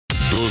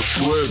The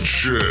Shred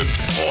Shed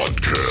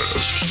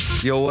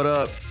Podcast. Yo, what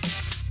up?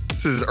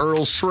 This is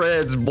Earl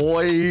Shreds,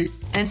 boy.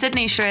 And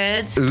Sydney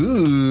Shreds.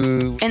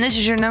 Ooh. And this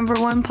is your number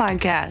one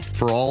podcast.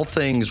 For all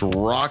things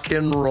rock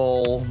and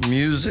roll,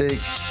 music,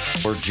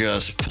 or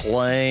just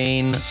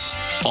plain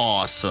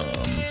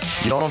awesome.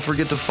 Y'all don't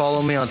forget to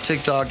follow me on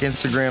TikTok,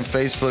 Instagram,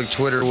 Facebook,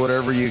 Twitter,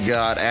 whatever you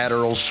got, at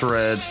Earl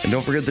Shreds. And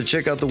don't forget to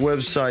check out the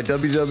website,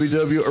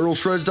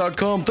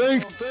 www.earlshreds.com.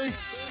 Thank you.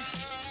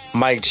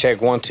 Mic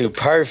check 1 2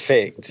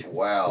 perfect.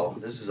 Wow,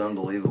 this is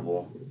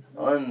unbelievable.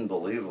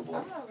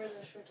 Unbelievable.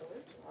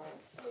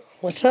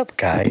 What's up,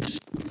 guys?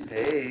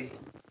 Hey,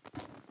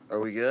 are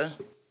we good?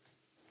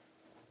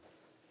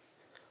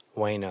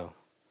 Wayno.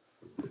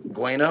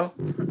 Gueno?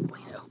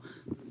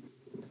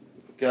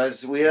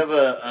 Guys, we have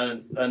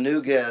a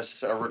new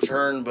guest, a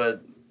return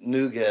but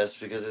new guest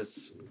because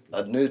it's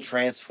a new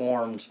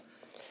transformed.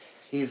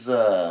 He's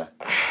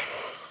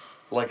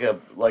like a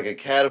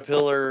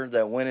caterpillar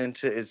that went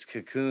into its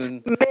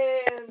cocoon.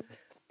 Man,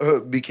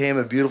 became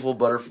a beautiful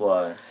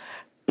butterfly.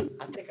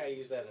 I think I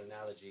used that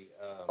analogy.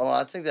 Oh,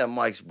 I think that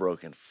mic's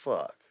broken.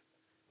 Fuck.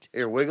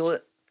 Here, wiggle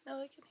it. No,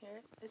 I can hear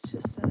it. It's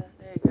just, there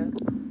you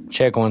go.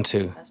 Check 1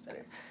 2. That's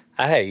better.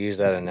 I had used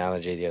that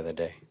analogy the other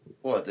day.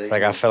 What?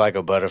 Like I felt like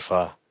a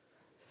butterfly.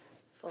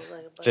 Feels like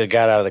a butterfly. Just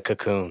got out of the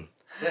cocoon.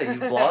 Yeah, you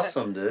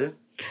blossomed, dude.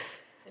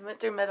 They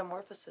went through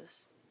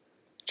metamorphosis.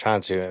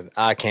 Trying to.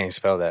 I can't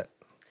spell that.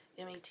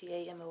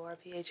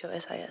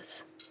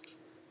 METAMORPHOSIS.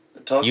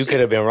 You could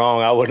have been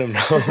wrong. I wouldn't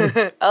have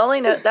known. I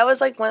only know that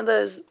was like one of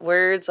those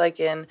words like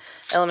in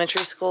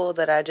elementary school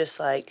that I just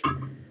like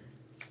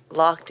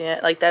locked in.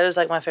 Like that is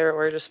like my favorite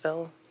word to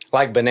spell.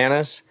 Like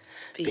bananas?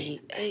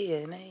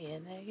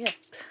 BANANAS.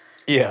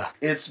 Yeah.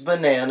 It's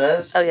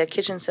bananas. Oh yeah,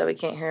 Kitchen said we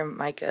can't hear him,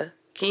 Micah.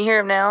 Can you hear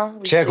him now?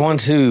 Check 1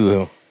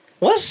 2.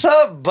 What's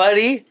up,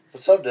 buddy?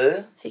 What's up,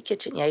 dude? Hey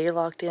Kitchen, yeah, you're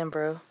locked in,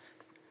 bro.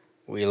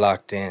 We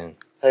locked in.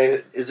 Hey,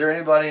 is there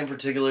anybody in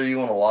particular you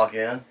want to lock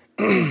in?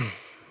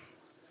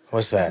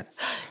 What's that?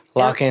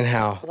 Lock in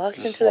how? Locked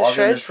Just into the lock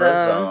in shred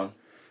zone.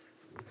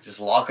 Just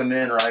lock them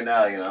in right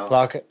now, you know?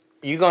 Lock it.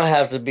 You're going to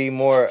have to be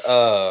more,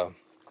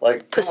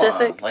 Like,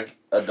 Pacific? come on. Like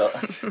a dog.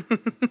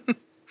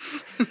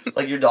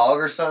 Like your dog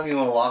or something, you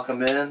want to lock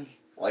them in?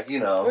 Like, you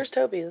know. Where's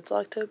Toby? Let's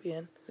lock Toby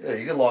in. Yeah,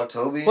 you can lock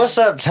Toby in. What's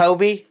up,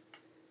 Toby?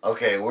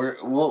 Okay,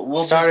 we'll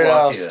started just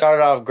lock you.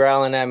 Started off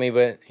growling at me,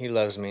 but he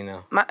loves me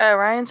now.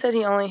 Ryan said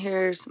he only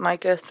hears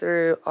Micah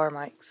through our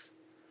mics.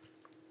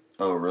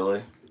 Oh,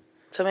 really?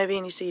 So maybe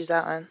he needs to use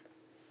that one.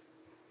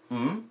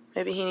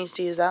 Maybe he needs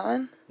to use that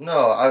one?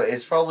 No,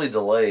 it's probably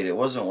delayed. It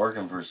wasn't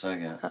working for a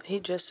second. Oh, he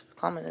just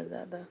commented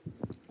that, though.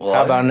 Well,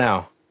 How about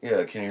now?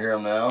 Yeah, can you hear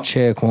him now?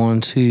 Check 1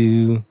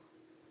 2.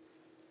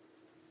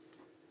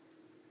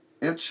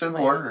 It should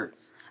work.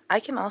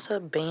 I can also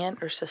ban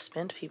or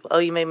suspend people. Oh,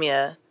 you made me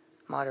a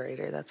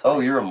moderator. That's all. Oh,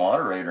 you're a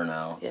moderator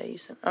now. Yeah, you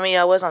said. I mean,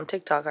 I was on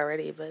TikTok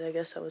already, but I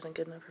guess I wasn't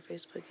good enough for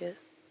Facebook yet.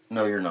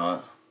 No, you're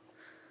not.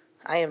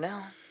 I am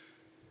now.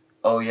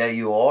 Oh, yeah,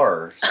 you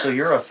are. So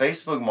you're a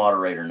Facebook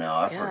moderator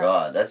now. I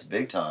forgot. That's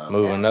big time.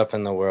 Moving up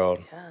in the world.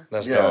 Yeah.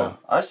 Let's go.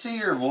 I see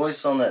your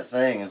voice on that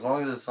thing. As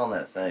long as it's on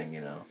that thing,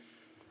 you know.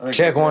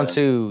 Check 1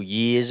 2.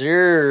 Yes,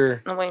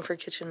 sir. I'm waiting for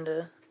Kitchen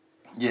to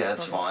Yeah,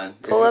 that's fine.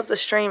 pull up the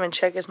stream and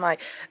check his mic.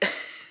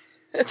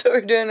 That's what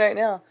we're doing right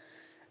now.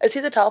 Is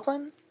he the top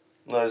one?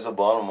 No, it's the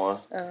bottom one.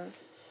 Oh.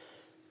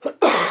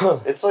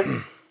 It's like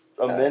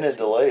a minute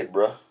delayed,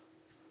 bro.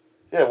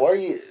 Yeah, why are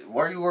you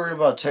worried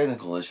about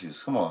technical issues?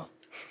 Come on.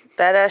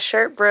 Badass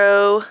shirt,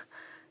 bro.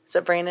 That's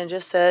what Brandon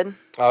just said.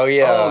 Oh,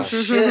 yeah. Oh,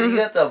 shit. You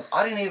got the...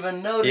 I didn't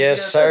even notice Yes,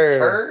 you got sir. the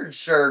turd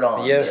shirt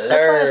on. Yes, dude. sir.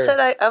 That's why I said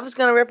I was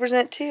going to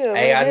represent too.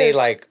 Hey, I need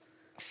like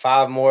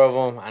 5 more of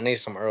them. I need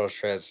some Earl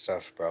Shred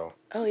stuff, bro.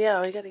 Oh, yeah,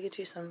 we got to get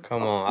you some.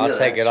 Come on. I'll Yeah,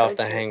 take it off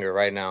the Shred hanger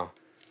right now.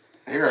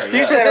 Here, yeah.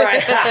 You said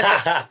right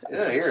now.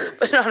 Yeah, here.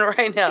 Put it on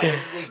right now. It'd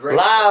be great.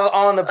 Live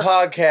on the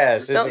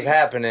podcast. This is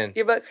happening.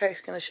 Your butt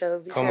crack's going to show.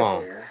 Be Come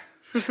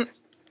careful. on.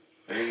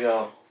 There you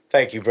go.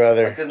 Thank you, I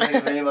brother. couldn't think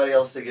of anybody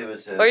else to give it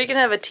to. Or you can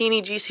have a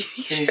teeny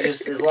GCB Can you shirt.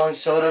 just, as long as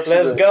show it up to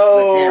Let's the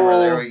go. camera,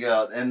 there we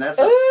go. And that's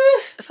a...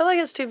 I feel like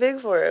it's too big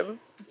for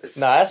him.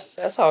 Nah,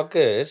 that's all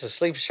good. It's a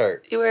sleep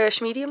shirt. You wear a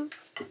medium?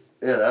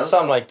 Yeah, that was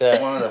Something like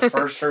that. one of the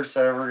first shirts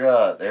I ever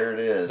got. There it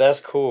is.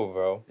 That's cool,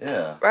 bro.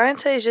 Yeah. Ryan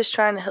said he's just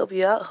trying to help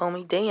you out,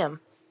 homie. Damn.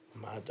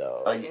 My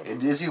dog.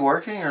 Is he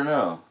working or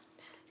no?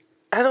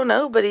 I don't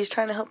know, but he's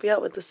trying to help you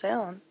out with the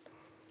sound.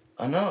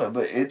 I know,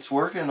 but it's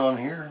working on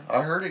here.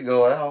 I heard it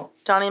go out.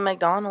 Johnny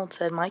McDonald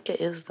said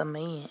Micah is the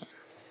man.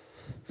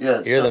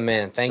 Yeah, You're the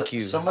man. Thank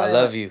you. I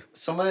love you.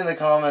 Somebody in the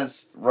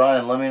comments,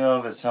 Ryan, let me know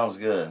if it sounds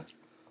good.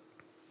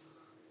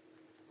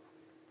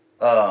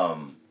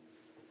 Oh,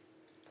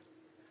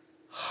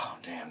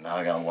 damn, now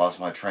I lost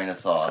my train of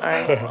thought.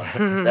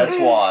 Sorry. That's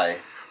why.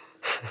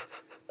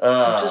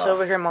 I'm just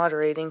over here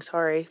moderating.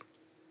 Sorry.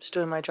 Just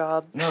doing my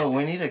job. No,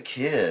 we need a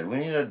kid. We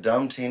need a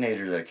dumb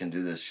teenager that can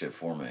do this shit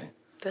for me.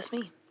 That's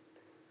me.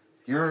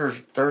 You're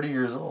 30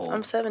 years old.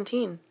 I'm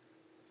 17.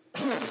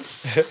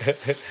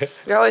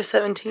 You're always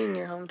 17 in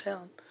your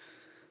hometown.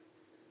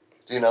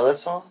 Do you know that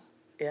song?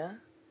 Yeah.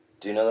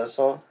 Do you know that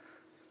song?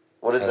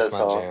 What is That's that my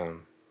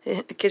song?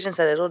 jam. Kitchen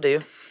said it'll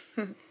do.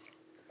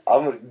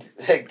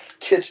 Hey,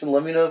 Kitchen,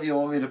 let me know if you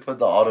want me to put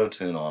the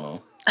auto-tune on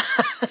them.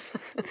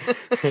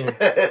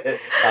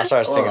 I'll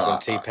start singing Hold some on,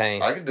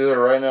 T-Pain. I can do it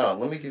right now.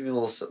 Let me give you a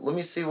little... Let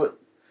me see what...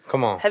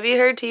 Come on. Have you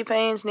heard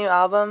T-Pain's new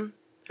album?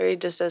 Where he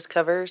just does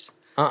covers?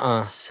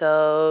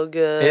 So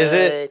good. Is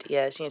it?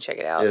 Yes, you can check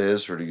it out. It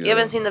is pretty good. You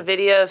haven't seen the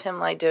video of him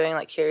like doing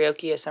like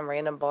karaoke at some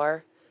random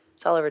bar?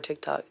 It's all over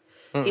TikTok.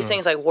 He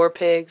sings like War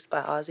Pigs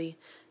by Ozzy,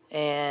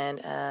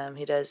 and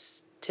he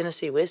does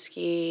Tennessee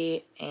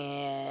Whiskey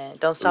and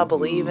Don't Stop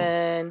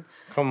Believin'.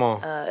 Come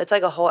on. It's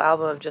like a whole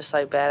album of just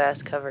like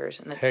badass covers,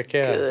 and it's Heck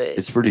yeah. good.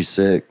 It's pretty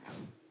sick.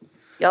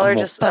 Y'all are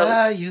just.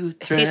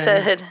 He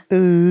said,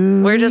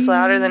 "We're just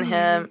louder than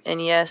him,"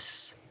 and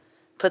yes,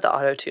 put the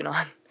auto tune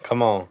on.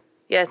 Come on.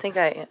 Yeah, I think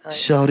I.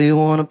 Shawty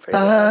wanna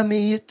buy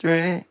me a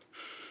drink.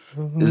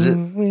 Is it?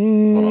 Hold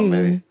on,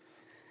 maybe.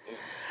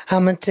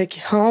 I'ma take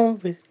you home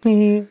with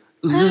me.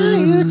 Buy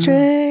you a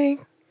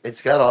drink.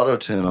 It's got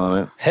auto-tune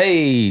on it.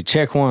 Hey,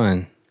 check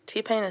one.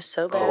 T-Pain is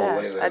so Oh,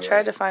 badass. wait, I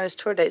tried to find his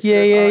tour dates.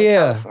 Yeah, but it was only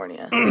yeah.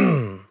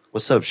 California.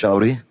 What's up,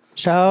 Shawty?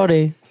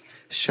 Shawty.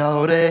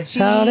 Shawty.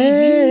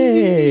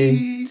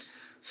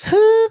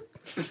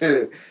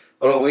 Shawty.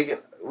 Hold on,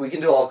 we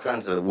can do all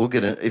kinds of. We'll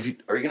get in.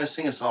 Are you gonna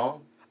sing a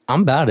song?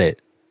 I'm about it.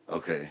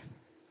 Okay.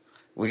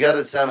 We got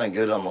it sounding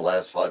good on the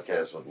last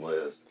podcast with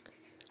Liz.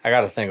 I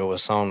gotta think of what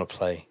song to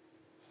play.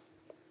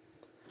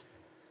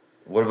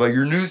 What about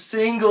your new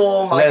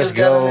single? Let's Micah's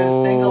got a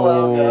new single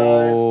out,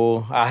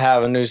 go. I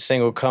have a new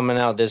single coming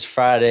out this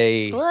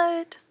Friday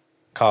What?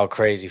 called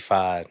Crazy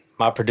Fied.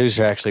 My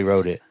producer actually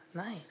wrote it.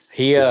 Nice.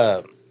 He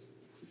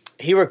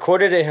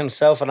recorded it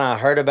himself, and I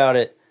heard about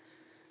it.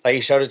 Like,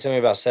 he showed it to me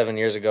about 7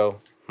 years ago.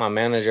 My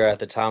manager at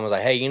the time was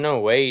like, "Hey, you know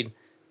Wade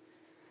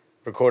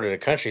recorded a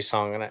country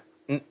song,"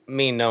 and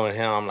me knowing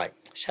him, I'm like,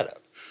 "Shut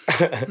up."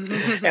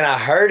 And I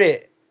heard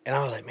it, and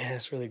I was like, "Man,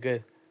 it's really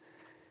good."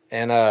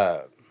 And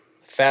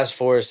fast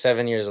forward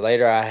 7 years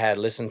later, I had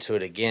listened to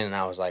it again, and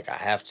I was like, "I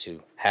have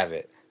to have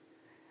it."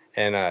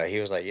 And he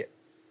was like, "Yeah."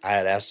 I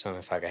had asked him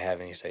if I could have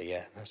it, and he said,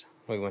 "Yeah."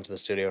 We went to the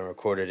studio and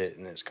recorded it,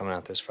 and it's coming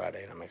out this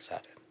Friday, and I'm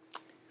excited.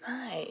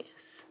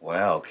 Nice.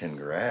 Wow,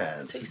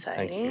 congrats. That's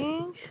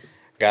exciting.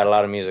 Got a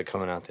lot of music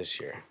coming out this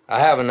year. I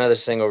have another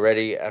single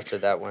ready after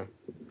that one.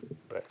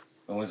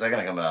 And when's that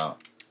gonna come out?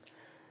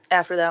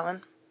 After that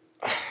one.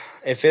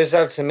 If it's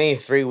up to me,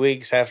 3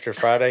 weeks after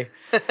Friday.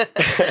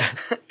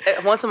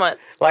 Once a month.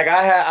 Like,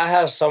 I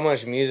have so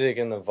much music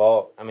in the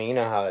vault. I mean, you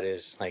know how it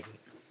is. Like,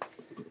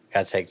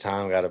 gotta take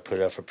time, gotta put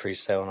it up for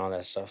pre-sale and all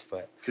that stuff.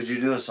 But Could you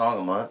do a song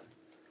a month?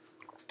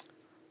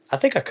 I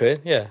think I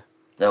could, yeah.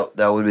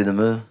 That would be the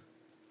move.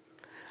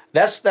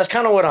 That's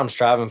kind of what I'm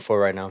striving for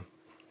right now.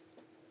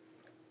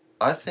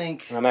 I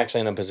think. I'm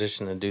actually in a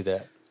position to do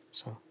that.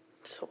 So.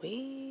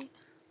 Sweet.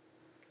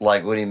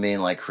 Like, what do you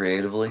mean, like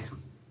creatively?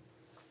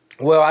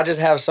 Well, I just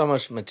have so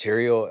much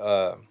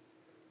material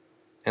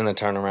in the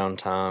turnaround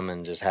time,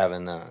 and just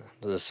having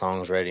the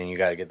songs ready, and you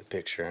got to get the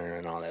picture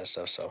and all that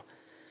stuff. So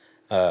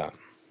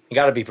you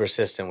got to be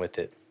persistent with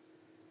it,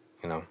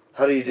 you know.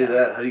 How do you do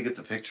that? How do you get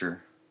the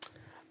picture?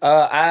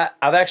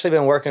 I've actually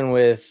been working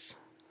with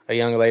a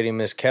young lady,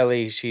 Miss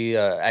Kelly. She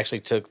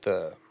actually took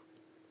the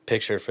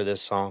picture for this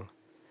song.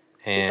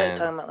 And He's like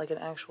talking about like an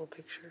actual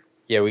picture.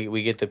 yeah,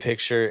 we get the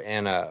picture,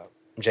 and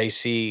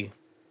JC,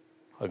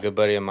 a good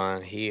buddy of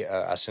mine,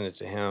 I send it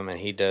to him, and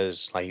he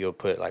does, like, he'll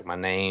put like my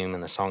name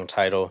and the song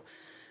title,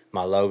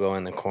 my logo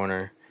in the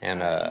corner,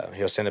 and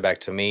he'll send it back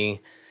to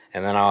me,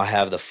 and then I'll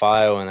have the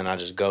file, and then I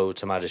just go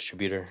to my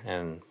distributor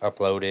and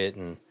upload it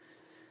and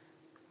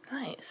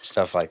Nice.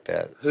 stuff like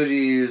that. Who do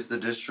you use to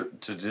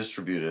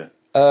distribute it?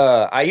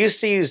 I used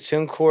to use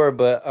TuneCore,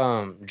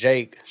 but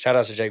Jake, shout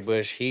out to Jake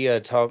Bush, he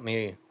told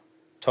me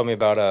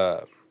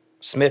about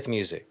Smith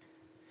Music.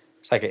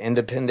 It's like an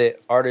independent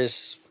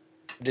artist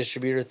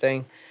distributor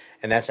thing,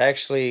 and that's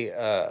actually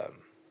how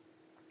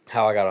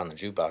I got on the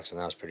jukebox, and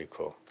that was pretty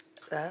cool.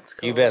 That's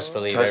cool. You best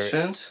believe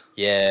TouchTunes?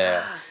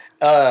 Yeah.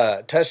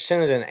 Touch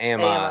Tunes and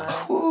AMI.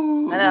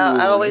 I know.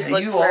 I always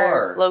look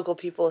for local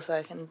people so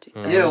I can do.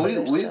 Yeah,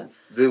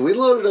 we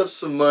loaded up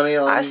some money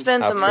on. I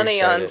spent some money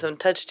appreciate on it. some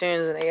touch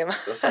tunes and AMI.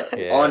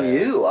 Yeah. On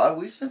you.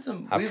 We spent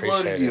some. I We've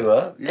appreciate loaded you it.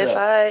 up.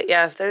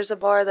 Yeah. If there's a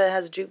bar that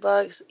has a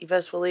jukebox, you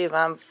best believe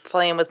I'm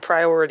playing with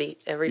priority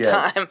every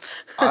time.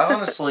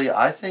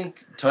 I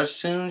think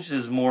TouchTunes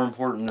is more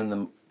important than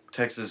the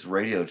Texas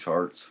radio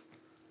charts.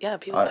 Yeah,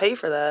 people pay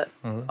for that.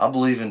 I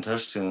believe in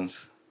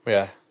TouchTunes.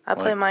 Yeah. I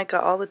play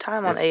Micah all the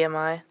time on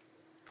AMI.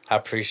 I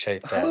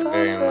appreciate that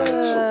very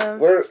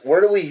much.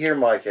 Where do we hear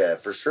Mike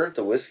at? For sure at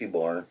the Whiskey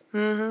Barn.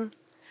 Mm-hmm.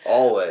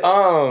 Always.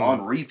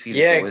 On repeat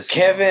at the Whiskey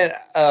Kevin,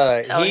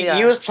 Barn.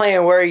 he was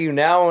playing Where Are You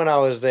Now when I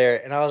was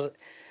there, and I was,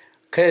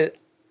 cause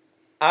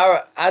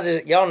I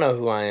just, y'all know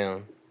who I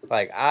am.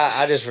 Like,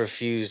 I just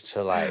refuse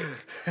to, like,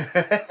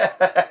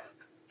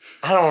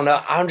 I don't know.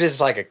 I'm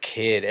just like a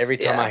kid. Every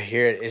time I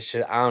hear it, it's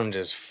just, I'm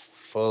just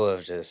full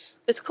of just.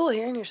 It's cool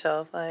hearing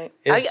yourself. Like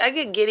It's- I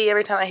get giddy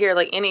every time I hear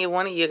like any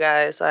one of you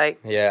guys. Like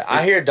Yeah,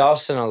 I hear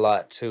Dawson a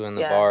lot too in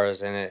the Yeah.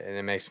 bars, and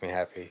it makes me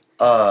happy.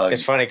 Uh,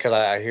 It's funny because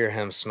I hear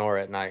him snore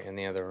at night in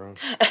the other room.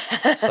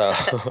 So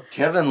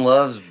Kevin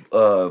loves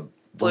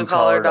blue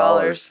collar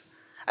dollars.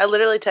 I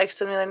literally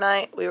texted him the other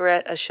night. We were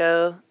at a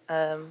show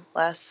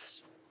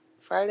last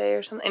Friday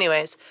or something.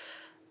 Anyways,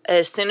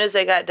 as soon as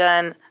they got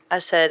done, I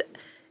said,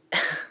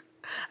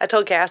 I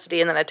told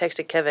Cassidy and then I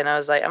texted Kevin. I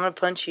was like, I'm going to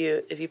punch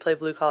you if you play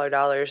Blue Collar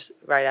Dollars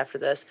right after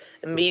this.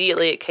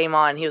 Immediately it came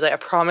on. He was like, I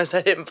promise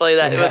I didn't play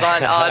that. It was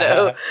on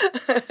auto.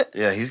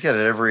 Yeah, he's got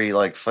it every,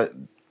 like,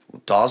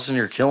 Dawson,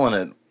 you're killing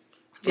it.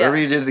 Whatever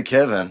Yeah. you did to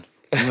Kevin,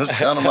 you must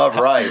tell him up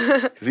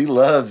right. Because he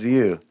loves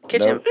you.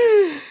 Kitchen.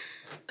 Nope.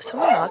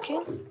 Someone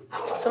knocking?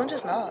 Someone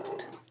just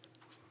knocked.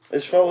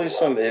 It's probably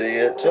some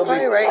idiot. They're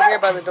probably right here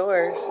by the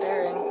door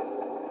staring.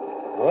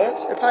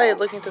 What? They're probably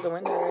looking through the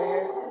window right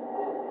here.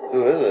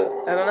 Who is it?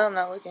 I don't know. I'm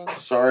not looking.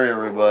 Sorry,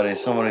 everybody.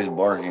 Somebody's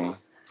barking.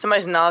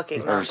 Somebody's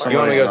knocking. Or Not somebody's barking. You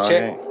want me to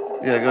go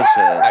knocking. Yeah, go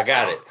check. I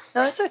got it.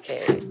 No, it's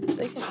okay.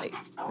 They can wait.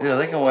 Yeah,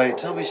 they can wait.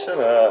 Toby, shut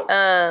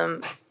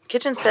up.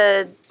 Kitchen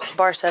said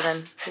bar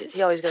 7.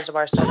 He always goes to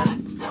bar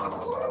 7.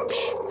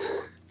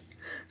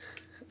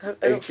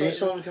 Hey, can you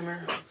tell him to come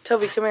here?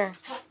 Toby, come here.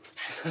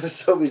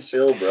 Toby,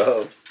 chill,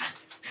 bro.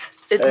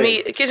 It's Hey.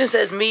 me. Kitchen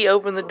says me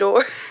open the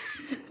door.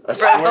 I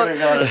swear to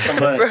God, if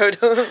somebody... Bro,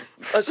 don't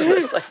fuck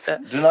with us like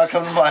that. Do not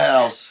come to my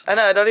house. I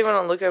know. I don't even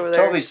want to look over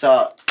there. Toby,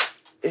 stop.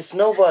 It's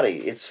nobody.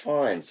 It's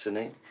fine,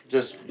 Sydney.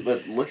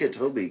 But look at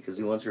Toby because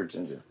he wants your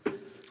attention.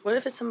 What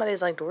if it's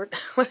somebody's like door?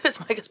 What if it's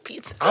Micah's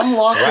Pizza? I'm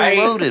locked Right?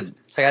 and loaded.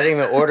 It's like I didn't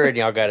even order it and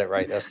y'all got it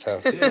right. That's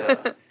tough.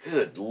 Yeah.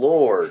 Good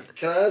Lord.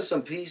 Can I have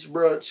some peace,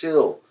 bro?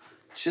 Chill.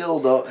 Chill,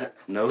 dog.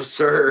 No,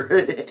 sir.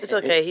 It's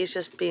okay. He's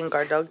just being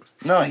guard dog.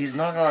 No, he's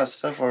knocking all that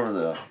stuff over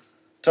there.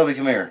 Toby,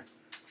 come here.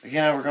 I can't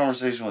have a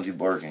conversation with you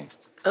barking.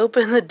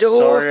 Open the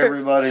door. Sorry,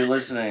 everybody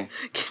listening.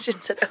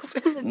 Kitchen said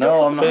open the door.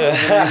 No, I'm not opening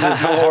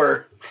the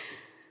door.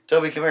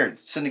 Toby, come here.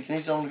 Cindy, can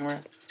you tell him to come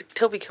here?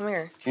 Toby, come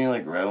here. Can you,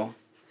 like, grab him?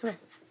 Come here.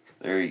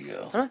 There you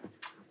go. Huh?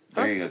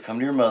 There you go. Come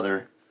to your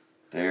mother.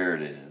 There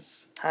it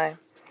is. Hi.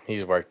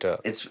 He's worked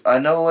up. I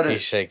know what it He's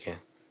is. shaking.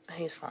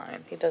 He's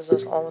fine. He does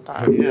this all the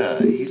time. Yeah,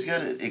 he's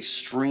got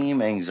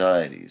extreme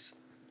anxieties.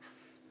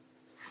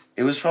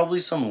 It was probably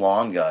some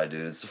lawn guy,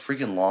 dude. It's the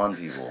freaking lawn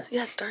people.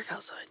 Yeah, it's dark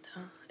outside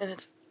though, and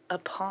it's a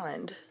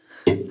pond.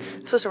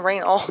 It's supposed to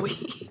rain all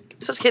week.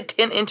 It's supposed to get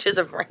 10 inches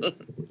of rain.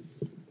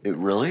 It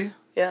really?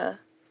 Yeah,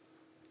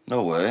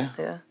 No way.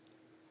 yeah.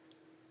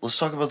 Let's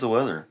talk about the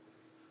weather.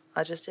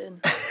 I just did.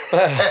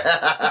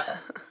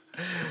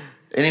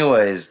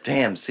 Anyways,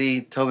 damn,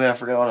 see, Toby, I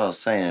forgot what I was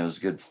saying. It was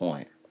a good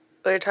point.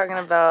 We were talking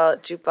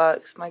about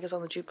jukebox. Mike is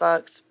on the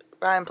jukebox.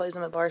 Ryan plays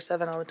them at bar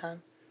 7 all the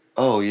time.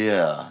 Oh,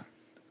 yeah.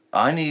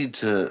 We need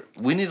to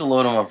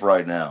load them up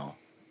right now.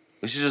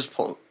 We should just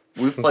play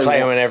Play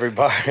him in every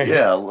bar.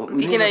 Yeah.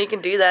 You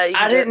can do that. You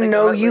can I do it, didn't like,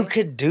 know you remotely.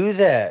 could do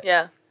that.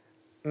 Yeah.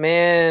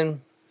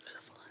 Man.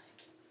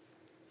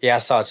 Yeah, I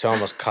saw it too. I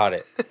almost caught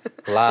it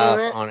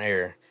live on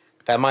air.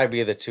 That might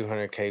be the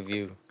 200K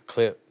view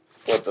clip.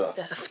 What the?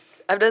 Yeah.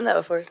 I've done that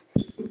before.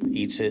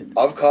 Eats it.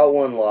 I've caught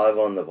one live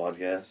on the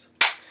podcast.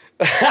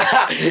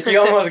 You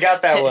almost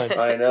got that one.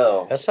 I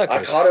know. That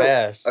sucker's I caught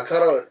fast. I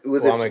caught it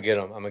with Well, its... I'm gonna get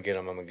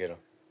him.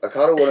 I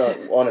caught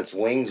it on its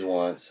wings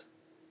once.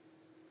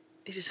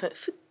 He just went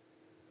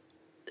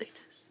like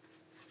this.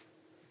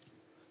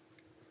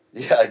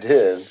 Yeah, I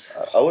did.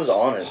 I was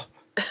on it.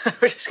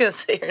 We're just going to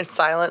sit here in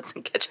silence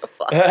and catch a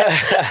fly.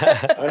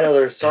 I know.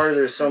 There's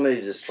so many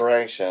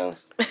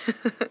distractions.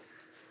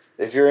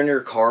 If you're in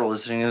your car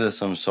listening to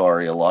this, I'm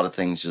sorry. A lot of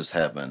things just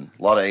happened.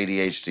 A lot of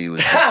ADHD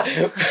was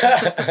just,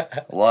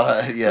 a lot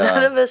of, yeah.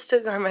 None of us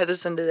took our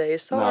medicine today.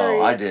 Sorry.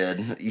 No, I did.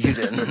 You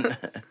didn't.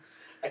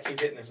 I keep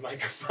hitting his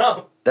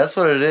microphone. That's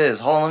what it is.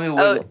 Hold on, let me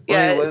wiggle. Oh, yeah.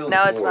 Let me wiggle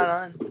Now the it's cord.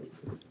 not on.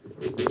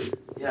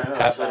 Yeah, I know.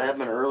 That's what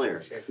happened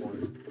earlier.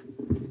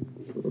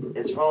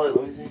 It's probably,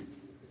 let me see.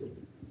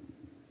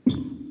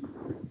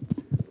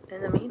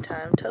 In the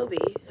meantime, Toby,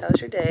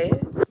 how's your day?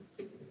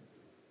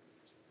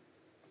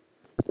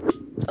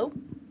 Oh,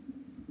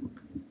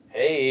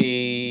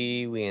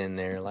 Hey, we in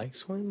there like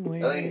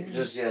swimwear. I think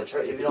just,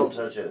 try, if you don't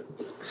touch it,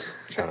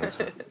 Trying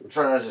to.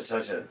 try not to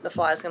touch it. the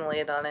fly's going to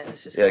land on it.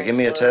 It's just Yeah, gonna give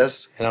me a explode.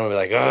 test. And I'm gonna be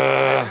like,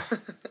 ugh.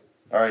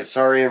 All right,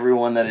 sorry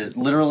everyone. That is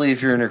literally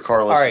if you're in your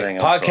car All right,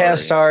 listening. podcast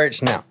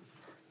starts now.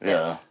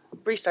 Yeah.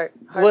 Restart.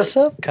 Hardly. What's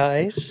up,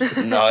 guys?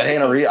 No, it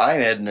ain't I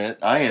ain't editing it.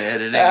 I ain't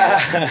editing it.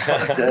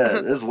 Fuck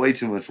that. This is way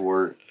too much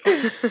work.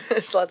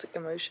 There's lots of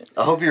commotion.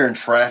 I hope you're in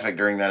traffic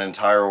during that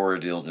entire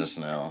ordeal just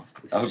now.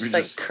 I hope Just, you're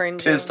like, just cringing.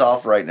 pissed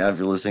off right now if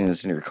you're listening to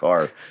this in your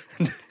car.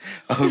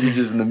 I hope you're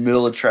just in the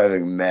middle of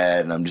traffic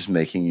mad and I'm just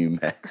making you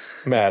mad.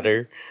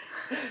 Matter.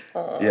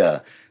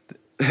 Yeah.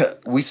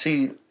 We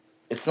see,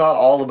 it's not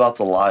all about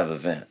the live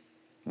event.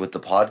 With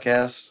the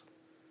podcast,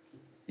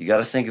 you got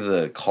to think of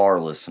the car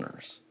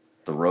listeners,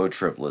 the road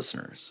trip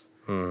listeners.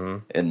 Mm-hmm.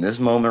 And this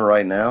moment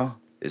right now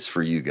is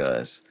for you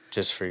guys.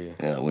 just for you.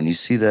 Yeah, when you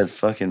see that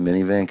fucking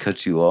minivan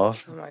cut you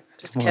off. Oh my God,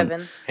 just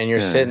Kevin. And you're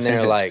sitting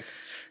there like,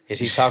 is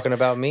he talking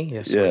about me?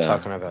 Yes, we're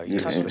talking about you.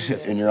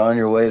 And you're on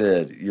your way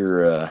to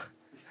your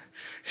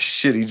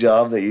shitty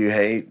job that you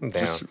hate.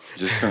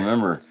 Just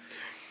remember.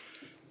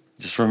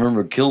 Just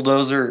remember,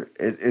 Killdozer,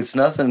 it's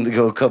nothing to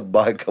go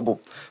buy a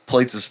couple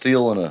plates of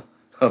steel and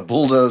a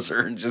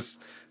bulldozer and just...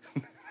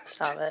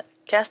 Stop it.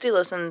 Cassidy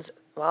listens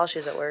while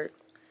she's at work.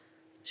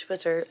 She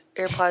puts her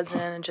AirPods in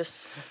and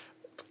just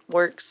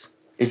works.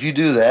 If you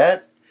do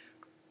that,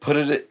 put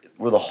it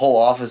where the whole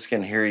office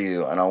can hear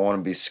you, and I want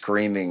to be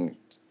screaming.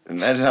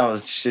 Imagine how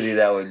shitty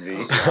that would be.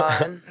 Oh,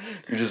 God.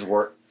 You just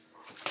work.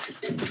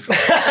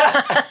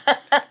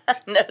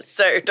 No,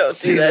 sir, don't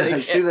do that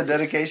again. See the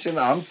dedication?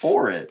 I'm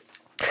for it.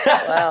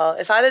 Wow.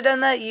 If I'd have done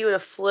that, you would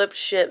have flipped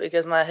shit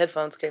because my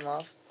headphones came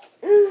off.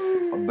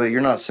 But you're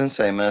not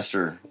Sensei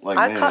Master like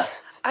me.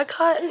 I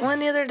caught one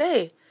the other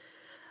day.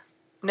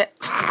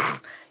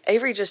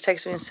 Avery just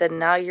texted me and said,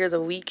 now you're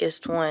the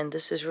weakest one.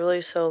 This is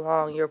really so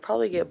long. You'll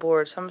probably get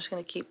bored, so I'm just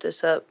going to keep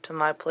this up to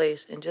my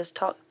place and just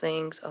talk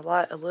things a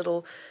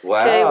little.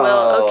 Wow. Okay,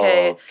 well,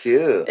 okay.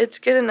 Cute. It's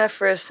good enough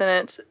for a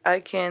sentence.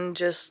 I can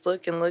just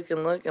look and wipe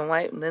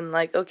and then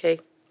okay.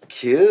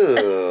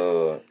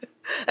 Cute.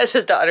 That's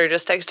his daughter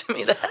just texted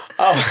me that.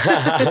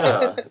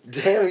 Oh.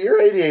 Damn,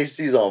 your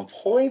ADHD's on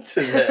point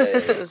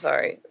today. I'm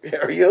sorry.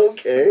 Are you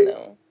okay?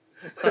 No,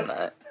 I'm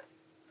not.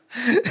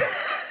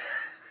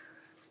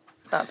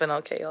 Not been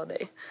okay all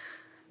day.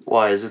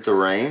 Why? Is it the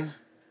rain?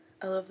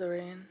 I love the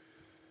rain.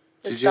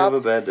 Did you have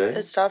a bad day?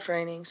 It stopped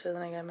raining, so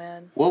then I got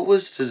mad. What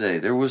was today?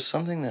 There was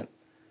something that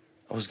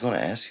I was going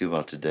to ask you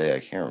about today. I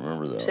can't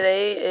remember, though.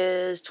 Today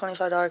is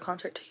 $25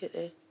 concert ticket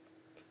day.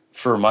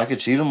 For Micah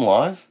Cheatham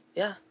live?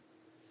 Yeah.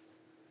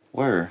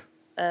 Where?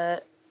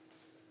 Can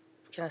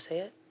I say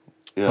it?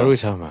 Yeah. What are we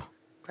talking about?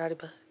 Rowdy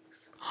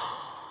Bucks.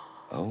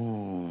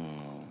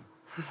 Oh.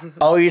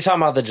 Oh, you're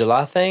talking about the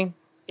July thing?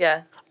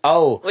 Yeah.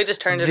 Oh. We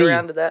just turned it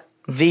around to that.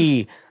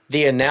 The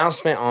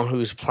announcement on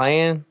who's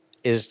playing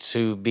is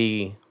to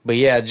be... But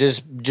yeah,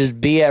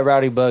 just be at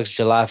Rowdy Bucks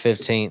July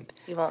 15th.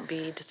 You won't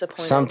be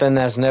disappointed. Something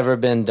that's never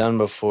been done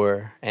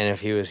before. And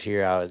if he was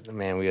here,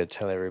 we would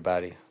tell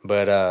everybody.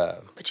 But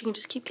you can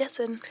just keep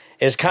guessing.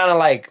 It's kind of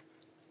like...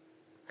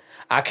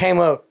 I came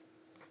up,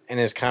 and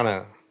it's kind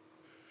of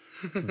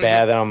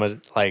bad that I'm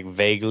going to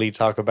vaguely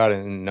talk about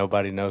it and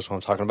nobody knows what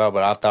I'm talking about,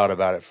 but I've thought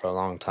about it for a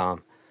long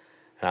time.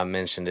 And I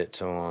mentioned it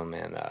to him,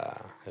 and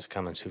it's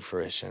coming to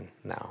fruition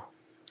now.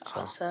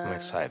 So Awesome. I'm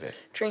excited.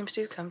 Dreams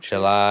do come true.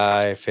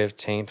 July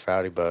 15th,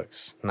 Rowdy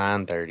Bucks,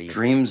 9:30.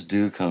 Dreams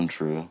do come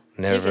true.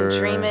 Never you can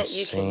dream it,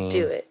 you can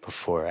do it.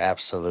 Before,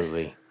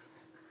 absolutely.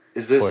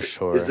 Is this For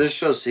sure. Is this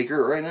show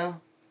secret right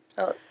now?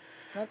 Oh,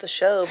 not the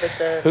show, but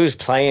the Who's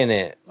playing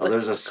it? Oh,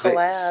 there's a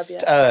collab.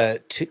 Yeah.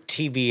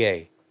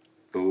 TBA.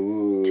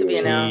 Ooh. To be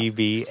announced.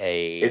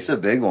 TBA. It's a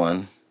big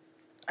one.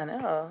 I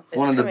know. It's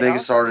One of the gonna be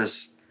biggest awesome.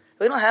 artists.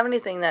 We don't have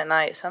anything that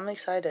night, so I'm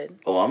excited.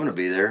 Oh, I'm going to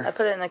be I there.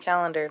 put it in the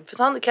calendar. If it's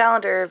on the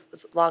calendar,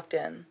 it's locked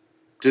in.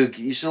 Dude,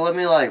 you should let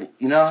me,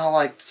 you know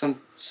how,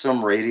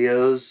 some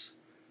radios,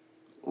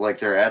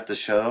 they're at the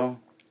show?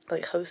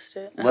 Host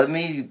it. Let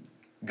me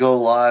go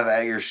live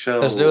at your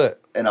show. Let's do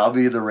it. And I'll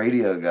be the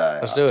radio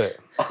guy. Let's do it.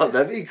 Oh,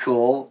 that'd be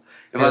cool.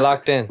 You're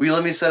locked in. Will you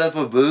let me set up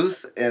a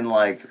booth and,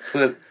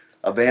 put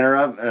a banner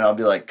up, and I'll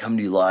be come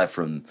to you live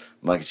from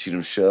Micah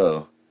Cheatham's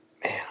show.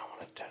 Man, I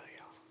want to tell y'all.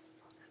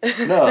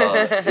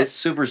 No, it's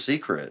super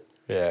secret.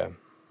 Yeah.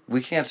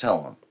 We can't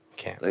tell them.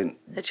 Can't.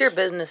 It's your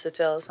business to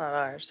tell. It's not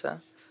ours. So.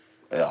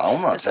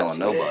 I'm not That's up telling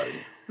to you.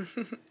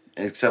 nobody.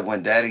 Except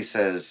when Daddy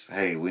says,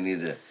 hey, we need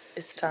to...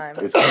 It's time.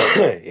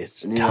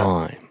 It's you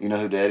time. You know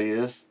who Daddy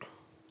is?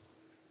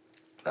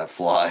 That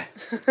fly.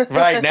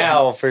 Right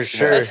now, for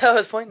sure. That's how I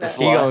was pointing at.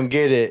 He gonna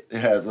get it.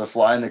 Yeah, the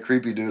fly and the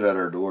creepy dude at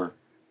our door.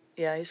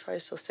 Yeah, he's probably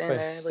still standing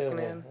there Still looking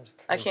there. in. That's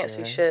I can't crazy,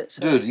 see right? shit.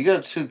 So. Dude, you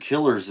got two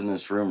killers in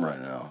this room right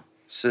now.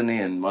 Sydney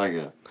and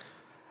Micah.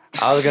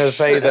 I was gonna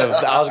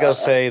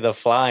say the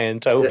fly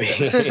and Toby.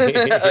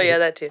 Oh yeah,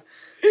 that too.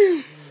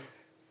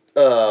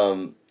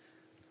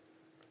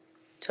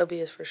 Toby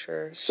is for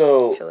sure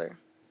So killer.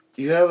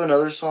 you have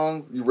another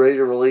song you ready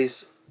to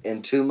release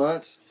in 2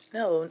 months?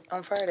 No,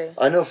 on Friday.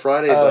 I know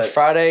Friday, but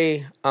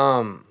Friday.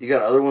 you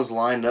got other ones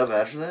lined up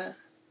after that?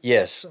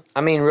 Yes.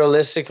 I mean,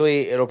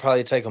 realistically, it'll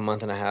probably take a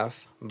month and a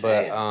half.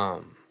 But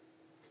Damn.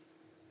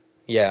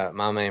 yeah,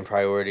 my main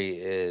priority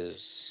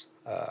is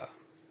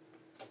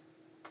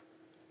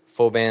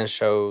full band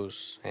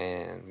shows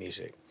and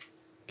music,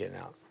 getting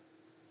out.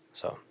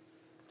 So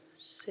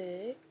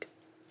Sick.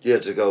 You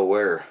have to go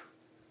where?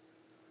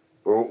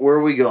 Where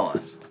are we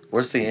going?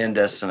 Where's the end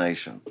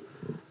destination?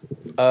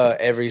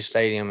 every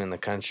stadium in the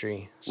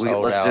country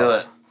sold Let's out. do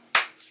it.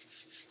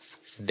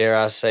 Dare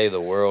I say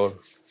the world?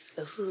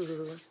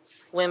 Ooh.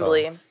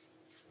 Wembley.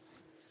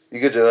 You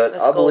could do it.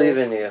 That's I believe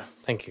goals. in you.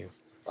 Thank you.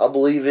 I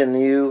believe in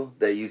you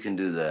that you can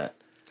do that.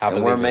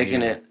 And we're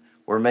making it.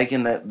 We're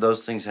making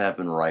those things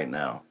happen right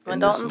now. When in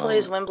this Dalton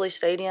plays moment. Wembley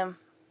Stadium,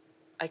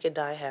 I could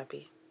die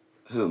happy.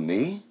 Who,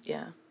 me?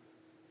 Yeah.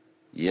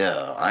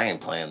 Yeah, I ain't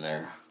playing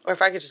there. Or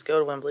if I could just go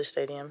to Wembley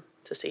Stadium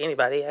to see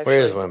anybody, actually.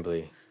 Where is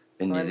Wembley?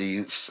 I don't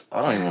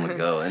even want to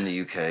go. In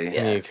the UK.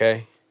 In the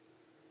UK?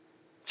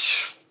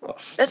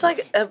 It's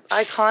like an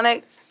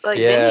iconic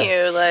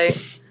venue. Like,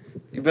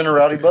 You been to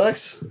Rowdy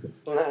Bucks?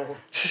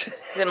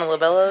 been to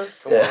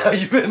Labello's. Yeah,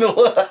 you been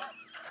to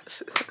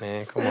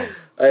Man, come on.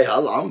 Hey,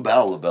 I'm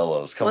about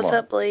Labello's. Come on. What's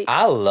up, Blake?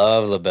 I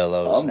love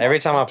Labello's. Every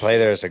time I play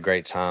there, it's a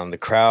great time. The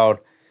crowd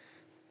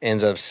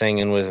ends up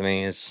singing with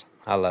me.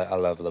 I love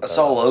Labello's. I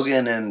saw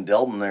Logan and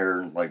Delton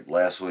there like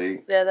last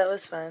week. Yeah, that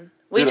was fun.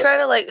 We try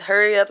to like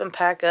hurry up and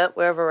pack up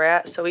wherever we're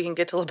at so we can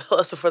get to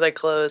Labello's before they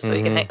close, so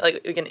we can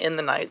end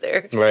the night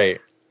there. Right.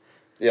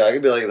 Yeah, I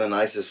could be like the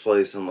nicest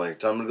place and like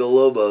time to go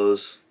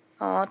Lobos.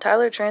 Aw,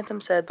 Tyler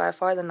Trantham said by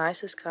far the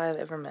nicest guy I've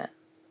ever met.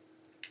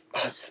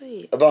 That's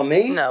sweet. About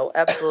me? No,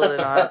 absolutely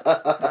not.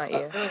 Not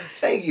you.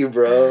 Thank you,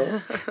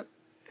 bro.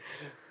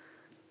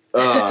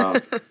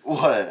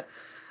 What?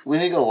 We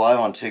need to go live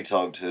on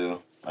TikTok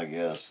too, I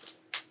guess.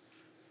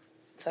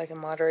 So I can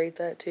moderate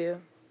that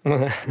too.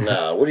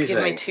 No, what do you Give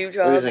think? me 2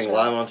 jobs. What do you think?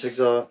 Live on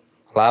TikTok?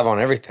 Live on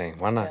everything.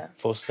 Why not? Yeah.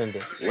 Full send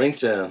it.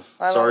 LinkedIn.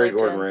 Live Sorry, on LinkedIn.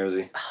 Gordon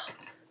Ramsay.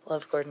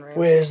 Love Gordon Ramsay.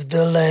 Where's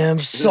the lamb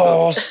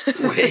sauce?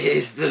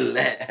 Where's the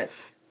lamb?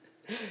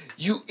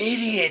 You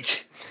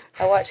idiot!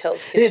 I watch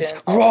Hell's Kitchen. It's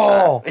all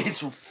raw.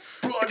 It's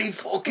bloody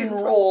fucking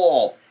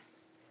raw.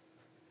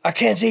 I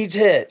can't eat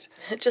it.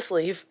 the time. Just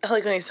leave. I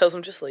like when he tells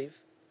him just leave.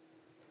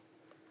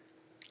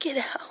 Get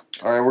out.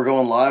 All right, we're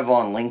going live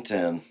on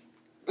LinkedIn.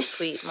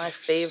 Sweet, my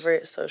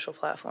favorite social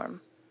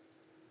platform.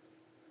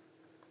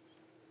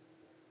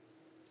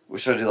 What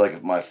should I do?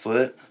 Like my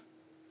foot?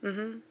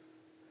 Mm-hmm.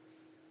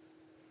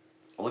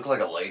 I look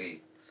like a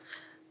lady.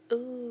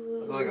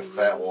 Ooh. I look like a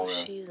fat woman.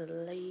 She's a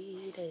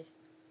lady.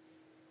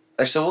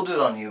 Actually, we'll do it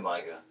on you,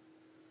 Micah.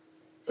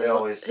 They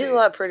always He's say. a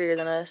lot prettier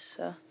than us,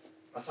 so.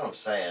 That's what I'm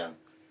saying.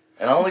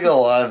 And I only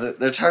go live.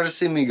 They're tired of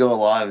seeing me go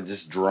live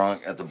just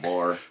drunk at the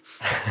bar.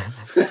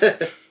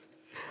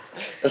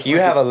 You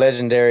have a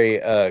legendary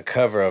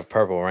cover of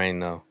Purple Rain,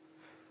 though.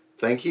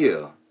 Thank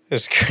you.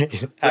 It's great.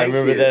 I Thank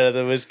remember you. that at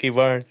the Whiskey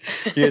Barn.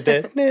 You had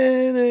that. Na,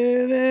 na,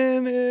 na,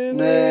 na, na,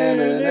 Na,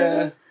 na,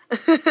 na.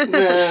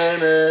 Na,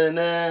 na,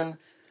 na.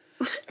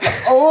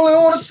 I only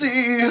want to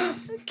see you.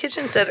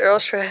 Kitchen said Earl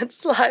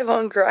Shreds live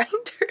on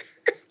Grindr.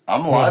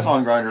 I'm live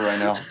on Grindr right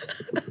now.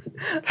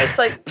 It's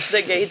like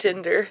the gay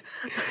Tinder.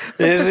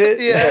 Is it?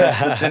 Yeah. It's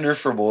the Tinder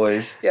for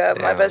boys. Yeah,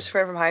 my Damn. best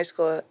friend from high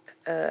school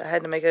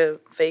had to make a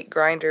fake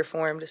Grindr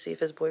for him to see if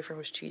his boyfriend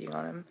was cheating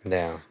on him.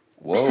 Damn.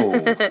 Whoa.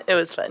 It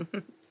was fun.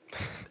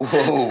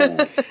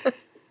 Whoa.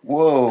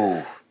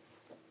 Whoa.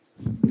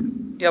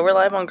 Yeah, we're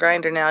live on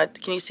Grindr now.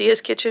 Can you see his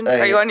kitchen?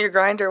 Hey. Are you on your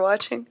Grindr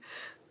watching?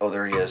 Oh,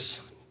 there he is.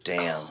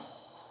 Damn.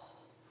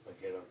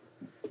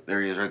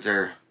 There he is right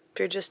there. If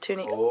you're just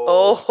tuning,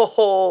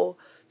 Oh.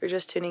 if you're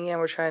just tuning in,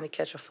 we're trying to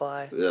catch a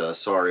fly. Yeah,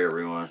 sorry,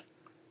 everyone.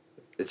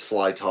 It's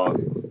fly talk.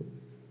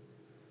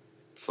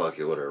 Fuck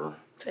it, whatever.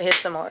 So hit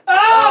some more.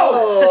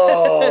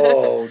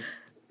 Oh!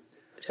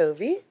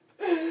 Toby,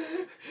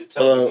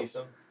 Hello.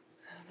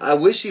 I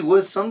wish he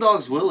would. Some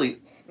dogs will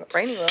eat.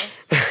 Rainy will.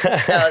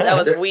 No, that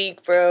was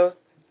weak, bro.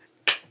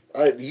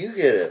 You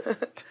get it.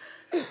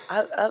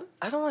 I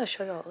don't want to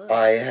show y'all up.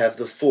 I have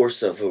the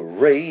force of a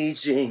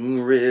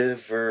raging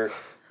river.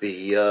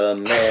 Be a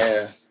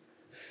man.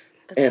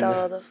 With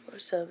all the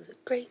force of the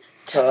great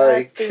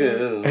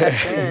Tycoon.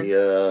 typhoon. Be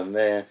a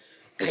man.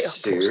 Okay,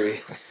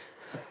 Mystery.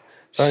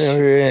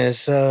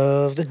 Ignorance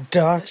of the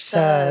dark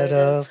side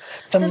of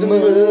the The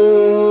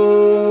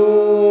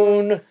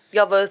moon.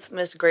 Y'all both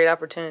missed great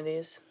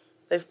opportunities.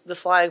 The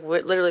flag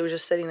literally was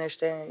just sitting there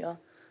staring at y'all.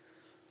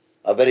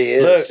 I bet he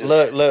is.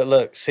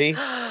 Look. See?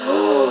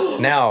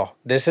 Now,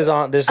 this is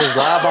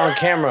live on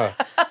camera.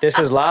 This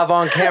is live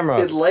on camera.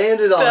 It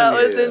landed on That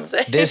you. was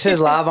insane. This is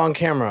live on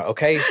camera,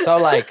 okay? So,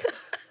 like,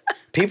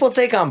 people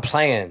think I'm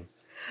playing.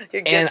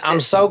 You're And gifted. I'm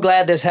so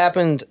glad this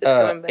happened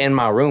coming back. in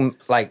my room.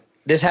 Like,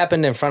 this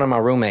happened in front of my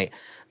roommate.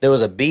 There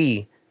was a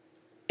bee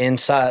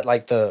inside,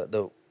 like,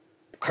 the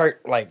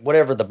curtain, like,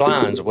 whatever, the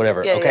blinds or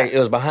whatever. Yeah, okay? yeah. It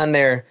was behind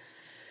there.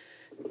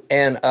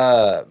 And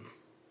I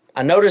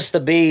noticed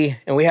the bee,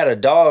 and we had a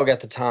dog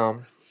at the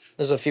time.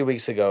 This was a few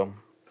weeks ago.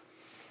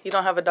 You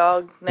don't have a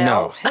dog now?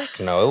 No, heck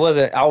no, it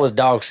wasn't. I was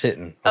dog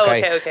sitting. Oh,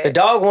 Okay? okay. The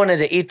dog wanted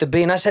to eat the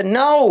bee, and I said,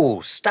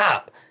 "No,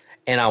 stop!"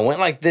 And I went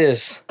like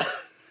this,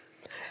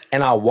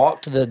 and I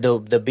walked.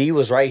 The bee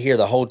was right here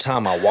the whole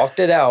time. I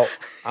walked it out.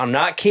 I'm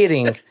not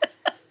kidding.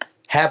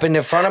 Happened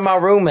in front of my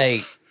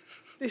roommate,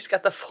 He's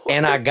got the force.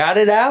 and I got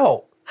it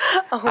out.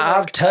 Oh my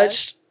I've God.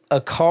 touched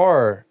a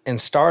car and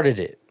started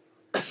it.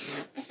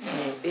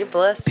 You're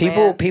blessed,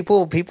 People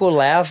man.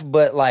 laugh,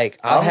 but like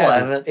I'm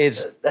laughing.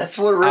 It's That's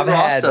what Rick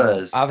Ross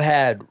does. I've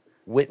had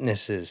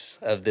witnesses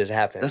of this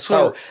happen. That's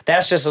So what-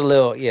 that's just a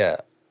little, I got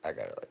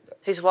it like that.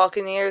 He's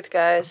walking the earth,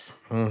 guys.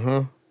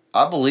 Mm-hmm.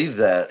 I believe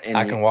that. And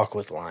I can walk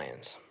with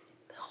lions.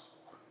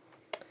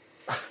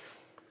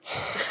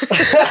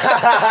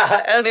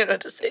 I don't even know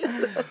what to say.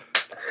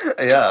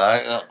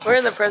 Yeah. We're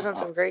in the presence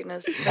of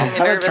greatness. I'm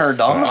kind of turned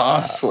on,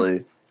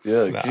 honestly.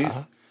 Yeah.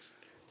 Nah.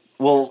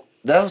 Well,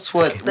 That's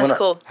what. That's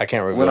cool. I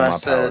can't reveal my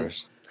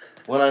powers.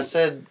 When I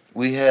said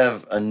we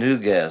have a new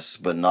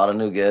guest, but not a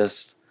new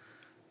guest,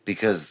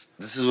 because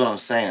this is what I'm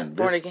saying.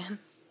 Born again.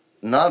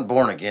 Not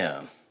born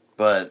again,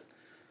 but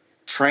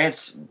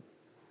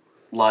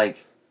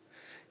like,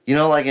 you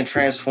know, like in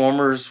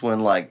Transformers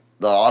when like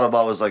the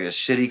Autobot was like a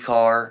shitty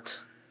car,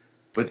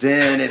 but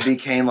then it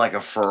became like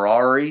a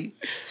Ferrari.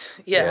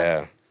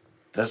 Yeah.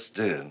 That's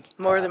dude.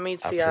 More than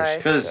meets the eye.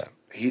 Because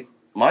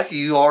Micah,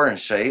 you are in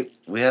shape.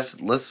 We have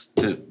to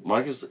dude.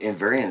 Micah's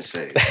very in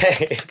shape.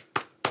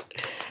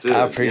 Dude,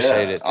 I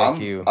appreciate it.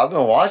 Thank you. I've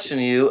been watching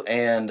you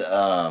and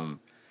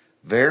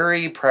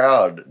very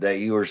proud that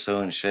you are so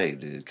in shape,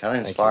 dude. Kind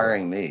of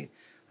inspiring me.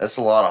 That's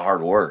a lot of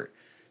hard work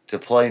to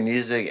play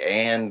music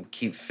and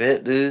keep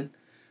fit, dude.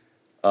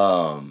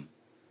 Killing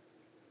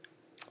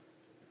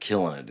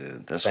it,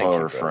 dude. That's why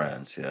we're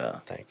friends. Yeah.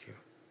 Thank you.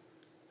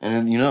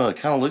 And you know, it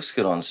kind of looks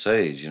good on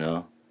stage. You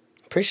know.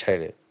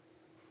 Appreciate it.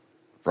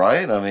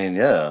 Right? I mean,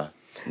 yeah.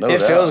 No it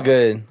doubt. feels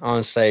good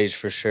on stage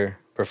for sure.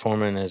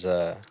 Performing is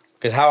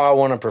because how I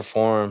want to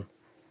perform.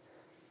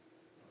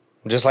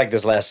 Just like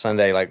this last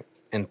Sunday, like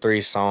in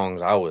 3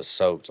 songs, I was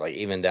soaked, like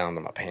even down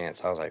to my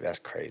pants. I was like, that's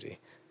crazy.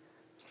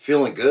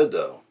 Feeling good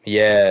though.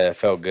 Yeah, it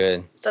felt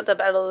good. Is that the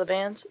Battle of the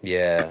Bands?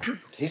 Yeah.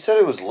 He said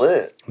it was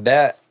lit.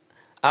 That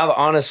I've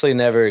honestly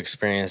never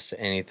experienced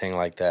anything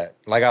like that.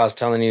 Like I was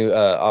telling you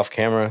off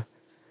camera,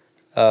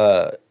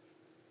 the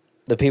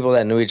people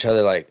that knew each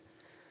other, like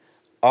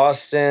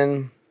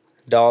Austin,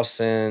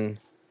 Dawson,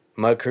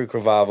 Mud Creek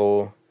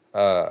Revival,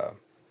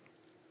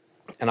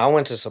 and I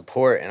went to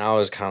support, and I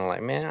was kind of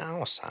like, man, I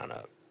don't sign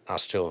up. I'll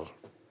still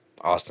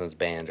Austin's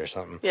band or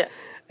something. Yeah.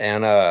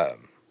 And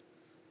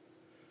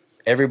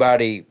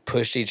everybody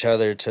pushed each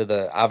other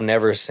to I've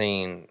never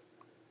seen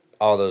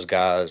all those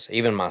guys,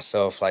 even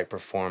myself, like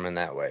perform in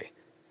that way.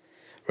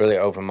 Really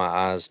opened my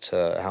eyes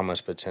to how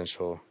much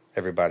potential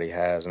everybody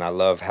has. And I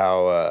love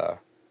how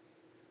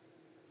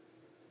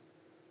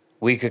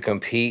we could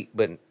compete,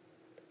 but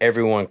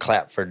everyone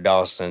clapped for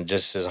Dawson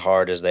just as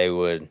hard as they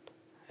would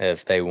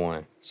if they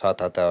won. So I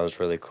thought that was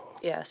really cool.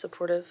 Yeah,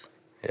 supportive.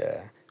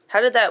 Yeah. How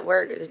did that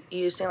work?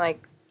 You sing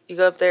like, you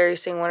go up there, you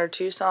sing 1 or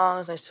 2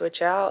 songs, and they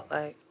switch out?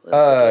 Like,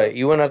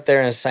 you went up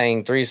there and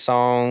sang 3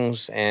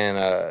 songs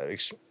and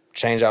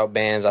change out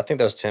bands. I think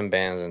there was 10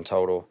 bands in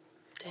total.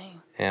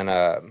 Dang.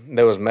 And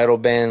there was metal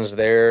bands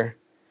there.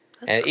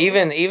 That's and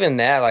cool. even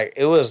that, like,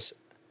 it was,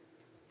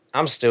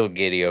 I'm still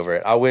giddy over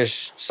it. I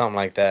wish something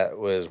like that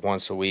was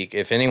once a week.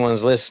 If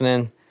anyone's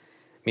listening,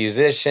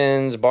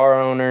 musicians, bar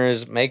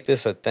owners, make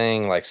this a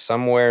thing, like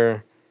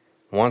somewhere,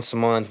 once a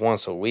month,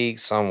 once a week,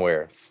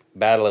 somewhere.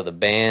 Battle of the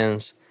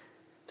Bands.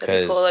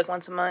 That'd be cool, like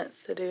once a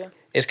month to do.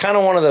 It's kind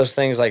of one of those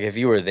things, like, if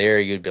you were there,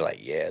 you'd be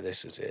like, yeah,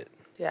 this is it.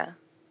 Yeah.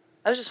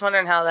 I was just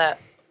wondering how that,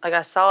 like,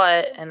 I saw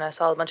it, and I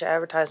saw a bunch of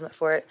advertisement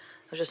for it.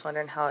 I was just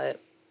wondering how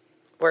it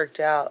worked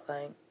out,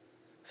 like,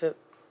 if it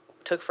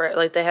took for it.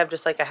 Like, they have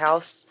just, like, a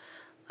house,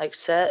 like,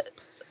 set,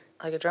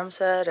 like a drum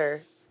set,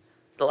 or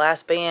the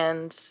last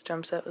band's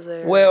drum set was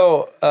there?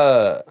 Well,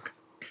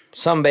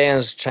 some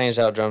bands changed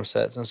out drum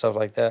sets and stuff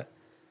like that.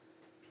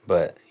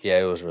 But, yeah,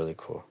 it was really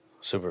cool.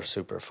 Super,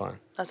 super fun.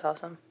 That's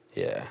awesome.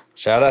 Yeah.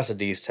 Shout out to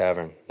Dee's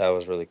Tavern. That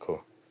was really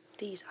cool.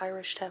 Dee's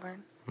Irish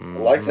Tavern. I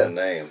like that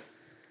name.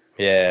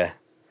 Yeah.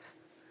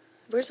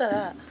 Where's that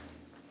at?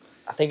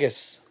 I think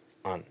it's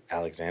on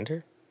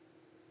Alexander.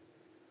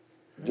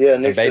 Yeah,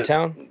 In next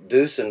Baytown?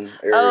 Deucin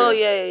area. Oh,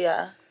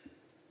 yeah.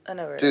 I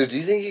know where it Dude, is. do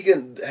you think you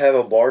can have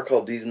a bar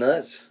called These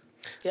Nuts?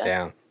 Yeah.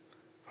 Damn.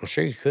 I'm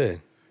sure you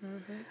could.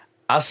 Mm-hmm.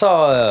 I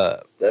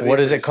saw, what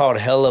is it called?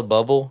 Hella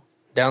Bubble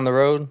down the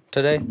road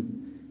today.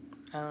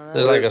 I don't know.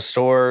 There's like a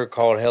store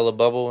called Hella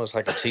Bubble. It's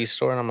like a tea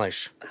store. And I'm like,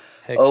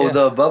 heck Oh, yeah.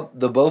 the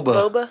boba.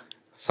 Boba?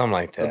 Something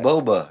like The that.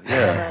 boba,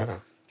 yeah. Get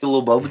a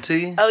little boba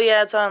tea? Oh,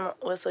 yeah, it's on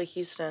Westlake,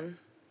 Houston,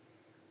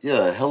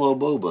 Yeah, hello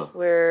boba.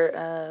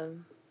 where,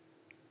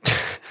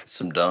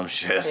 Some dumb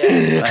shit.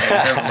 Yeah. I ain't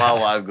never in my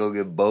life go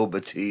get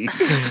boba tea.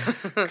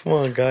 Come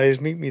on,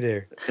 guys. Meet me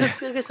there. let's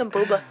go get some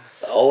boba.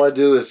 All I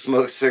do is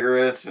smoke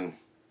cigarettes and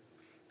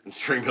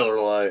drink Miller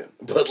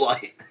Lite. Bud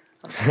Light.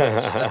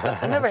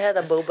 I never had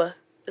a boba.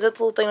 Is that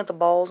the little thing with the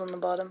balls on the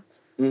bottom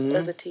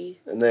of the tea?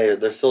 And they're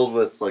filled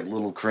with like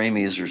little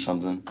creamies or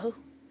something. Oh,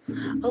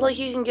 like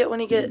you can get when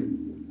you get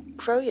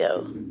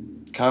froyo,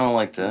 Kind of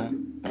like that.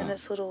 and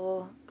it's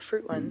little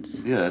fruit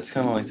ones. Yeah, it's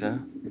kind of like that.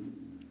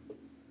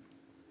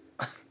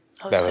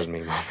 That was me,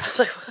 Mom. I was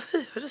like,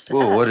 what is that?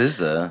 Whoa, what is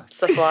that? It's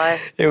the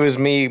fly. It was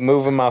me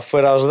moving my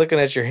foot. I was looking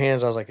at your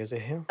hands. I was like, is it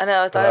him? I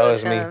know. I thought That it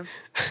was was me. him.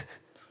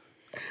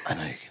 I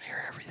know you can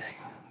hear everything.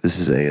 This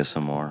is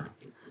ASMR.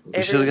 We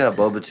Avery should have was-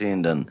 got boba tea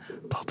and done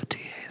boba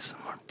tea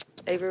ASMR.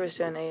 Avery was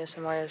doing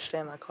ASMR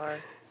yesterday in my car.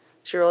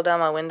 She rolled down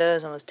my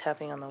windows and was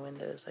tapping on the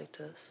windows like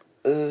this.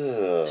 She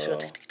Ugh.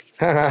 went tick, tick, tick,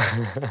 tick.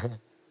 I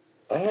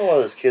don't know why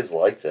those kids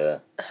like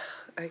that.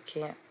 I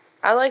can't.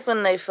 I like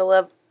when they fill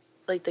up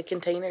like the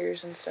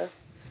containers and stuff.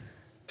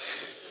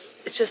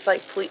 It's just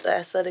like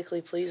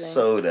aesthetically pleasing.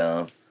 So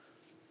down.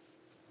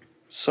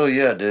 So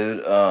yeah,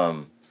 dude.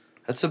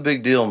 That's a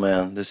big deal,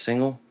 man. This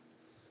single.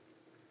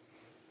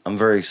 I'm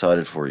very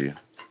excited for you.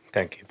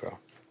 Thank you, bro.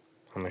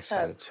 I'm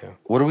excited too.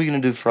 What are we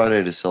going to do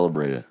Friday to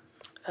celebrate it?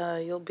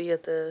 You'll be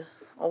at the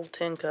old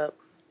Tin Cup.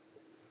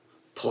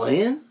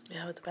 Playing?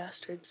 Yeah, with the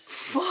Bastards.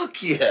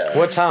 Fuck yeah.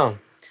 What time?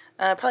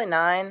 Probably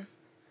 9.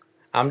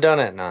 I'm done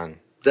at 9.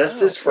 That's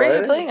this Where Friday?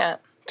 are you playing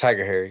at?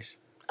 Tiger Harry's.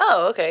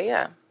 Oh, okay,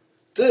 yeah.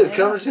 Dude,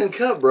 come to Tin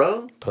Cup,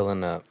 bro.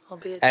 Pulling up. I'll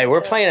be at Hey, Tin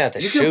we're Cup. playing at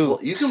the You can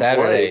shoot you can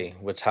Saturday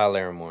with Ty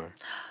Larimore.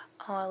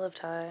 Oh, I love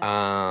Ty.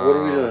 What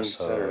are we doing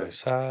So Saturday?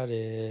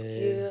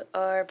 excited. You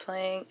are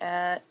playing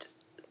at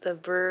the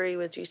brewery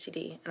with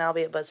GCD, and I'll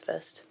be at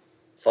BuzzFest.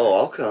 Oh,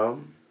 I'll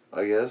come,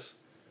 I guess.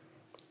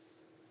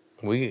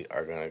 We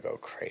are going to go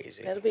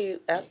crazy. You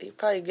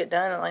probably get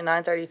done at like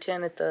 9:30,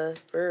 10 at the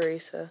brewery,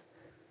 so.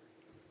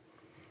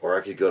 Or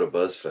I could go to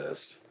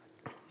BuzzFest.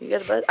 You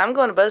got I'm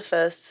going to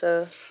BuzzFest,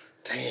 so.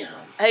 Damn.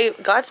 Hey,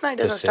 Godsmack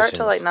doesn't start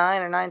till like Decisions.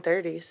 9 or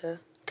 9:30, so.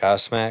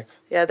 Godsmack?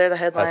 Yeah, they're the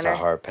headliner. That's a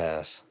hard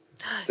pass.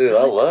 Dude,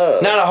 I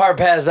love Not a hard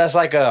pass. That's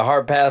like a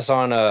hard pass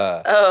on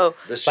Oh,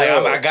 the show.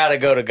 Like, I got to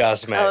go to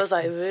Godsmack. I was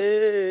like,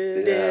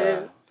 voodoo.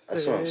 Yeah,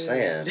 that's what I'm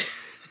saying.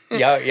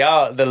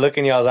 y'all, the look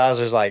in y'all's eyes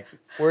was like,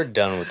 we're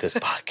done with this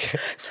podcast.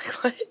 It's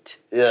like, what?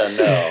 Yeah,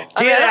 no.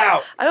 Get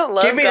out. I don't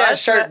love Give me that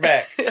shirt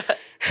back.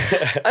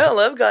 I don't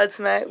love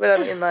Godsmack,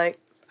 but I mean, like,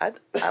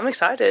 I'm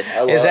excited.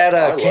 Is that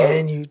I a love-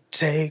 can you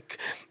take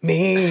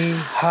me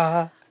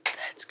high?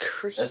 That's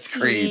Creed. That's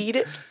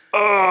Creed.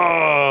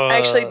 Oh,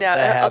 Actually, no,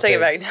 that I'll take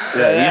it happened.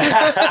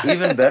 back. Yeah,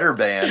 even better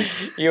band.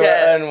 You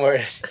Yeah. are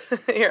unworthy.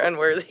 You're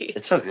unworthy.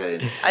 It's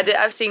okay.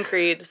 I've seen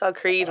Creed. I saw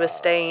Creed with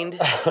Stained.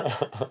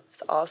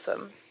 It's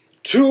awesome.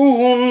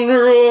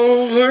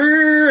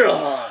 200.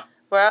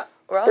 We're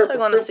also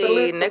going to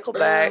see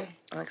Nickelback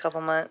in a couple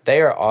months.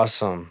 They are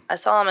awesome. I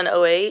saw them in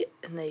 08,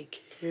 and they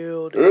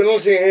killed it. Little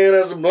Sin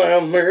as a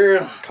blind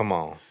man. Come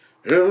on.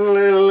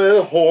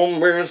 Little home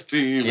man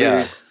Stevie.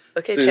 Yeah.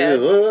 Okay, Chad.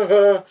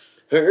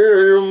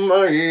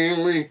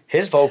 Miami.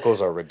 His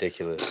vocals are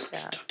ridiculous.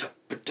 Yeah.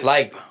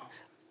 Like,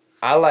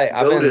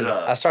 Goated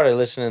up. I started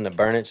listening to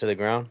Burn It to the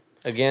Ground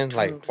again,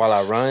 like while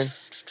I run.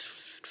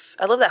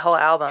 I love that whole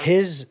album.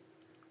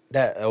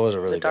 That was a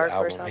really good Dark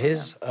Horse album.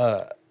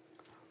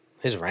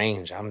 His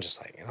range, I'm just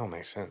like, it don't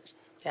make sense.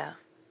 Yeah.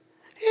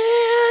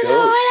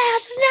 Goat.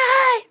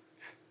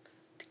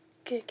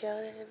 Kick out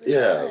every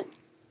Yeah.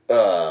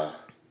 night.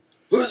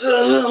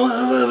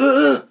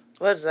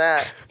 What's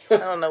that? I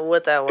don't know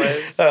what that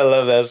was. I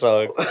love that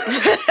song.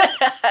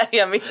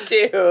 Yeah, me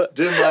too.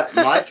 Dude,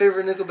 my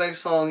favorite Nickelback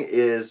song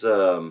is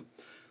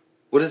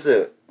what is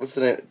it? What's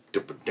the name?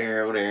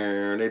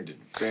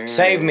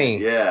 Save Me.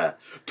 Yeah.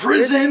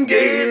 Prison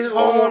gates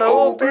won't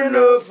open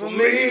up for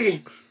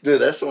me. Dude,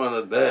 that's one of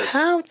the best.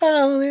 I'm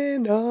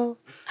falling on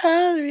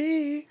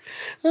me.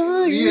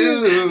 Oh,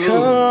 You.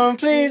 Come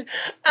please.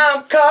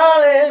 I'm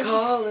calling.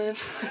 Calling.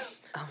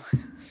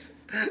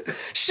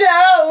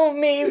 Show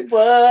me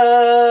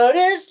what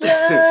it's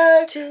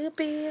like To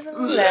be the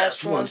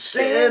Last one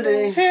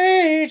standing.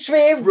 Teach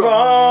me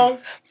wrong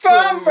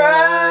from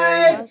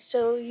right. I'll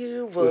show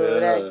you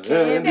what I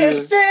can Yeah.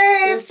 do.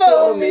 Say it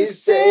for me,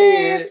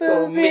 say it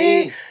for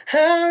me.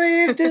 I'll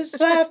leave this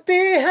life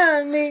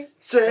behind me.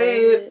 Say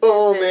it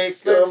for me,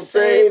 come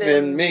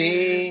saving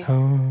me.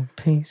 Oh,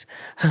 please,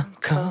 I'm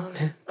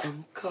calling.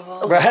 I'm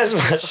calling. Bro, that's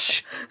my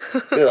shit.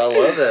 Dude, I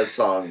love that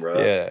song, bro.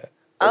 Yeah.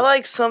 I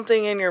like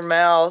something in your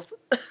mouth.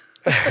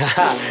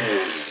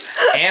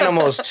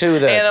 Animals too.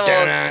 The Animals.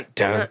 dun dun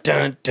dun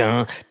dun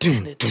dun dun dun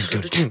dun dun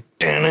dun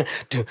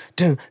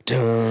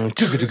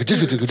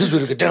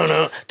dun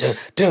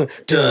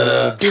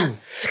dun.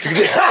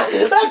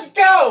 Let's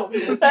go.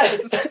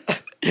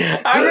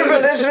 I remember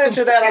listening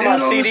to that on my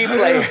CD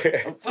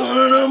player. I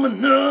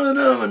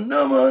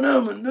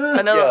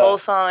know the Yeah. whole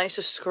song. I used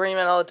to scream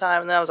it all the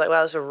time, and then I was like,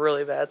 "Wow, this is a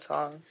really bad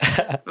song."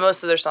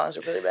 Most of their songs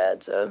are really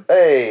bad. So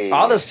Hey.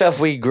 All the stuff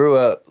we grew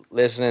up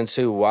listening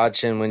to,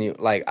 watching when you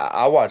like,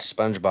 I watched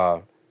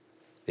SpongeBob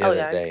the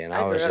other day, and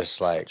I was grew up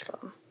just with like,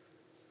 SpongeBob.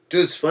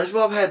 Dude,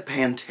 SpongeBob had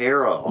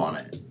Pantera on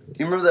it.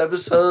 You remember the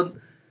episode?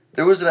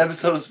 There was an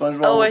episode of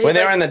SpongeBob. Oh, wait. when He's they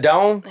were like- in the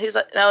dome. He's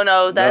like,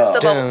 no, that's No. the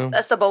bubble. Dun.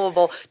 That's the bubble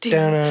bowl.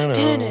 Dun.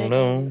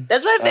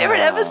 That's my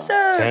favorite Ah.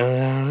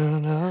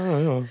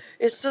 episode.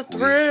 It's the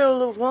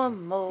thrill of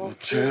one more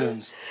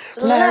Chance.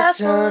 The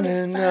last one. to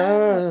to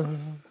know.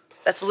 find.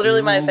 That's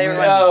literally my favorite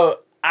one. Yo,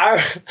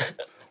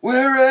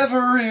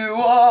 Wherever you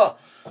are.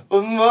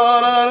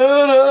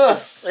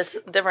 It's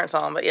a different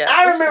song, but yeah.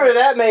 I remember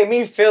that made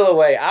me feel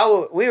away.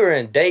 We were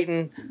in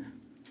Dayton.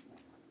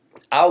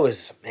 I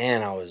was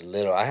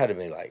little. I had to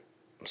be like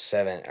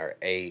 7 or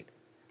 8.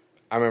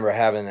 I remember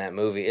having that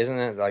movie. Isn't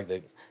it like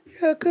the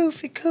You're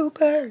Goofy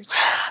Cooper?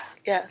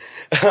 Yeah,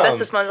 that's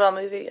the SpongeBob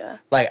movie. Yeah.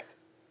 Like,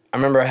 I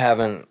remember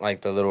having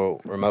like the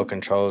little remote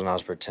controls, and I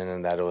was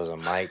pretending that it was a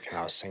mic, and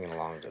I was singing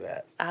along to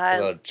that. I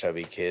Little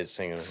chubby kid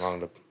singing along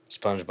to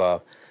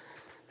SpongeBob.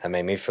 That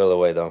made me feel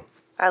away though.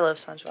 love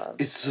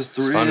SpongeBob. It's the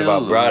thrill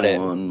SpongeBob brought it.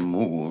 of one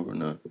more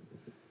night.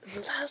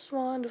 The last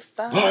one to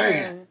find.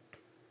 Man.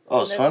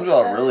 Oh,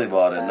 SpongeBob really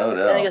bought it, no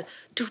And he doubt.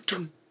 goes, doo,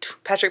 doo, doo.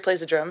 Patrick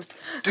plays the drums.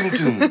 Doom,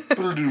 doom,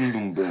 boom,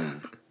 boom,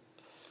 boom.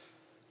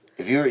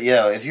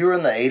 If you were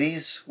in the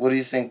 80s, what do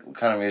you think? What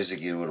kind of music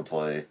you would have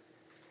played?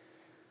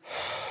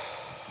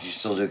 Do you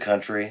still do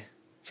country?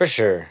 For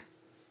sure.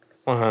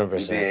 100%.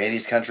 You'd be an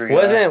 80s country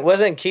guy?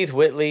 Wasn't Keith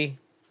Whitley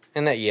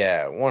in that?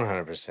 Yeah,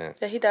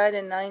 100%. Yeah, he died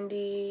in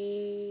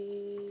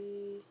 90...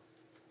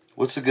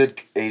 What's a good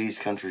 80s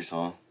country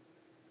song?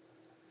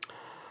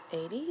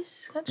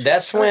 80s country?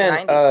 That's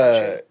when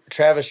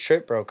Travis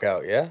Tritt broke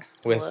out, yeah?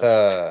 With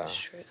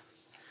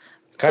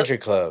Country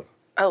Club.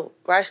 Oh,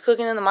 rice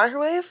cooking in the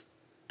microwave?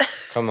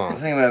 Come on. I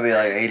think it might be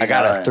like 89. I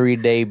got a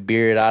 3-day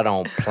beard I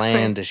don't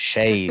plan to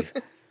shave.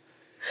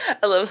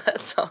 I love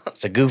that song.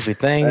 It's a goofy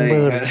thing,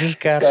 but I just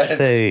gotta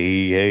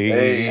say,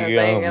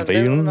 hey, I'm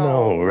feeling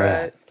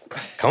alright.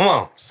 Come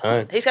on,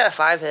 son. He's got a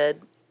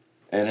 5-head.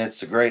 And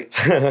it's a great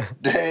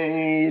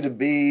day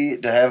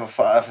to have a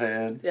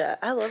 5-head. Yeah,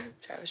 I love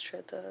Travis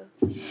Tritt though.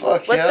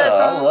 Fuck What's yeah, that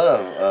song? I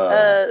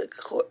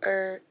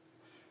love.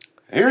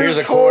 Here's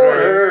a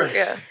quarter.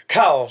 Yeah.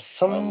 Call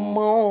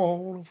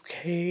someone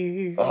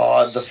okay.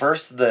 Oh, the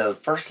first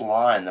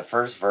line, the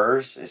first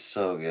verse is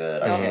so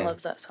good. Dalton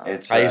loves that song.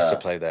 It's, I used to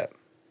play that.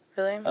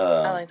 Really?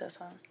 I like that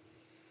song.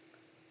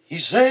 You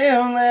say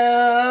I'm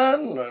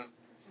there.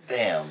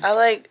 Damn. I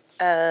like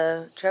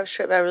Travis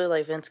Tritt, but I really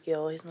like Vince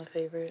Gill. He's my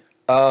favorite.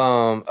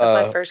 That's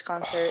my first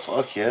concert.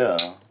 Fuck yeah.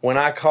 When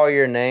I Call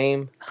Your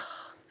Name.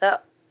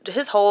 That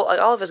his whole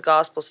all of his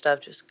gospel stuff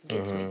just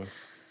gets me.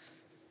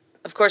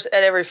 Of course,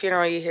 at every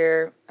funeral you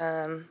hear,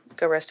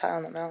 "Go rest high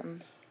on the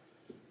mountain."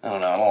 I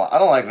don't know. I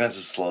don't like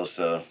Vince's slow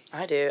stuff.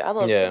 I do. I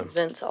love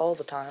Vince all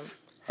the time.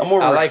 I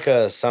like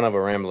Son of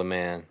a Rambling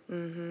Man.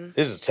 Mm-hmm.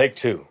 This is take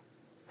 2.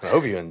 I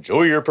hope you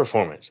enjoy your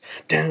performance.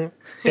 That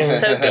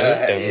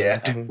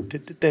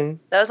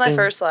was my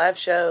first live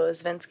show. It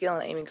was Vince Gill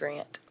and Amy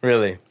Grant.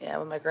 Really? Yeah,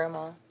 with my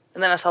grandma.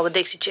 And then I saw the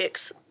Dixie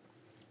Chicks.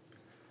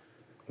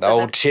 The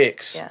old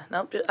chicks. Yeah,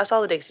 nope. I saw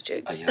the Dixie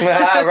Chicks.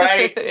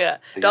 Right? Yeah.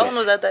 Dalton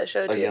was at that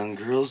show too. A young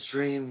girl's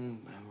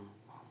dream.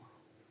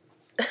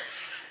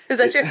 Is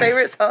that your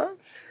favorite song?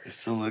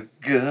 It's a look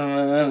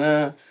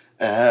good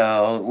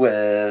out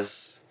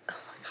west. Oh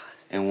my God.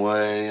 And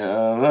way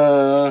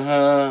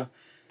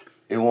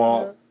it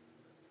won't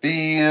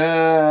be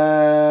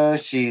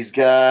she's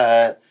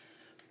got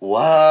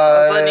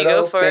wide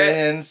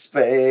open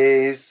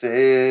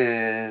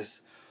spaces.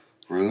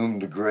 Room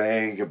to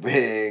make a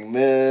big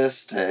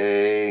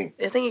mistake.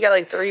 I think you got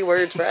like 3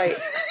 words right.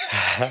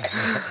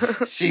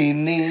 She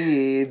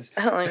needs.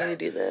 I don't like when you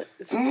do that.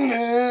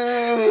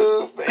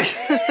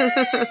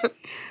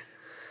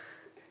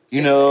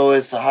 You know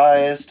it's the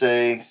highest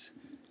stakes.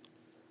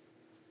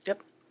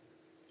 Yep.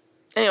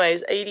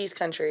 Anyways, 80s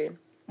country.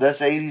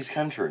 That's 80s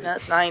country.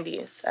 That's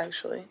 90s,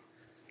 actually.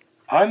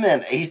 I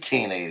meant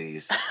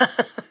 1880s.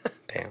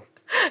 Damn.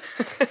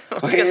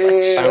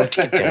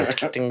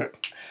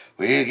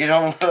 We get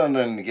on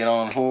and get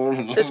on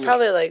horn. It's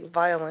probably like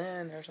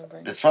violin or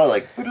something. It's probably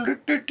like. Oh,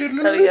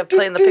 yeah,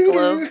 playing the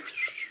piccolo.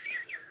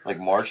 Like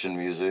marching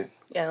music.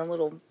 Yeah, and a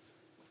little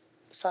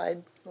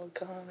side, little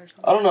cajon or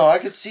something. I don't know. I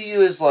could see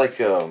you as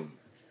like a.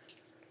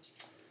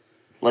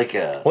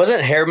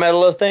 Wasn't hair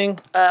metal a thing?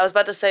 I was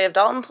about to say, if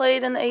Dalton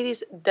played in the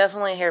 80s,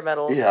 definitely hair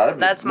metal. Yeah,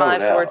 that's my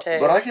forte.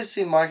 But I could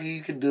see, Mikey,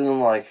 you could do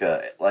them like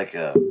the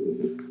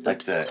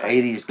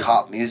 80s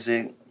cop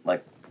music,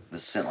 like the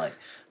scent, like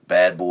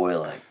Bad Boy,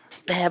 like.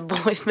 Bad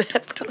boys,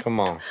 bad boys. Come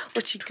on.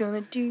 What you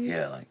gonna do?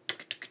 Yeah, like.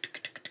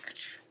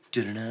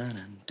 You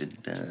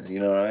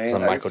know what I mean?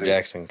 Some Michael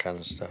Jackson kind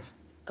of stuff.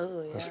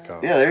 Oh, yeah. Let's go.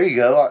 Yeah, there you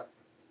go.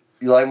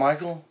 You like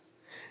Michael?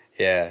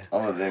 Yeah.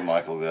 I'm a big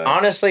Michael guy.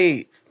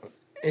 Honestly,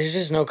 there's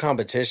just no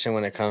competition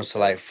when it comes to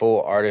like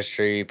full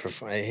artistry.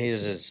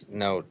 He's just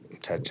no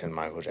touching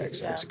Michael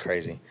Jackson. Yeah. It's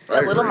crazy.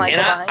 Little Michael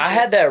and I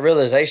had that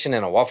realization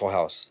in a Waffle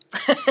House.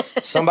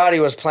 Somebody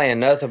was playing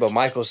nothing but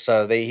Michael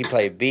stuff. He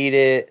played Beat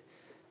It,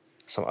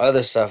 some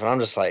other stuff, and I'm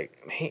just like,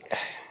 man,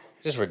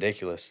 it's just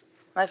ridiculous.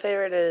 My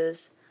favorite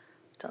is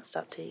Don't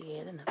Stop Till You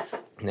Get Enough.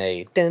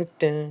 Hey, dun,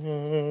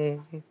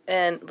 dun.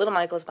 And Little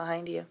Michael's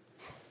behind you.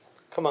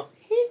 Come on.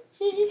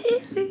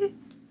 I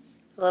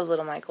love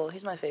Little Michael.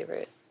 He's my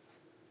favorite.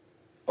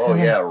 Oh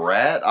yeah,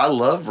 Rat. I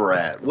love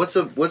Rat. What's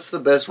the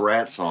best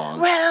Rat song?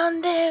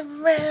 Round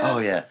and round. Oh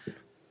yeah.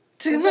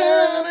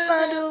 Tonight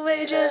find a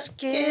way, just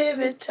give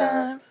it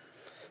time.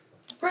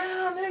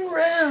 Round and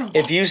round.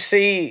 If you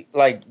see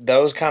like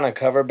those kind of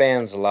cover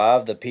bands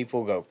live, the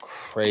people go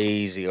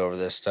crazy over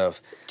this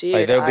stuff. Dude,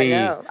 like, I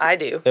know. I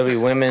do. There'll be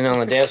women on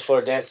the dance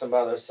floor dancing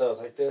by themselves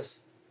like this.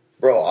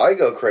 Bro, I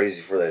go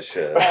crazy for that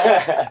shit.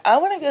 I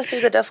want to go see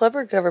the Def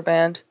Leppard cover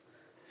band.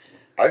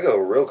 I go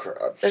real crazy.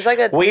 There's like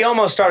a. We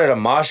almost started a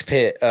mosh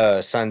pit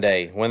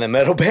Sunday when the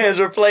metal bands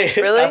were playing.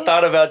 Really? I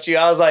thought about you.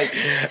 I was like,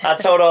 I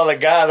told all the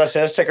guys, I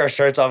said, let's take our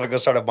shirts off and go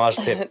start a mosh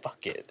pit.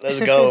 Fuck it. Let's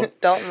go.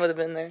 Dalton would have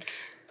been there.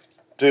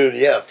 Dude,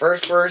 yeah,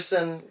 first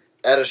person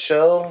at a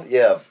show,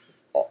 yeah.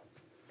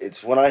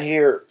 It's when I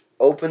hear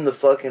open the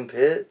fucking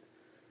pit,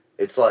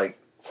 it's like.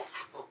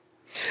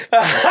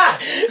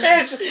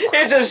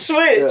 it's a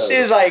switch. Yeah.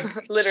 It's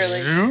like.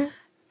 Literally.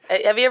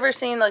 Have you ever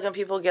seen like when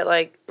people get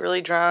like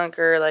really drunk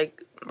or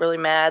like really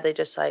mad, they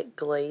just like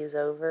glaze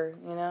over,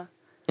 you know?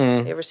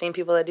 Mm. You ever seen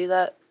people that do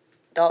that?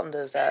 Dalton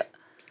does that.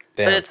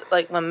 Damn. But it's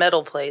like when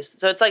metal plays.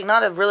 So it's like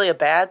not really a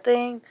bad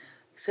thing.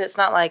 So it's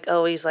not like,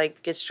 oh, he's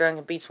like gets drunk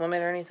and beats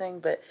women or anything.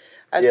 But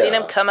I've seen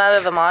him come out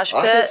of the mosh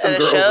pit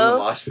at a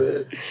show.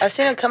 I've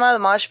seen him come out of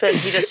the mosh pit and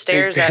he just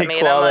stares at me.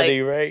 And I'm like,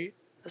 right?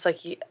 it's like,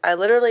 I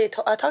literally,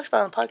 I talked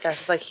about it on the podcast.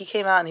 It's like he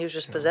came out and he was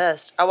just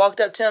possessed. I walked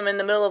up to him in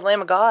the middle of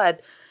Lamb of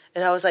God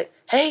and I was like,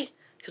 hey,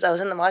 because I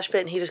was in the mosh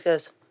pit and he just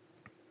goes,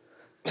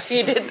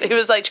 he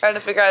was like trying to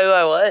figure out who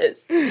I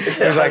was. He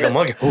was like a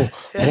monkey.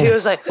 Yeah, he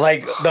was like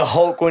the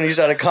Hulk when he's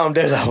trying to calm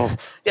down. Like,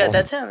 yeah,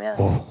 that's him. Yeah.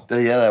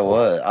 Yeah, that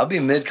was. I'll be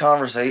mid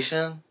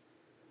conversation,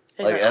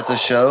 like at the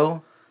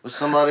show with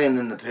somebody, and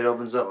then the pit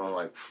opens up, and I'm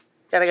like,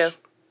 gotta go.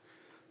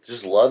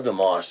 Just loved to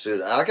mosh,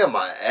 dude. I got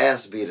my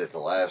ass beat at the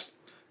last.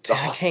 Dude,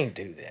 I can't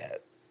do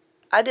that.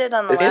 I did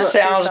on the It last.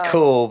 sounds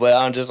cool, but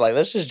I'm just like,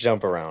 let's just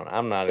jump around.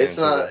 I'm not. It's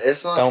not.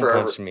 It's not. Don't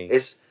forever. punch me.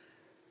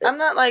 I'm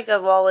not like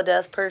a wall of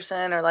death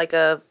person or like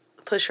a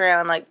push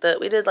around like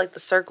we did like the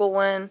circle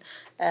one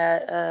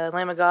at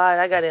Lamb of God.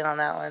 I got in on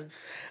that one.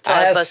 Until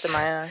I busted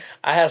my ass.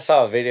 I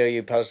saw a video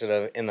you posted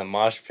of in the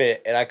mosh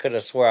pit, and I could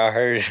have swore I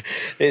heard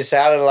it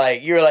sounded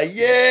like you were like,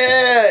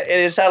 yeah,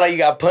 and it sounded like you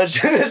got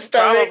punched in the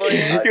stomach. Probably.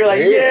 You're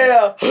like,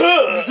 yeah.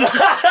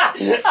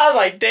 I was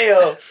like,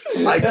 damn.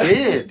 I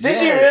did.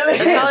 Did you really?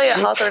 It's probably at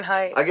Hawthorne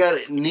Heights. I got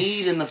a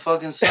kneed in the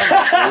fucking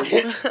stomach,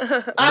 dude.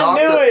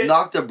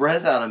 Knocked the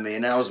breath out of me,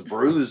 and I was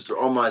bruised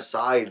on my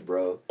side,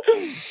 bro.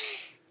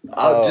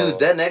 Dude,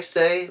 that next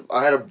day,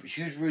 I had a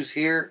huge bruise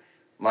here.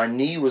 My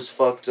knee was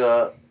fucked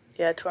up.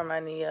 Yeah, I tore my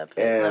knee up.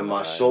 And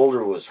my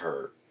shoulder was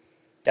hurt.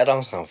 That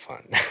don't sound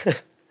fun.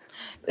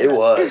 It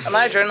was.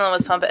 My adrenaline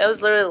was pumping. It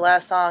was literally the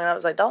last song, and I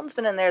was like, Dalton's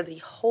been in there the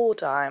whole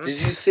time.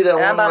 Did you see that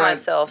one? I'm by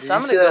myself, so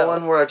I'm gonna go. Did you see that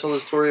one where I told the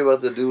story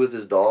about the dude with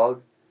his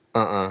dog?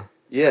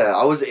 Yeah,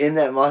 I was in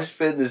that mosh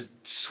pit, and this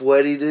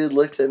sweaty dude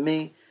looked at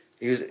me.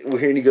 He was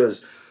weird, and he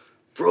goes,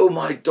 bro,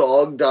 my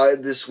dog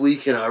died this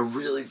week, and I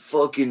really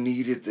fucking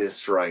needed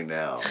this right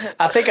now.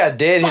 I think I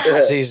did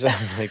see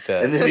something like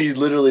that. And then he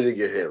literally did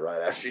get hit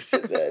right after he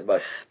said that.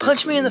 Like,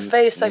 punch me in the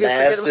face. So I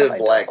can forget about my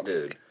black dog.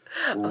 dude,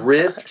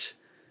 ripped.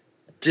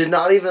 Did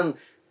not even.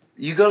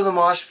 You go to the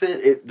mosh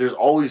pit. There's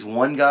always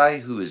one guy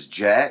who is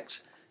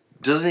jacked,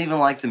 doesn't even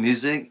like the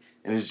music,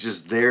 and is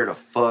just there to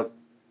fuck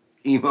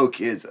emo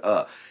kids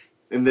up.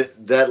 And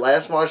that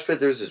last mosh pit,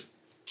 there's this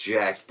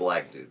jacked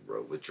black dude,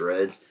 bro, with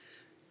dreads,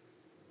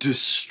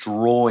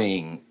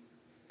 destroying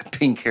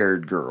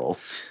pink-haired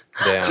girls.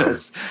 Damn.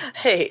 Just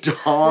Hey.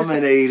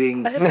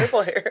 dominating. I have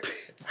purple hair.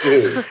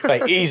 Dude.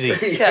 Like, easy.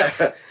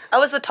 Yeah. I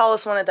was the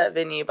tallest one at that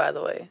venue, by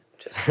the way.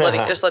 Just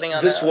letting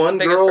on This one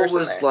girl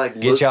was like...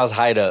 Get y'all's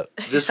height up.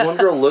 This one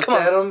girl looked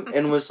at him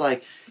and was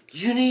like,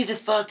 you need to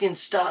fucking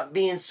stop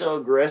being so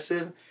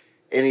aggressive.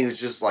 And he was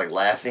just like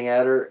laughing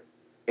at her.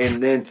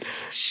 And then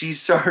she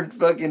started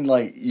fucking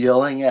like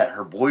yelling at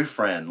her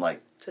boyfriend,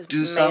 like,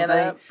 do something.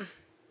 Up.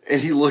 And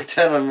he looked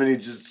at him and he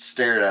just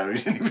stared at him.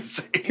 He didn't even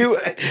say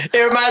anything. It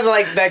reminds me of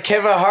like that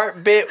Kevin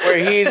Hart bit where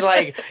he's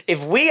like,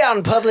 if we out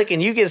in public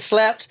and you get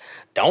slapped,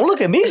 don't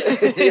look at me.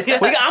 Yeah.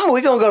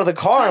 We gonna go to the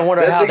car and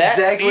wonder how that.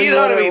 Exactly, you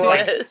know what I mean?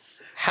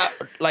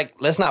 Like,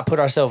 let's not put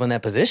ourselves in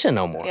that position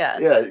no more. Yeah.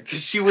 Yeah,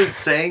 because she was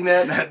saying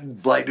that, and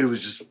that black dude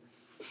was just.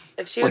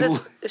 If she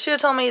had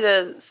told me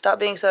to stop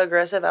being so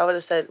aggressive, I would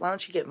have said, why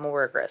don't you get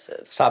more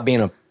aggressive? Stop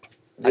being a.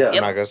 Yeah.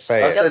 I'm not gonna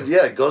say. I said,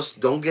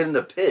 don't get in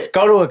the pit.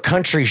 Go to a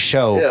country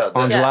show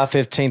on July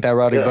 15th at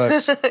Rowdy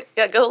Bucks.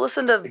 Yeah, go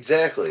listen to.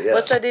 Exactly. Yeah.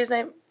 What's that dude's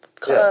name?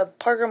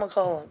 Parker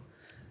McCollum.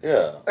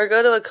 Yeah. Or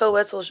go to a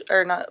Co-Wetzel,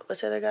 or not,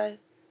 what's the other guy?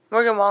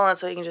 Morgan Wallen,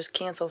 so he can just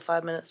cancel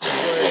 5 minutes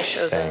before it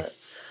shows up.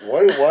 Why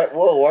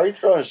are you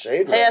throwing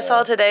shade right Hey, I now?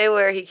 saw today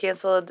where he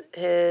canceled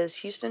his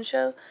Houston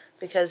show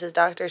because his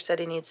doctor said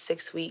he needs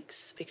 6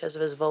 weeks because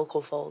of his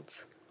vocal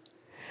folds.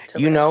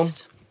 You know,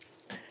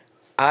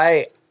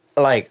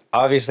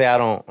 obviously I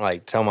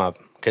don't, tell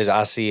because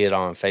I see it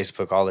on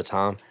Facebook all the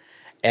time.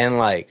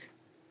 And,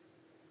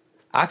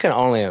 I can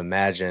only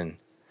imagine,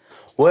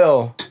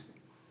 I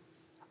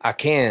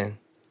can.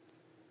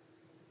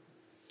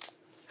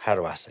 How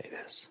do I say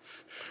this?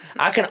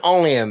 I can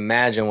only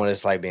imagine what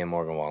it's like being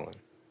Morgan Wallen.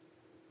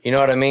 You know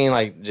what I mean?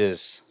 I don't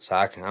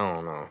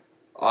know.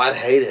 Oh, I'd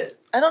hate it.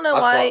 I don't know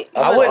why.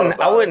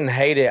 I wouldn't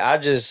hate it. I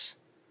just.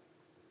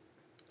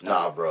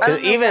 Nah, bro.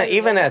 Because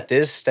even at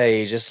this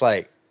stage, it's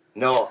like.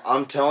 No,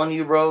 I'm telling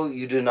you, bro.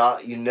 You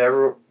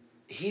never.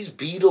 He's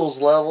Beatles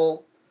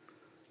level.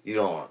 You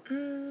don't want.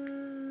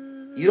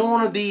 You don't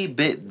want to be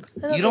big.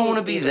 You don't want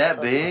to be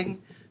that big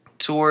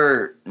to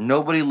where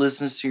nobody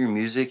listens to your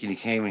music and you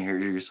can't even hear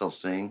yourself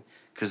sing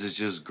because it's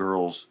just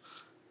girls.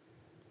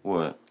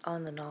 What?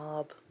 On the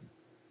knob.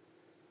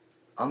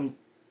 What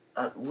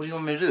do you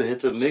want me to do?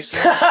 Hit the mixer?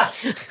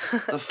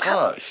 The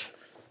fuck?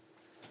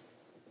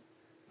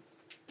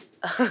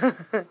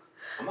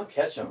 I'm gonna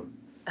catch him.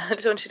 I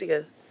just want you to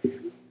go.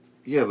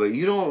 Yeah, but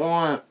you don't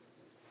want.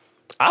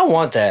 I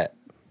want that.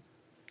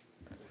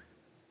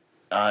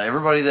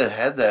 Everybody that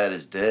had that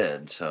is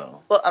dead,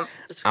 so. Well,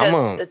 it's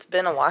because it's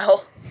been a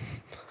while.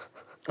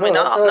 I mean,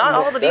 not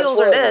all the Beatles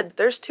are dead.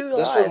 There's two alive.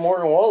 That's what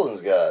Morgan Wallen's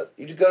got.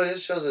 You go to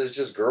his shows, it's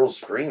just girls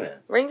screaming.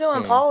 Ringo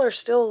and Paul are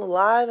still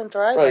alive and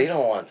thriving. Bro, you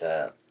don't want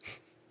that.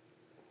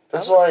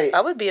 That's why...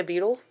 I would be a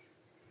Beatle.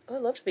 I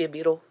would love to be a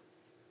Beatle.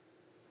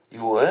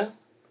 You would?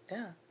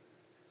 Yeah.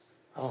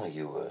 I don't think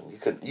you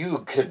would. You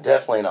could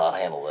definitely not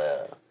handle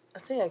that. I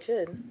think I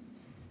could.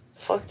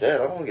 Fuck that.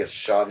 I don't want to get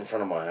shot in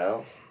front of my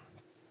house.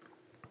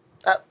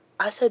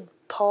 I said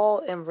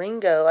Paul and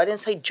Ringo. I didn't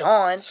say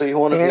John. So you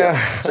want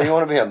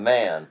to be a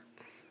man?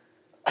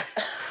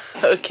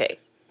 Okay.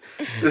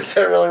 Is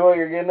that really what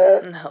you're getting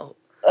at? No.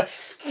 I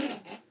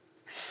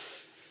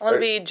want to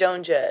be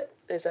Joan Jett.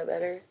 Is that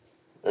better?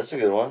 That's a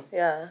good one.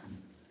 Yeah.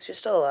 She's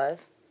still alive.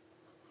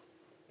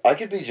 I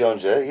could be Joan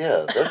Jett.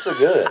 Yeah, that's a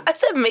good. I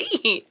said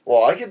me.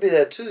 Well, I could be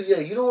that too. Yeah,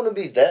 you don't want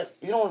to be that.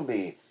 You don't want to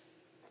be.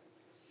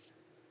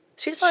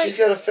 She's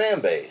got a fan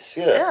base.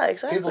 Yeah. Yeah,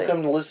 exactly. People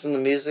come to listen to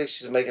music.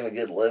 She's making a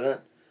good living.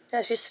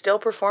 Yeah, she's still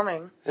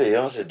performing. Yeah, you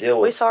don't have to deal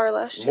with. We saw her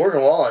last year.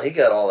 Morgan Wallen, he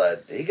got all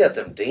that. He got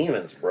them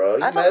demons, bro.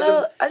 I don't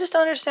know. I just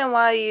don't understand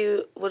why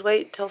you would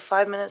wait till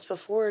 5 minutes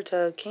before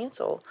to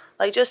cancel.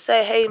 Like, just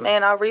say, hey,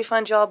 man, I'll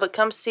refund y'all, but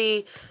come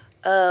see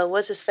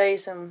what's his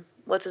face and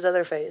what's his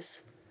other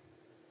face?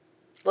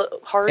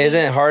 Hardy?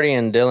 Isn't Hardy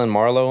and Dylan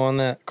Marlowe on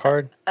that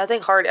card? I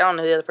think Hardy. I don't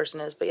know who the other person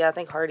is, but yeah, I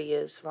think Hardy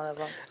is one of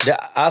them.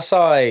 I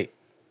saw I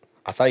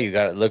thought you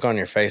got it. Look on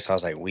your face. I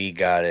was like, we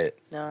got it.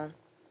 No.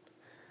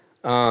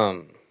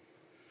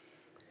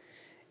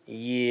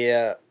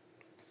 Yeah.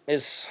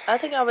 I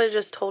think I would have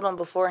just told him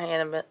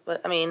beforehand,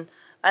 but I mean,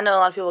 I know a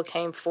lot of people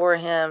came for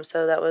him,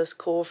 so that was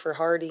cool for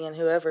Hardy and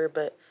whoever,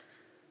 but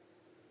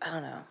I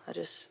don't know. I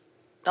just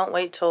don't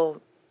wait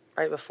till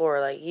right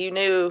before. Like, you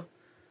knew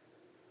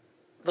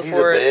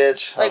before. He's a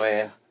bitch. Like,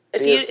 I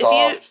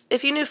mean,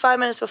 if you knew 5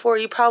 minutes before,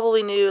 you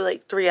probably knew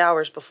like 3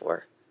 hours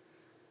before.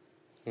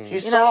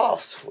 He's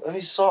soft. I mean,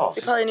 he's soft.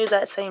 You probably knew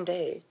that same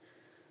day.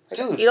 Like,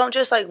 dude, you don't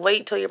just like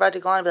wait till you're about to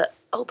go on and be like,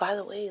 oh, by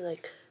the way,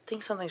 like, I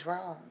think something's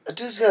wrong. A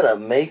dude's got a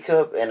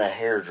makeup and a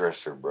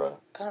hairdresser, bro.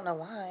 I don't know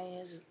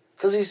why.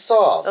 Because he's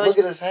soft. Look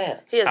at his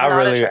hand. He is not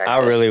attractive. I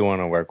really want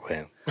to work with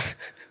him.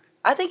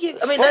 I think you.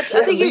 I mean, I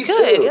think you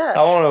could. Too. Yeah.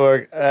 I want to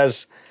work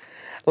as,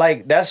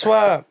 like, that's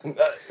why.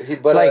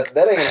 But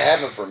that ain't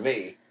happening for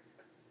me.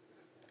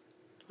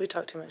 We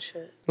talk too much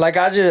shit. Like,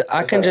 I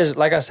can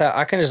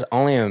just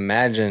only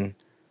imagine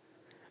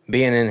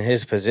being in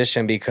his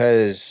position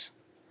because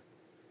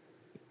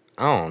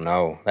I don't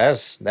know.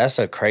 That's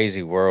a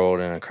crazy world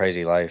and a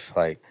crazy life.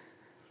 Like,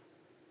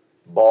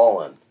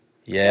 balling.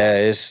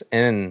 Yeah,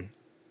 and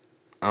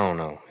I don't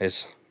know.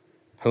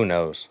 Who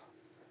knows?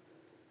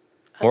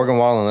 Morgan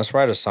Wallen, let's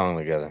write a song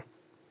together.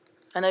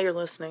 I know you're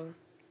listening.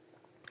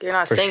 You're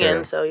not For singing,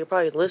 sure. so you're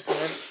probably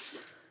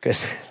listening. Good.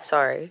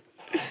 Sorry.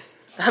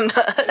 I'm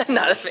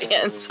not a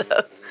fan, so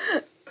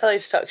I like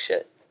to talk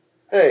shit.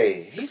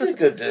 Hey, he's a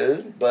good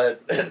dude,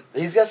 but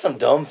he's got some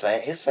dumb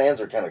fans. His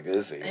fans are kind of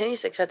goofy. He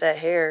needs to cut that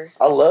hair.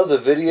 I love the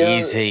video.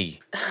 Easy.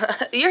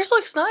 Yours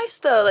looks nice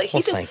though. Like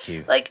thank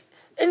you. Like,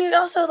 and you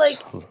also like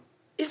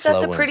you've got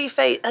the Flowing. pretty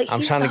face. Like,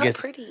 I'm he's trying not to get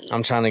pretty.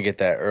 I'm trying to get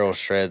that Earl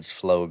Shreds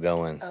flow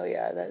going. Oh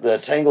yeah, The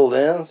tangled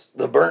ends,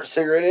 the burnt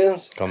cigarette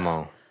ends. Come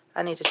on.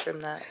 I need to trim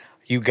that.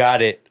 You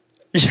got it.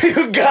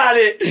 You got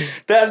it.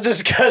 That's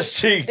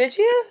disgusting. Did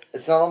you?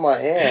 It's not on my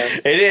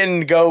hand. It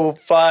didn't go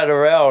flying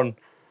around.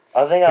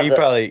 I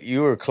think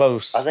you were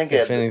close. I think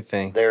if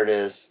anything. There it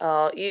is.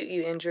 Oh,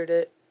 you injured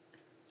it.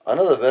 I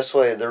know the best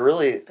way. They're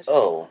really.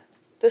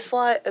 This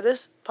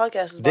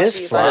podcast is.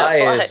 This fly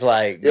is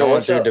like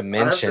going through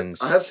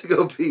dimensions. I have to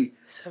go pee.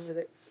 It's over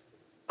there.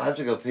 I have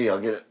to go pee.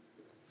 I'll get it.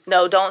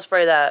 No, don't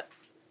spray that.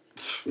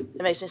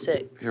 It makes me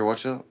sick. Here,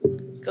 watch out.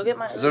 Go get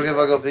my. Is it okay if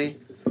I go pee?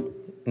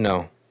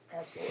 No.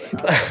 Absolutely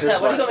not.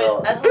 Piss What do you myself.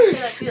 want me? I don't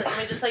say that to you. Like, you want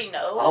me to just tell you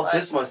no? I'll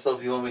piss myself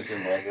if you want me to,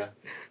 Micah.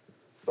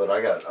 But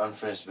I got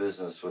unfinished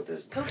business with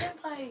this. Go get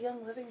my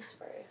Young Living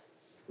spray.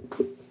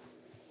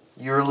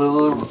 Your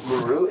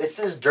LaRue? It's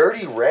this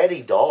dirty,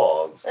 ratty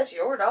dog. That's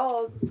your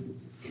dog.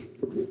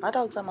 My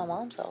dog's at my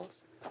mom's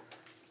house.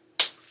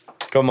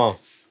 Come on.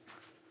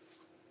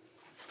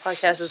 This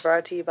podcast is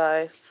brought to you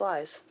by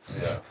flies.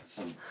 Yeah,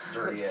 some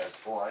dirty ass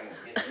fly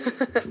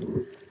gonna get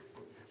me.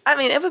 I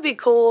mean, it would be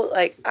cool.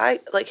 Like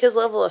his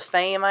level of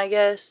fame, I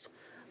guess.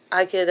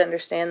 I could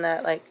understand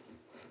that. Like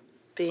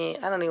being,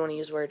 I don't even want to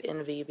use the word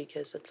envy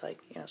because it's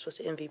like you're not supposed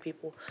to envy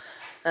people.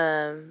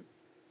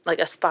 Like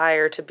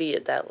aspire to be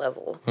at that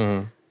level.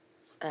 Mm-hmm.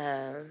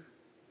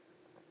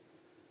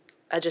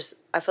 I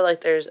feel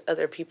like there's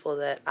other people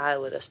that I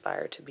would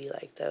aspire to be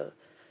like though.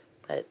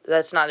 But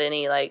that's not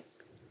any like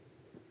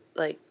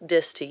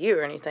diss to you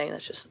or anything.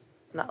 That's just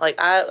not like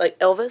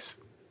Elvis,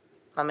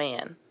 my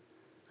man.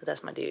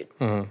 That's my dude.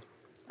 Mm-hmm.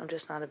 I'm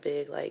just not a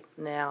big like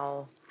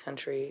now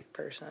country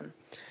person.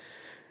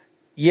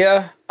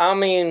 Yeah, I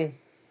mean,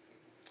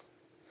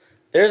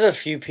 there's a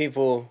few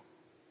people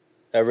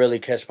that really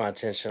catch my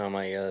attention. I'm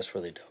like, yeah, that's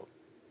really dope.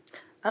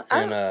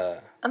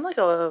 I'm like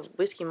a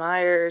Whiskey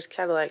Myers,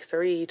 Cadillac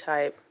 3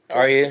 type.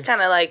 Are you? It's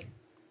kind of like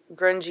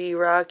grungy,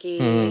 rocky.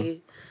 Mm-hmm.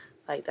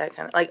 like that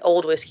kind of like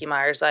old Whiskey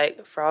Myers,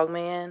 like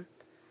Frogman.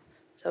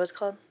 Is that what it's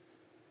called?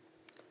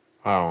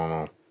 I don't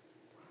know.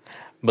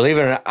 Believe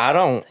it or not,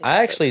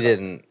 I actually that's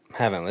what it's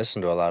haven't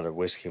listened to a lot of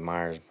Whiskey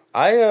Myers.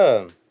 Like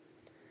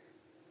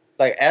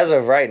as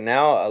of right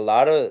now, a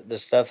lot of the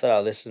stuff that I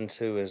listen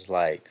to is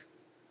like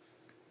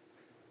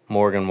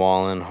Morgan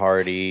Wallen,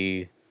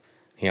 Hardy,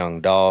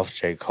 Young Dolph,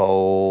 J.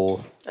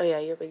 Cole. Oh yeah,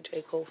 you're a big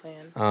J. Cole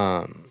fan.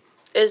 Um,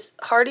 Is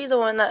Hardy the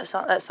one that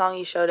song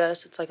you showed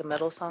us? It's like a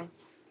metal song.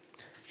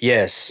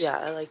 yes. Yeah,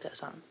 I like that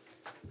song.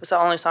 It's the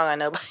only song I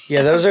know by him.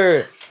 Yeah, those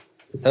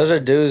are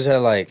dudes that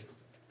like,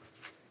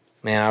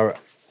 man,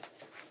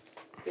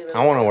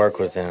 I want to work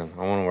with them.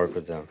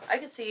 I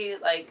could see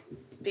like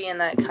being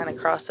that kind of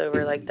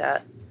crossover like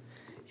that.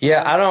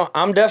 Yeah,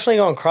 I'm definitely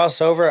going to cross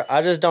over.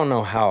 I just don't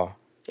know how.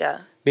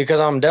 Yeah.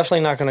 Because I'm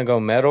definitely not going to go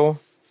metal.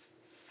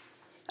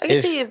 I can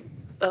see you.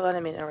 Oh, I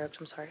didn't mean to interrupt.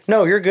 I'm sorry.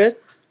 No, you're good.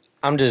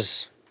 I'm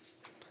just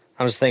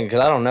thinking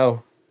because I don't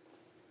know.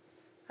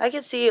 I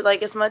could see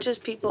like as much as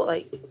people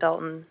like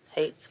Dalton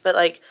hates, but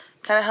like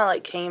kind of how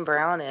like Kane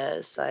Brown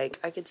is. Like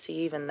I could see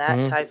even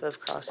that type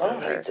of crossover. I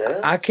don't hate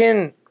that. I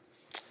can.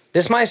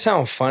 This might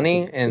sound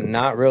funny and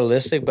not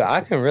realistic, but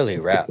I can really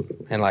rap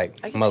and like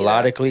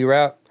melodically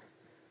rap.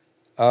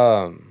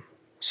 So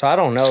I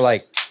don't know.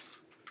 Like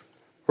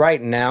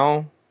right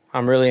now,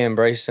 I'm really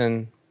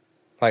embracing.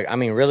 Like I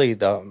mean, really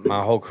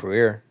my whole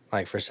career.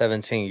 Like for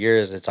 17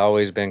 years, it's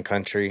always been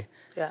country.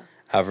 Yeah.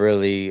 I've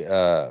really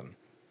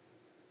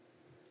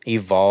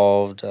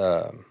evolved.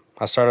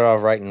 I started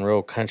off writing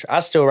real country. I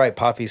still write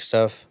poppy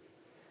stuff,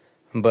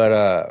 but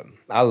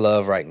I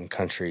love writing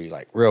country,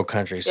 like real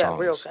country songs.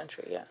 Yeah, real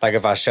country, yeah. Like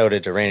if I showed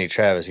it to Randy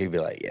Travis, he'd be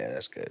like, yeah,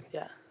 that's good.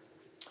 Yeah.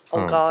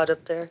 Oh, God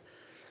up there.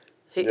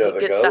 He Yeah, the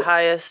gets goat? the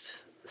highest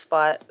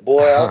spot.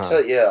 Boy, I'll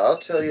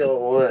tell you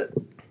what.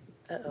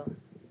 Uh-oh.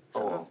 Oh,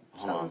 hold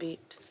on. Something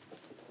beeped.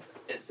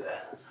 Is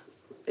that?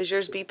 Is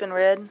yours beeping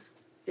red?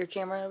 Your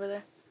camera over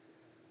there?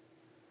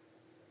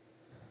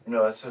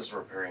 No, it says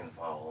repairing the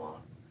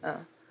file. Oh.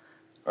 All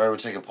right, we'll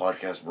take a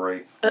podcast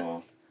break. Hold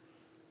on.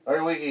 All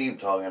right, we can keep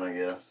talking, I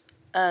guess.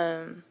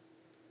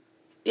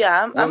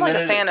 Yeah, I'm like a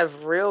minute- fan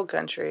of real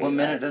country. What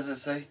minute does it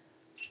say?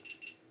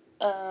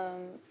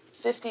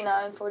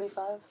 59:45.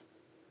 All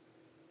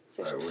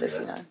right, we're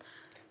 59.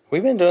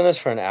 We've been doing this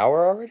for an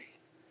hour already?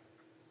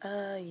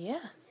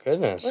 Yeah.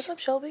 Goodness. What's up,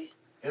 Shelby?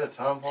 Yeah,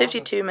 time.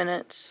 52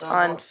 minutes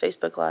on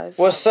Facebook Live.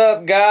 What's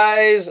up,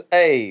 guys?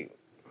 Hey.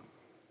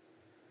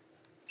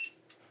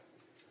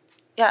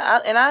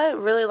 Yeah, and I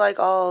really like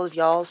all of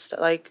y'all's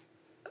stuff. Like,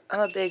 I'm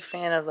a big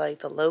fan of, like,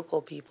 the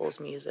local people's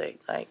music.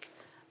 Like,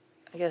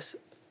 I guess,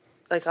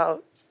 like, I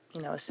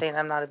was saying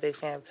I'm not a big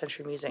fan of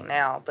country music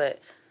now, but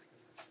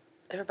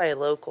everybody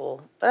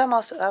local. But I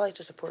like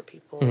to support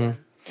people. Mm-hmm. And,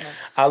 you know.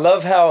 I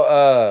love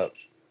how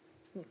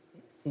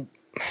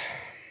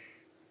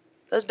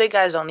Those big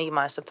guys don't need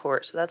my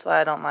support, so that's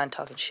why I don't mind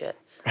talking shit.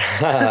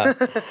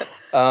 but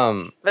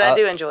I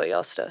do enjoy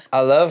y'all's stuff. I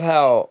love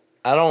how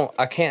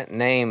I can't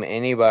name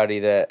anybody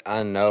that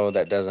I know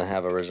that doesn't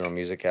have original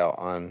music out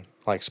on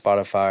like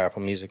Spotify,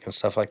 Apple Music and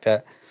stuff like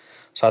that.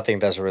 So I think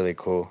that's really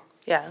cool.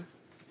 Yeah.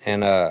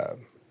 And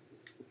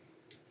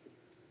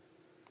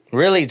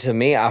really to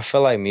me, I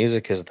feel like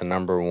music is the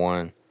number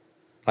one.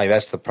 Like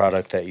that's the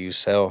product that you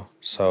sell.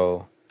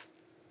 So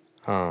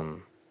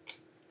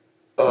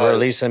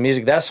releasing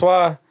music. That's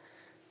why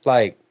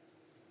like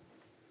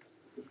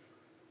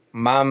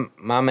my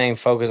main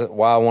focus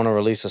why I want to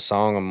release a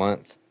song a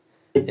month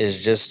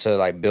is just to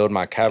like build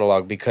my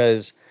catalog,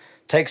 because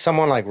take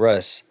someone like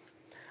Russ.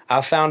 I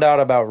found out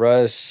about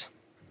Russ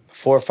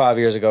 4 or 5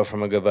 years ago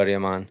from a good buddy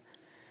of mine,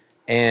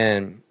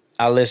 and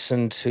I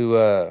listened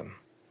to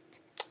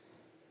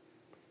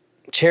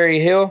Cherry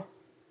Hill.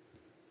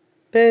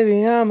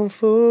 Baby, I'm a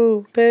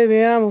fool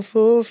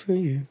for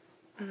you.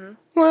 Mm-hmm.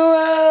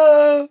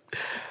 Whoa.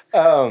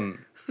 And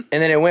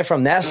then it went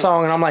from that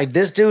song, and I'm like,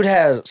 this dude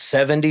has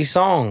 70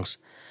 songs.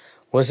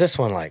 What's this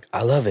one like?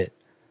 I love it.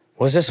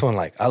 What's this one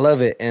like? I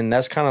love it. And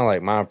that's kind of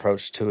like my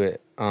approach to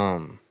it.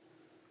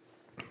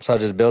 So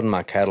just building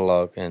my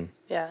catalog and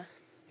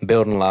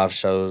building live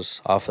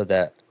shows off of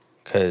that.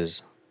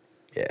 Because,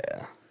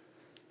 yeah,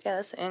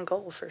 that's the end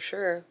goal for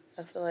sure.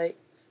 I feel like.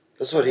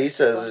 That's what he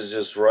says is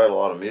just write a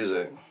lot of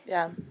music.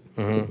 Yeah.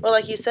 Mm-hmm. Well,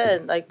 like you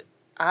said,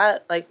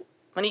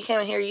 when you came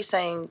in here, you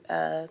sang,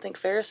 I think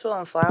Ferris Wheel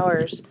and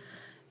Flowers.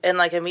 And,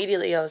 like,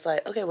 immediately I was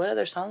like, okay, what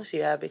other songs do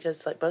you have?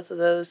 Because, like, both of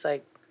those,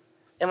 like,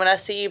 and when I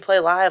see you play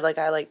live, like,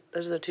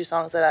 those are the two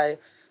songs that I,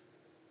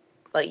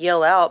 like,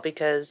 yell out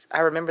because I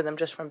remember them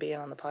just from being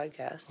on the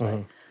podcast. Mm-hmm.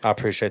 Like, I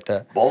appreciate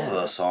that. Both of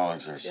those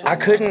songs are so I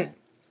couldn't,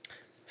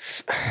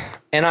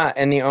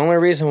 and the only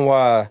reason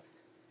why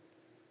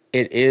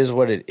it is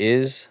what it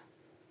is,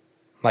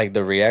 like,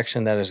 the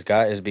reaction that it's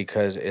got is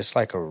because it's,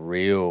 like, a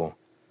real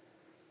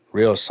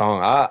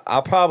song.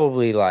 I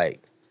probably, like,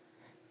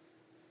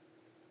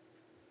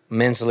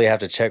 mentally have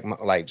to check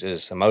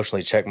just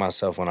emotionally check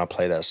myself when I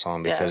play that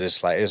song because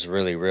it's like it's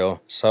really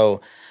real.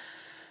 So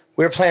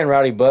we were playing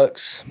Rowdy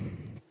Bucks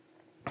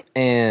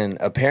And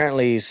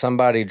apparently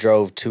somebody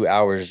drove 2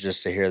 hours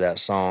just to hear that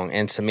song.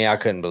 And to me, I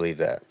couldn't believe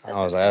that. That's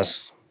I was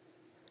insane.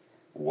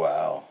 like,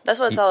 Wow. That's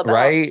what it's all about.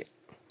 right?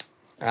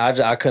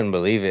 I couldn't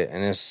believe it.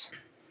 And it's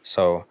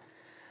so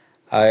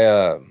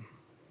I've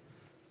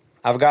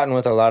gotten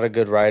with a lot of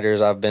good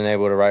writers. I've been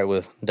able to write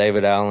with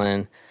David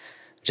Allen,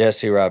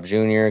 Jesse Robb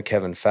Jr.,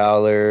 Kevin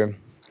Fowler,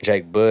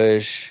 Jake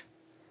Bush.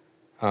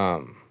 I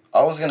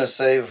was going to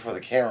say before the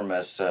camera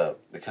messed up,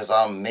 because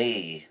I'm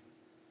me,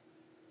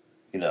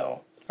 you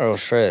know. Earl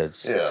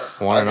Shreds. Yeah.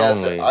 One and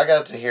only. I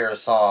got to hear a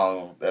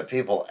song that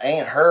people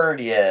ain't heard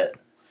yet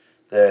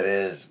that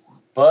is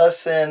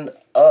bussing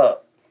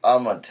up.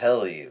 I'm going to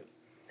tell you.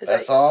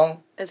 That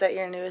song? Is that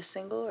your newest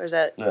single, or is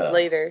that Yeah.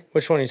 later?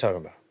 Which one are you talking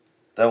about?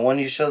 That one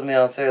you showed me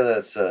out there,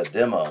 that's a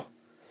demo.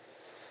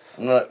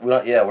 We're not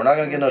going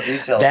to get no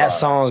details That on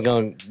song's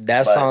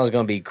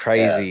gonna be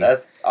crazy. Yeah,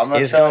 I'm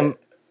going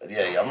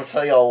to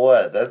tell y'all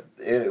what.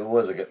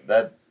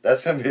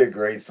 That's going to be a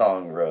great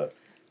song, bro.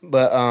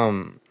 But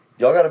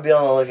Y'all got to be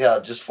on the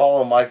lookout. Just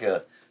follow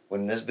Micah.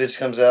 When this bitch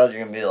comes out,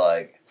 you're going to be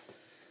like,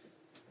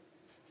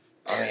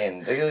 I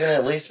mean, they're going to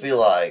at least be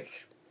like,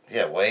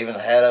 yeah, waving the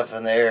hat up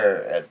in the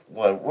air at,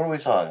 what are we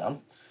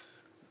talking?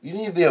 You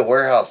need to be at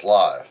Warehouse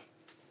Live.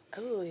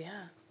 Oh,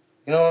 yeah.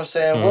 You know what I'm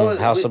saying?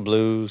 House of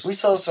Blues. We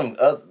saw some,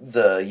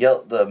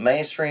 the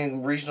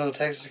mainstream regional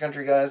Texas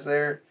country guys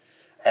there.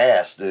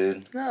 Ass,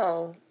 dude.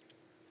 No.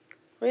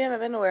 We haven't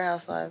been to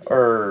Warehouse Live.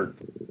 Or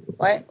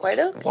White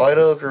Oak? White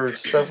Oak or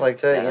stuff like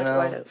that, Yeah, you that's know?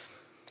 White Oak.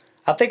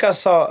 I think I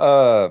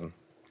saw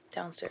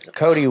Downstairs.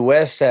 Cody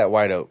West at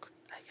White Oak.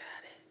 I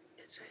got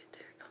it. It's right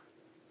there. Oh,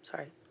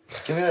 sorry.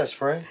 Give me that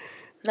spray.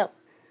 No.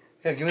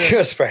 Yeah, give me You're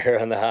a that. sprayer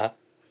on the high.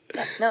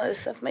 No, this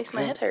stuff makes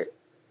my head hurt.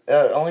 Yeah,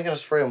 I only got to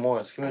spray them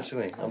once. Give it to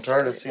me. I'm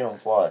tired of seeing them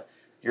fly.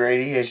 Your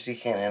ADHD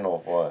can't handle a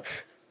fly.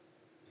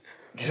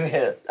 Give me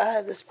it. I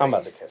have this spray. I'm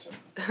about to catch him.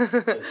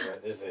 This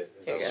is it.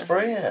 Here you go.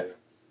 Spray it.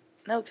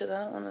 No, because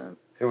I don't want to.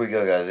 Here we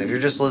go, guys. If you're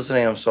just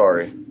listening, I'm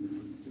sorry.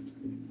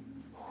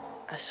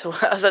 I was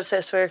about to say,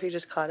 I swear if you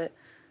just caught it.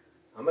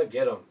 I'm gonna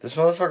get him. This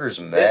motherfucker's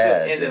mad. This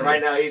is ending dude.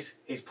 right now. He's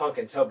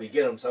punking Toby.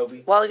 Get him, Toby.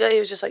 A while ago, he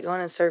was just like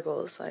going in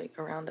circles, like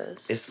around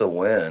us. It's the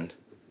wind.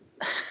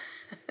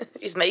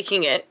 He's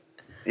making it.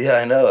 Yeah,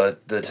 I know.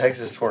 The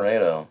Texas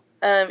tornado.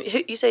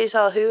 You say you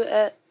saw who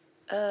at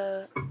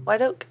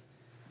White Oak?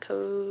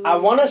 I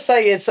want to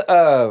say it's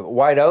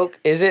White Oak.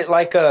 Is it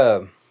like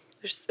a?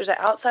 There's an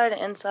outside, an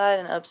inside,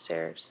 and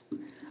upstairs.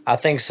 I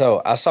think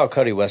so. I saw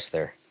Cody West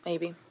there.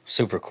 Maybe.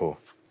 Super cool.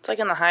 It's like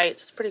in the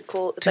Heights. It's pretty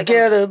cool. It's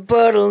Together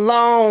but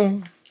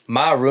alone.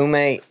 My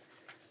roommate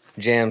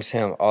jams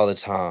him all the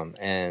time,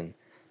 and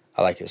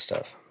I like his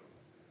stuff.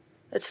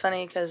 It's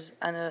funny because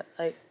I know,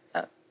 like,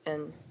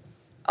 and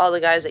all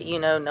the guys that you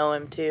know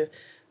him too.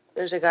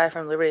 There's a guy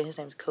from Liberty. His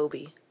name's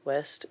Kobe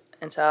West.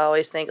 And so I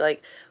always think,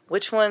 like,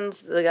 which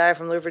one's the guy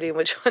from Liberty and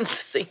which one's the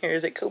singer?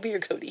 Is it Kobe or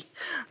Cody?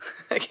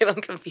 I get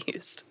them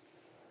confused.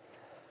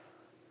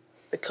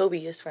 But Kobe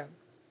is from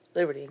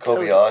Liberty. And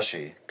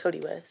Kobayashi.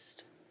 Cody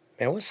West.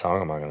 Man, what song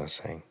am I going to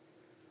sing?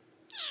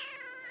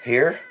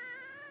 Here?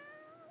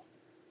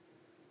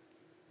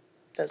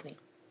 Doesn't he?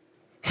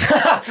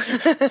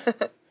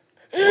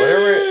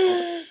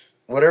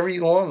 Whatever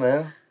you want,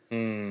 man.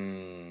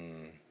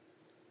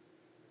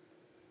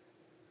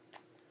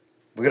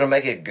 We're going to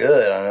make it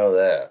good. I know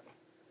that.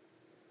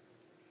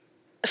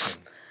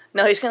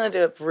 No, he's going to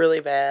do it really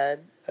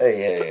bad.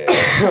 Hey.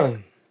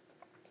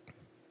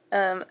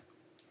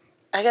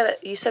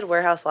 You said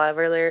Warehouse Live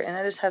earlier, and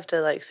I just have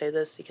to, like, say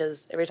this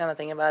because every time I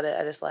think about it,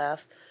 I just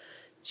laugh.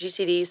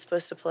 GTD is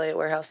supposed to play at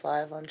Warehouse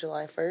Live on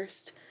July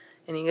 1st,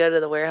 and you go to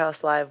the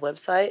Warehouse Live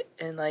website,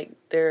 and, like,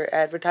 they're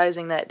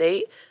advertising that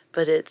date,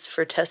 but it's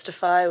for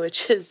Testify,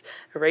 which is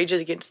a Rage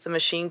Against the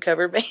Machine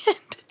cover band,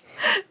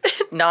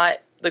 not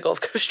the Gulf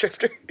Coast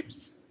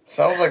Drifters.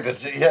 Sounds like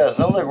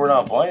we're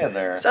not playing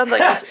there. Sounds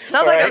like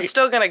I'm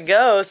still gonna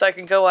go, so I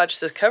can go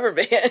watch this cover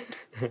band.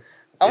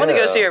 I want to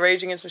go see a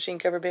Rage Against the Machine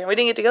cover band. We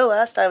didn't get to go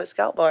last time at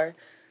Scout Bar.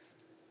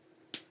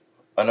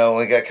 I know,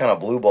 we got kind of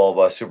blue balled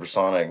by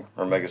Supersonic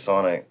or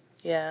Megasonic.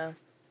 Yeah.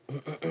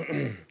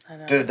 I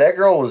know. Dude, that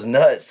girl was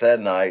nuts that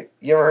night.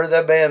 You ever heard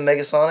that band,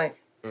 Megasonic?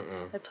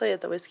 They play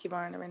at the Whiskey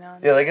Barn every now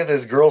and Yeah, then. they got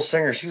this girl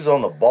singer. She was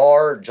on the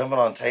bar, jumping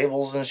on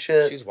tables and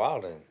shit. She's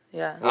wildin'.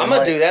 Yeah. I'm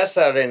going to do that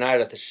Saturday night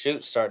at the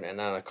shoot starting at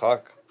 9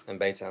 o'clock in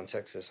Baytown,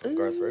 Texas on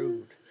Garth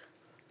Road.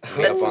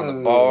 Meet up on the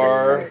This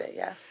bar. Saturday,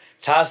 yeah.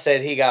 Ty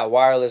said he got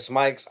wireless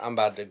mics. I'm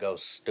about to go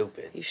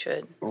stupid. You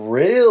should.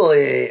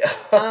 Really?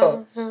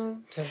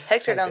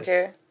 Hector don't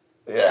care.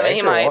 Yeah, I mean, he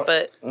Hector might, wa-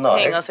 but No,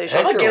 he ain't gonna say I'm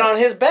shit. going to get on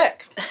his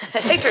back.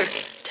 Hector,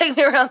 take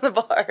me around the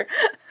bar.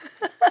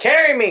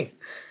 Carry me.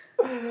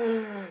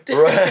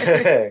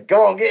 Right. Come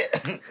on,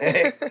 get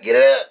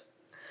it up.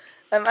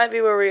 That might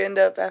be where we end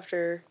up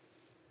after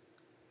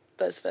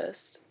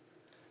BuzzFest.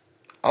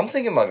 I'm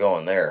thinking about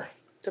going there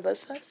To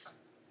BuzzFest?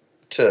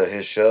 to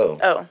his show.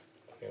 Oh,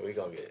 Yeah, we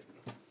going to get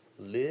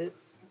lit.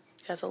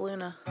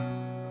 Cataluna.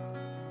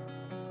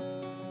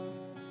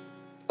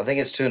 I think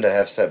it's tuned a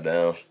half step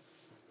down.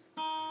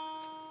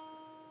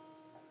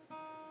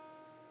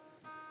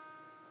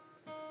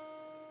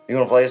 You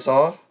want to play a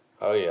song?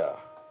 Oh, yeah.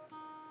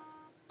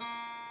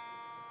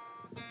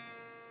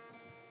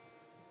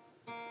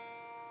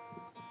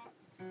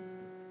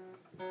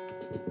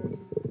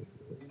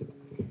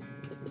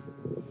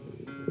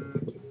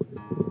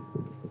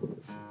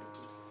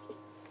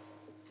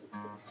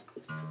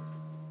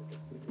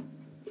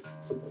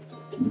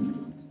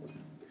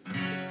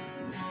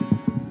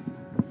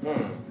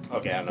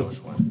 Okay, I know which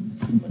one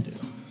I'm gonna do.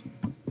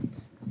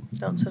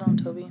 Don't sit on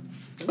Toby.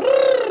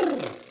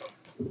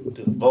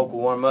 Do the vocal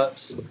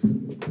warm-ups.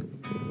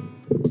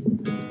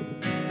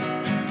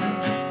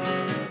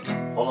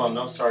 Hold on,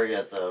 don't start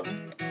yet though.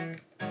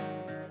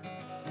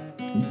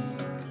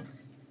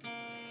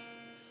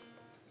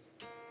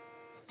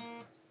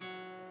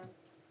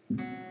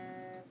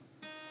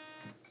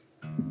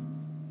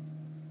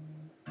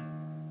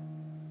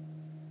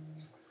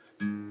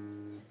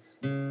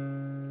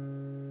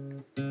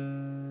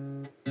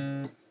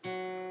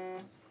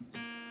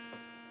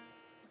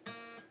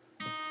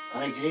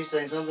 Honey, can you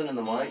say something in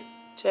the mic?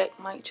 Check,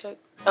 mic check.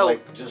 Oh.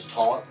 Like, just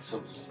talk so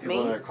people Me?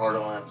 in their car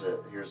don't have to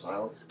hear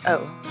silence.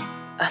 Oh.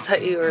 I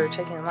thought you were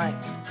checking the mic.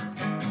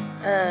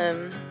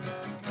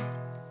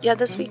 Yeah,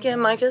 this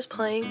weekend Micah's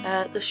playing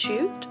at the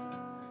Shoot.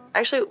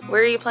 Actually,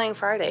 where are you playing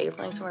Friday? You're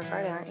playing somewhere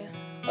Friday, aren't you?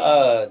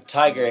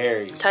 Tiger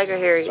Harry's. Tiger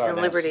Harry's in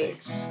Starting at Liberty.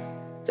 6.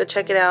 Go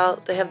check it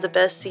out. They have the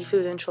best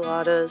seafood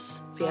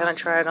enchiladas. If you haven't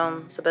tried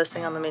them, it's the best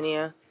thing on the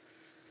menu.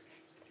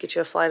 Get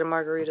you a flight of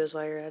margaritas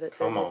while you're at it.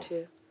 Come They're on. good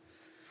too.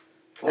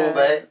 Come on,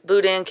 babe.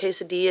 Boudin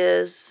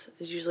quesadillas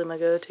is usually my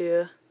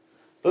go-to.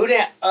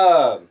 Boudin,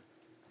 I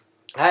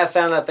have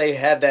found out they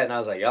had that, and I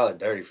was like, y'all are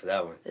dirty for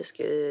that one. It's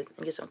good.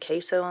 And get some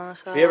queso on the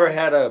side. Have you ever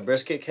had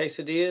brisket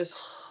quesadillas?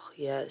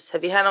 Yes.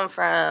 Have you had them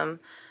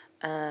from,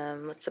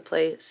 what's the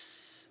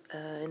place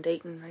in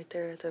Dayton right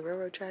there at the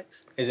railroad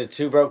tracks? Is it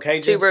Two Broke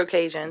Cajuns? Two Broke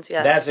Cajuns,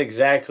 yeah. That's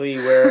exactly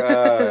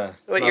where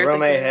What my you're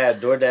roommate thinking.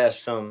 had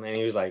DoorDashed them, and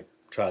he was like,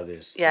 try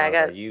this. Yeah, And I was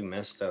got- like, you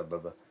messed up,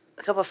 Bubba.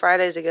 A couple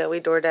Fridays ago, we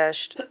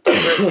DoorDashed Two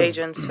Broke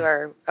Cajuns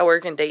to I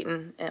work in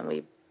Dayton, and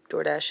we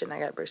DoorDashed it, and I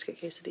got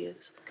brisket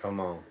quesadillas. Come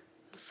on.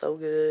 So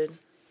good.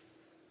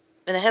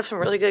 And they have some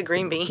really good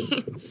green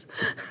beans.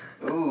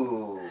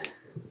 Ooh.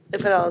 They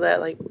put all that,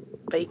 like,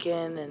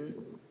 bacon and,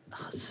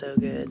 oh, it's so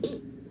good.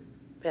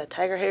 Yeah,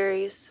 Tiger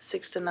Harry's,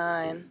 6 to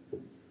 9.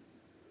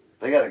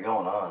 They got it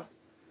going on.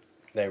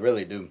 They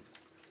really do.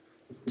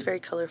 It's very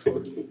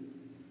colorful.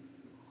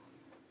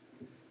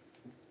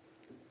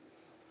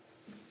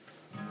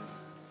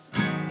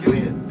 Give me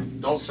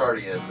it. Don't start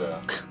it yet though.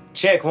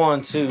 Check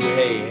 1, 2,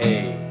 hey,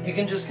 hey. You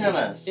can just kind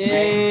of sing.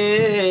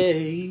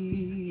 Hey.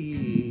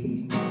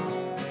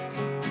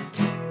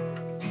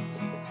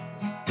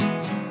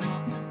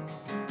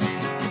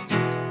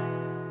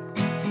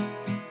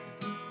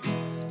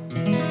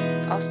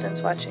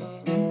 Austin's watching.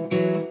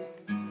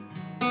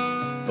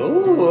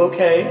 Ooh,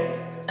 okay.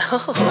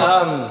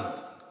 Oh.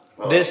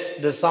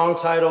 The song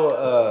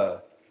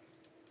title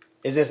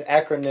is this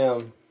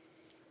acronym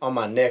on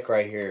my neck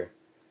right here.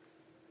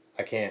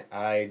 I can't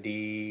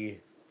IDNYBINY.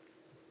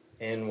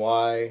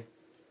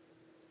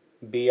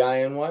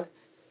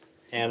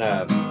 And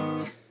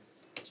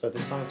that's what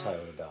this song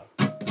title is about.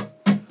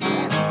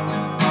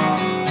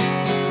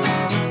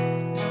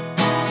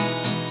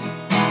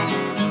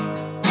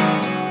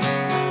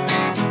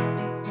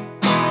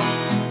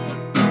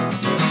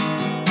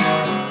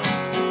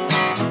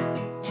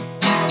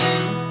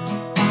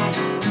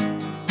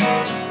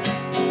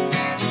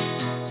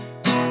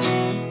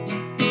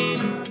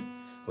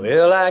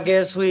 Well, I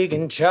guess we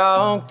can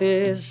chalk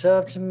this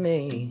up to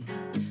me.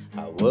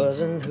 I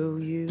wasn't who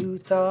you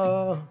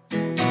thought.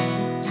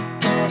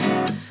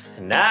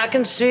 And I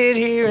can sit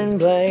here and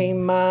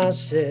blame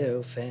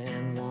myself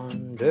and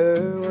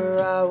wonder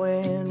where I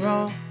went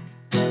wrong.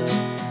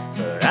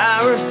 But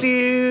I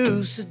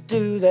refuse to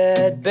do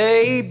that,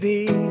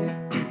 baby.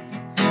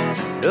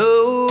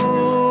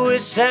 No,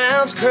 it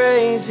sounds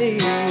crazy.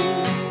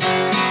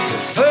 But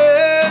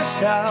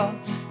first off,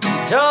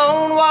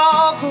 don't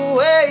walk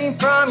away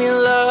from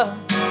your love.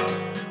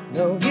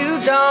 No, you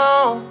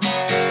don't.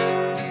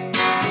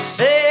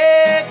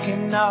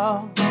 Second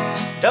off,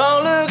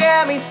 don't look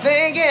at me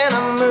thinking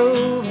I'm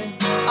moving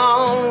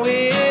on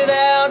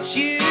without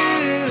you.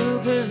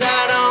 'Cause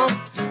I don't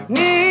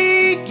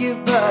need you,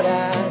 but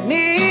I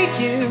need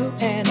you.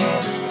 And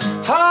it's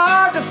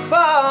hard to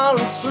fall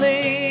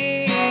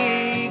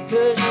asleep.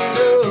 'Cause you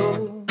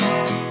know,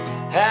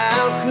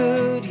 how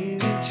could you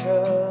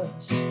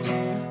trust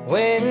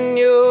when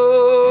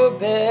your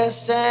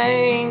best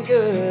ain't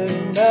good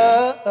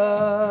enough?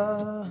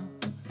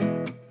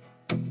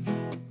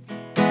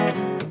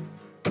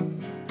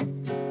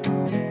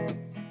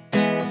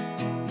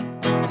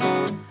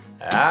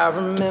 I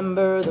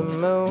remember the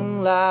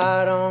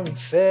moonlight on your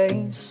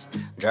face,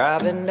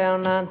 driving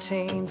down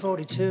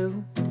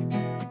 1942.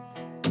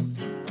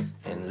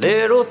 And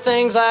little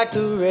things like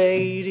the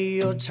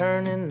radio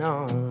turning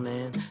on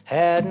and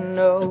had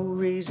no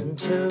reason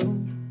to.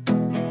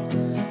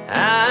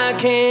 I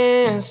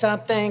can't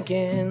stop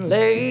thinking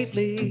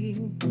lately,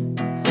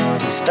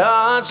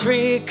 starts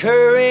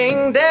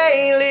recurring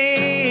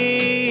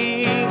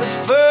daily. But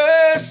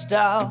first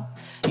off,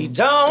 you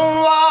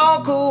don't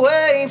walk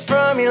away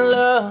from your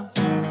love.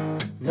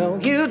 No,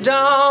 you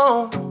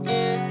don't.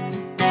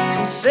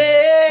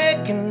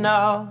 Second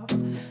off,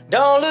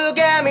 don't look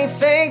at me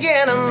thinking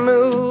I'm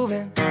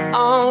moving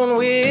on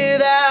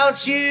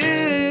without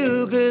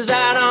you. 'Cause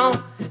I don't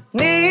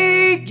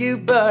need you,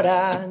 but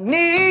I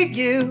need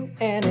you.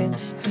 And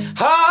it's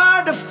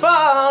hard to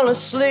fall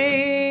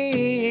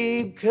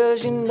asleep,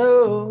 'cause you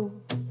know,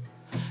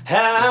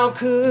 how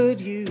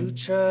could you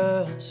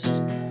trust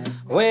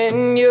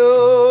when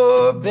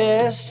your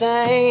best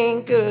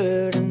ain't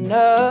good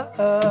enough?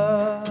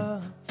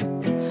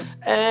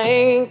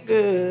 Ain't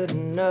good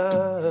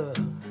enough.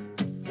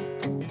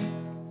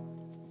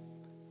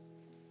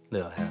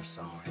 Little house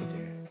song right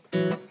there.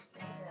 That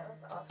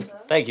was awesome.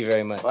 Thank you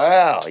very much.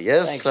 Wow,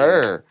 yes, Thank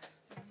sir.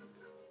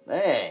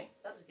 Dang.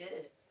 That was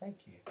good. Thank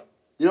you.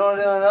 You want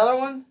to do another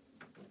one?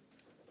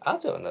 I'll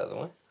do another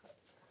one.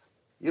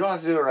 You don't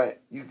have to do it right.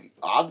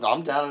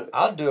 I'm down.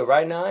 I'll do it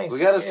right now. I ain't We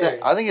gotta say. scared.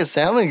 I think it's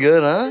sounding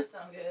good, huh? That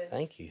sounded good.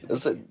 Thank you.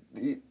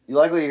 You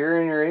like what you hear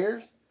in your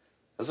ears?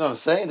 That's what I'm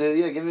saying, dude.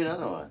 Yeah, give me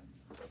another one.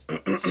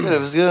 Shit,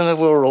 if it's good enough,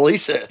 we'll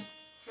release it.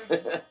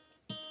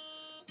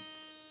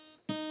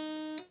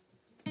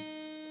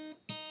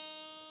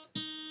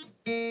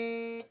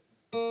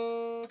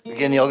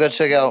 Again, y'all go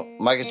check out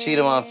Micah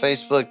Cheatham on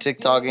Facebook,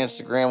 TikTok,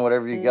 Instagram,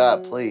 whatever you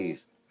got,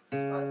 please.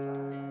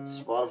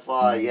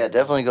 Spotify, yeah,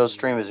 definitely go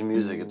stream his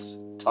music. It's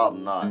top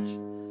notch.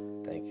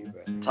 Thank you,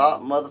 bro.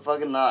 Top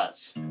motherfucking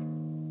notch.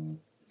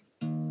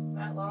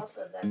 Matt Law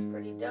said that's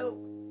pretty dope.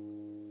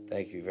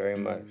 Thank you very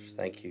much.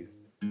 Thank you.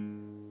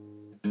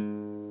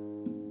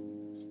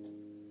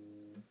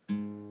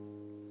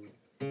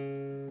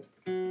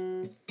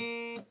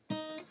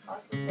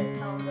 Austin said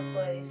tell him to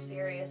play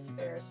Serious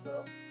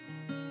Ferrisville.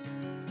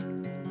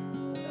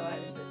 So I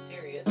did the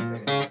Serious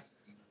Ferrisville.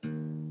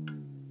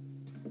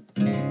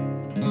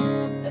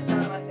 That's one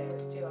of my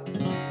favorites too,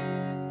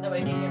 Austin.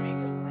 Nobody can hear me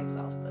because my mic's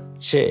off, but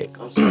Check.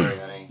 I'm sorry,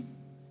 honey.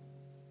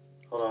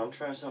 Hold on, I'm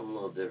trying something a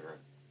little different.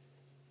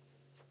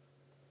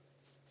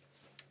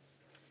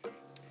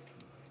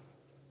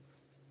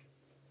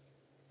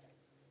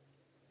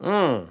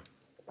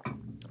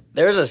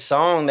 There's a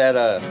song that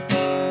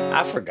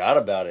I forgot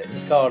about it.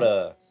 It's called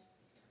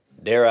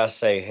Dare I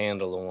Say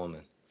Handle a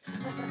Woman.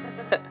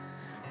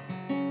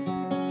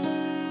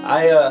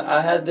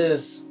 I had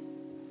this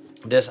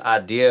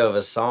idea of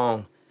a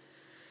song.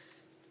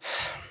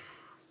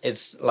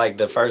 It's like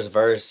the first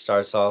verse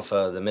starts off,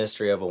 the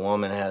mystery of a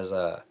woman has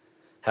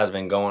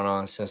been going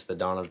on since the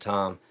dawn of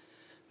time.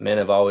 Men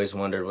have always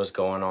wondered what's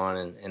going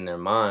on in their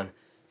mind.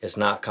 It's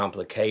not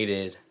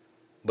complicated,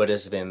 but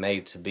it's been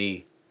made to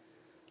be.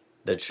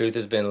 The truth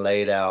has been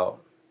laid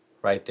out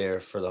right there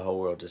for the whole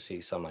world to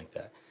see, something like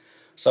that.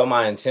 So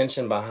my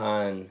intention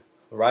behind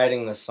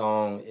writing the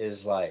song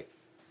is like,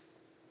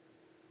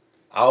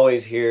 I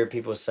always hear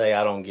people say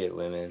I don't get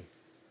women.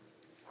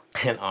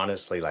 And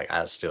honestly, like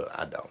I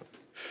don't.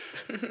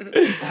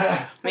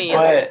 me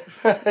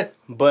either.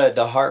 But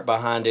the heart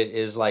behind it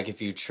is like,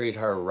 if you treat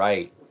her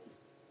right,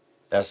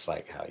 that's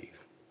like how you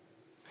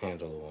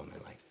handle a woman.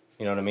 Like,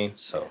 you know what I mean?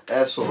 So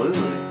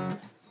Absolutely.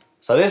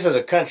 So this is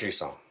a country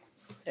song.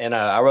 And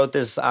I wrote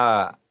this,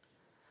 I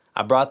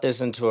brought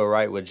this into a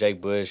write with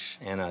Jake Bush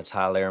and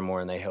Ty Larimore,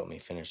 and they helped me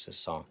finish this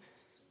song.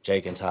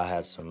 Jake and Ty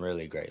had some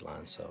really great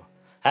lines, so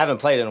I haven't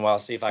played it in a while.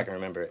 See if I can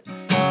remember it.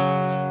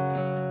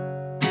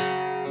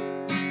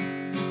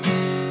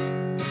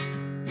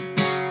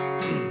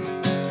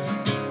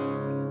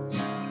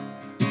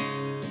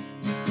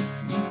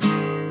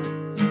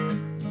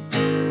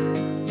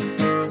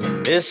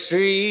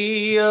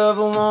 Mystery of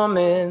a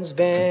woman's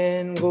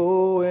been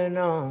going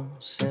on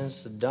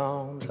since the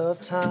dawn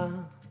of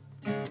time.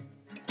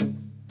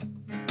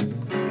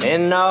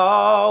 Men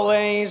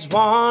always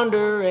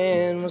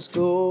wondering what's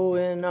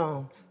going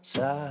on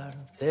inside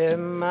of their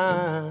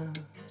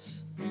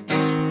minds.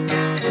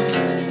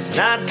 It's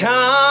not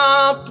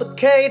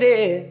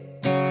complicated,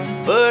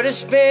 but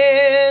it's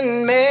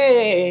been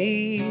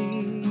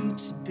made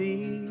to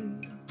be.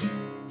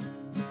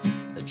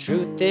 The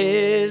truth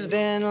has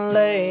been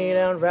laid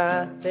out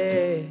right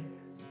there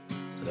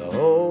for the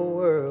whole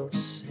world to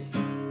see.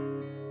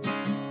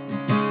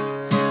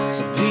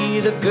 So be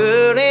the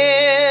good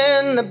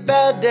in the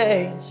bad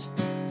days,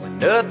 when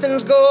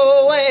nothing's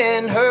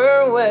going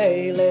her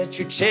way. Let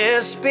your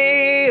chest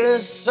be a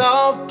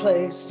soft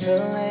place to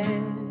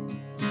land.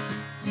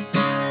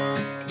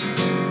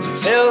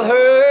 Tell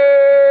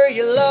her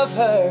you love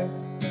her,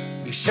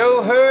 you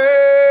show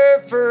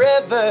her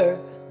forever.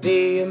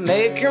 Be a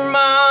make your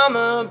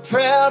mama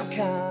proud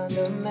kind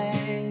of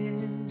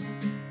man.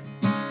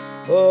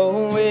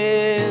 Oh,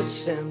 it's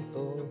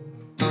simple,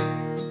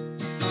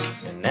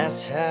 and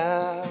that's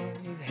how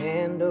you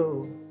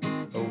handle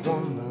a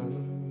woman.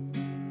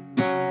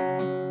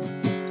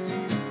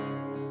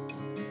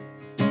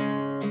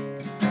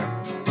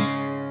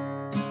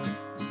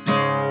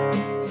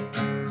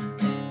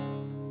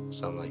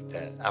 Something like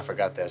that. I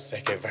forgot that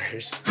second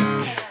verse.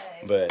 Nice.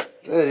 But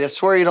Dude, I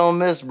swear you don't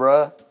miss,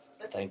 bruh.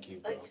 thank you,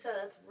 bro. Like you said,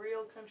 that's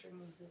real country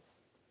music.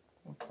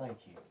 Thank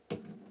you.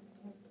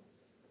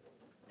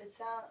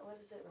 What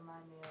does it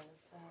remind me of?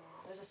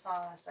 There's a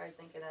song I started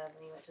thinking of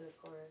when you went to the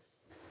chorus.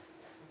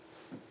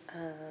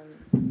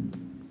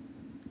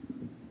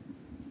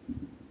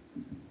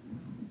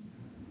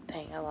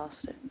 Dang, I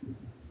lost it.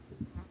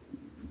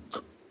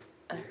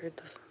 I heard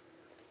the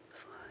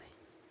fly.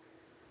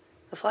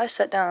 The fly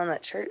sat down on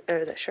that shirt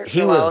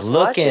He while I was watching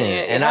looking,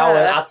 it. and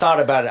Yeah. I thought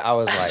about it. I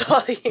was saw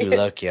like, you. "You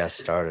lucky I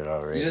started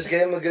already." You just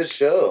gave him a good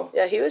show.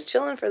 Yeah, he was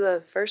chilling for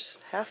the first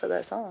half of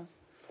that song.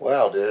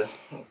 Wow, dude.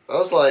 I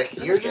was like,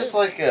 you're just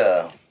like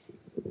a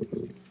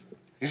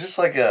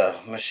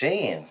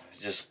machine.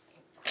 Just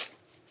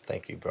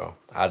Thank you, bro.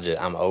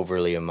 I'm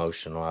overly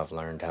emotional. I've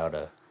learned how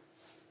to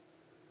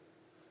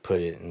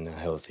put it in a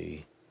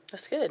healthy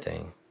That's good.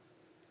 thing.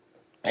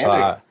 and,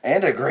 So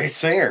and a great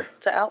singer.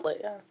 It's an outlet,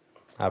 yeah.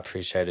 I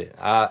appreciate it.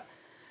 I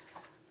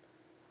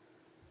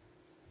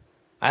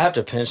have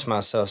to pinch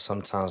myself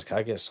sometimes 'cause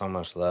I get so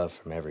much love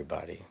from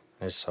everybody.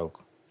 It's so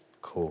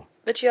cool.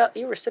 But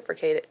you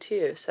reciprocate it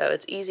too, so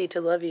it's easy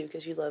to love you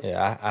because you love.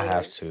 Yeah, I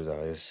have others. to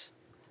though.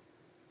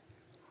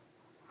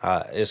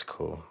 It's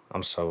cool.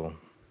 I'm so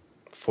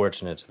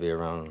fortunate to be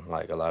around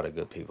like a lot of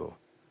good people.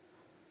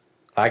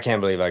 I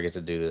can't believe I get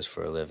to do this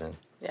for a living.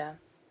 Yeah,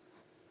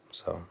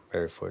 So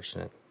very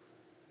fortunate.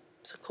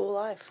 it's a cool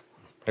life.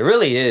 It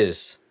really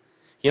is.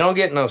 You don't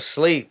get no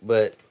sleep,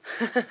 but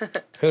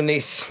who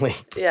needs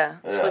sleep? Yeah,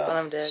 sleep when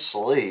I'm dead.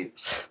 Sleep.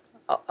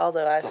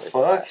 Although I The sleep.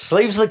 fuck?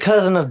 Sleep's the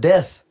cousin of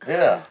death.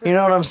 Yeah. You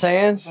know what I'm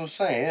saying? That's what I'm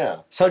saying, yeah.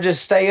 So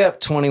just stay up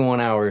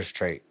 21 hours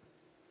straight.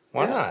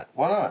 Why Yeah, not?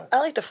 Why not? I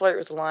like to flirt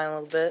with the line a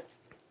little bit.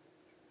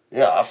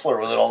 Yeah, I flirt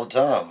with it all the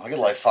time. I get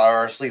like 5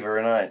 hours sleep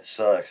every night. It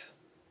sucks.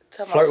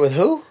 Tell my- Flirt with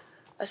who?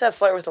 I said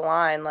flirt with the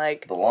line.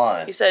 Like The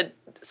line. you said,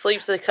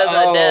 sleep's the cousin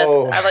of death.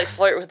 Oh. I like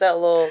flirt with that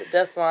little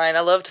death line.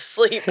 I love to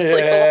sleep. Sleep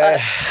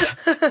a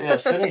Yeah. lot. Yeah,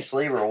 Sydney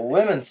sleep or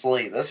women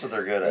sleep. That's what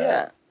they're good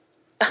Yeah.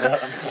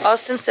 at.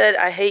 Austin said,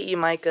 "I hate you,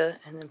 Micah,"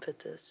 and then put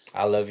this.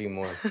 I love you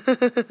more.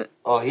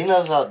 Oh, he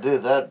knows how to do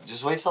that.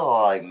 Just wait till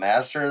I like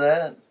master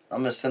that. I'm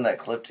gonna send that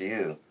clip to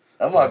you.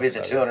 That might be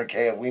the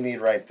 200K we need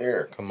right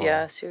there. Come on.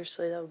 Yeah,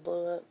 seriously, that would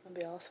blow up. That'd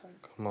be awesome.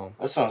 Come on.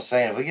 That's what I'm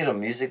saying. If we get a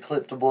music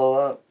clip to blow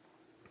up,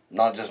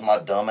 not just my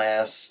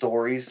dumbass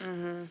stories.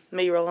 Mm-hmm.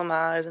 Me rolling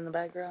my eyes in the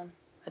background.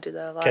 I do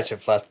that a lot. Catch it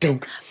fly.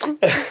 Dunk.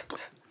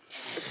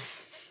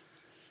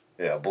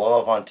 Yeah,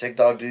 blow up on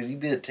TikTok, dude. You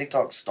be a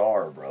TikTok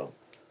star, bro.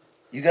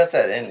 You got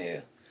that in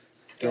you.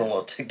 Doing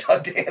little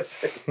TikTok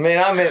dances.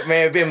 Man,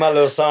 it'd be in my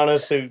little sauna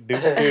suit.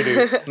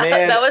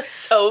 Man, That was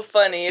so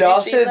funny. Have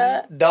you seen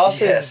that?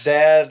 Dawson's Yes.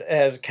 dad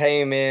has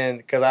came in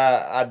because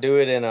I do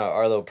it in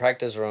our little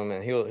practice room,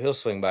 and he'll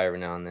swing by every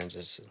now and then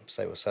just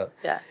say what's up.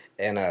 Yeah.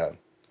 And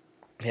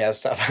he I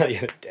stopped by the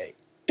other day.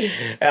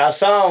 And I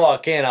saw him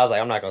walk in. I was like,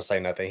 I'm not gonna say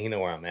nothing. He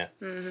know where I'm at.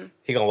 Mm-hmm.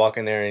 He gonna walk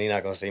in there and he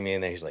not gonna see me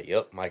in there. He's like,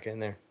 "Yep, Mike in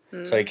there."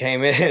 So he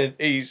came in.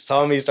 He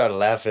saw me. He started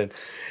laughing.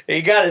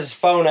 He got his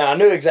phone out. I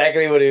knew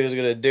exactly what he was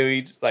gonna do.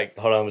 He's like,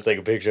 "Hold on, I'm gonna take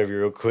a picture of you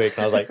real quick."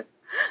 And I was like,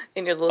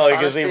 In your little Oh, you sauna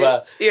can see suit.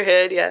 my- Your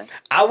head, yeah.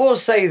 I will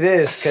say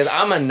this because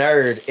I'm a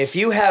nerd. If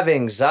you have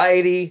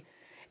anxiety,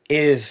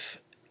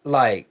 if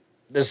like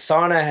the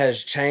sauna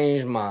has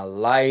changed my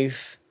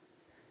life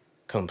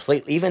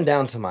completely, even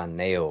down to my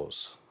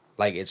nails.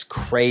 Like it's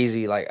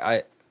crazy.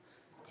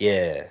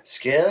 Yeah.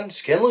 Skin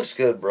looks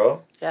good,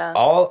 bro. Yeah.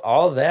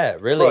 All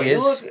that really Bro, you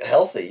is. look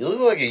healthy. You look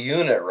like a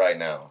unit right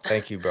now.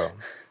 Thank you, bro.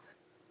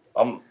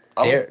 I'm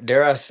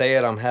Dare I say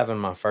it? I'm having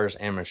my first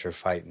amateur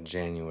fight in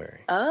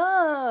January.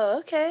 Oh,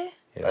 okay.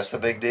 Yes, that's a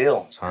big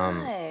deal. so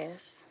I'm-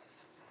 Nice.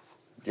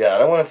 Yeah, I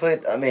don't want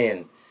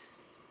to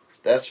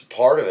that's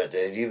part of it,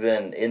 dude. You've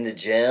been in the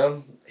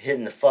gym,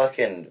 hitting the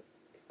fucking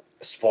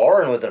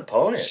sparring with an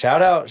opponent.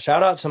 Shout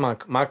out to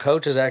my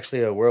coach is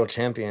actually a world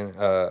champion,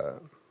 Mr.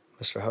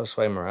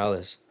 Josue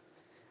Morales,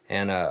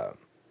 and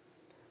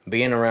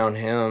being around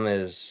him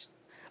is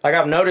like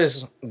I've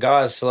noticed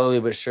God slowly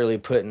but surely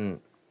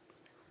putting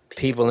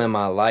people in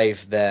my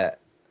life that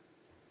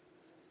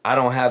I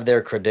don't have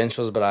their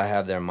credentials, but I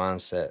have their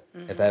mindset.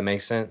 If that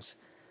makes sense.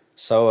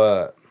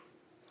 So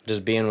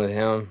just being with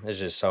him is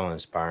just so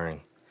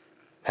inspiring.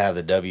 Have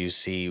the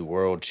WC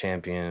world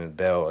champion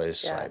belt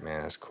is like,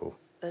 man, that's cool.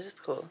 That is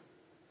cool.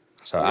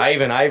 So I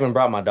even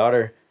brought my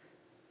daughter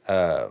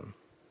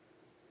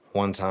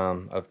one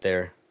time up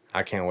there.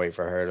 I can't wait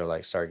for her to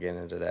like start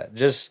getting into that.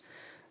 Just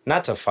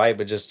not to fight,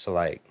 but just to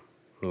like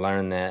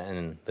learn that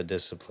and the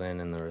discipline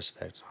and the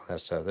respect and all that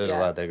stuff. There's a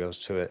lot that goes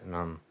to it,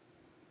 and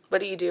What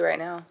do you do right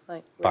now?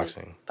 Like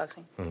boxing.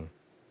 Boxing. Mhm.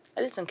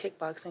 I did some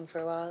kickboxing for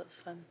a while. It was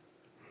fun.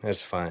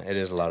 It's fun. It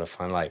is a lot of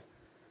fun. Like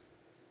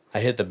I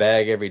hit the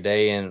bag every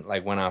day, and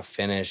like when I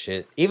finish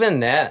it,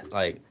 even that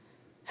like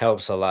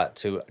helps a lot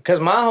too. Cause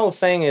my whole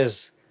thing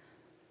is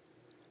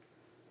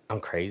I'm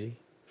crazy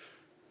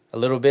a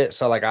little bit,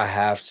 so like I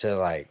have to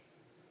like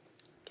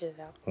Get it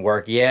out.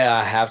 work. Yeah,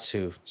 I have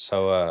to.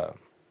 So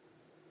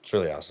it's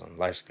really awesome.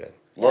 Life's good.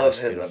 Love It's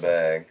hitting the beautiful.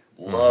 bag.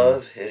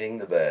 Love hitting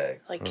the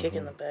bag. Like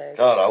kicking the bag.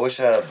 God, I wish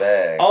I had a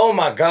bag. Oh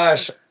my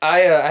gosh. I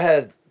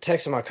had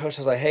texted my coach. I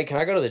was like, hey, can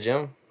I go to the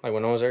gym? Like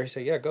when no one's there, he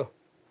said, yeah, go.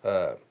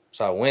 So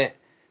I went.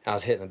 I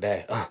was hitting the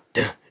bag.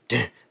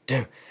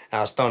 And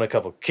I was throwing a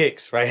couple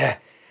kicks, right?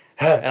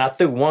 And I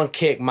threw one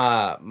kick.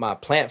 My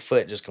plant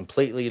foot just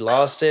completely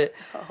lost it.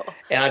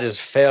 And I just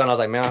fell. And I was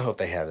like, man, I hope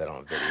they have that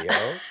on video.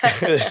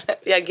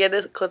 Yeah, get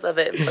a clip of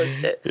it and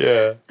post it.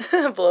 Yeah.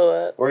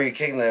 Blow up. Were you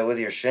kicking that with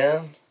your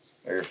shin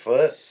or your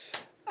foot?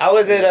 I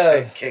was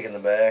kicking the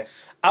bag.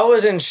 I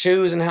was in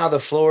shoes and how the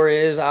floor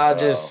is. I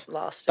just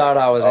Lost thought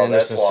I was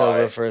Anderson that's why.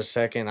 Silva for a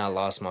second. I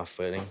lost my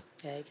footing.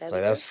 Yeah, you I gotta was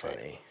like, that's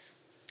funny.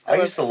 I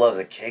used to love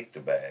to kick the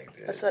bag,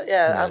 dude.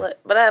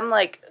 But I'm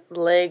like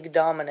leg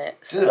dominant.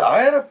 So. Dude,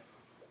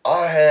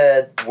 I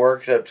had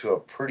worked up to a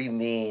pretty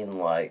mean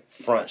like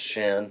front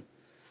shin,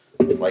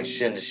 like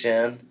shin to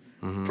shin.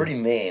 Mm-hmm. Pretty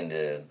mean,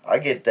 dude. I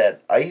get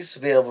that. I used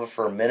to be able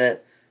for a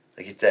minute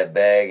to get that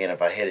bag, and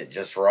if I hit it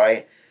just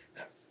right.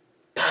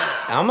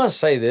 I'm gonna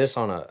say this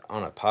on a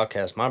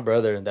podcast. My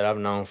brother that I've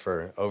known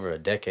for over a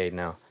decade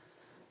now,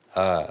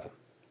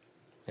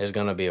 is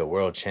gonna be a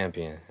world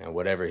champion, and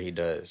whatever he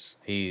does,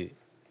 he's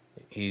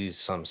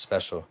something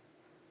special.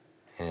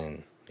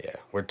 And yeah,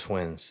 we're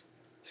twins.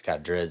 He's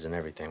got dreads and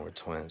everything. We're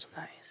twins.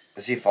 Nice.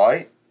 Does he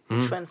fight?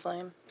 Mm-hmm. Twin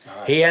flame.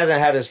 Nice. He hasn't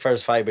had his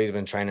first fight, but he's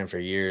been training for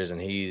years,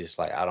 and he's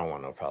like, I don't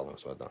want no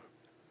problems with him.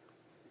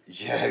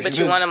 Yeah, But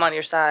you want him on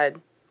your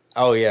side.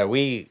 Oh yeah,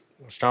 we're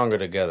stronger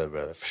together,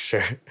 brother, for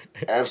sure.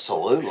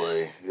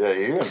 Absolutely. Yeah,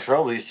 you're in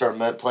trouble. You start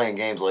playing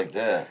games like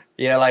that.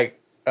 Yeah, like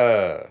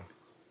Tevin's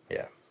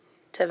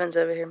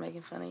over here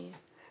making fun of you.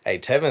 hey,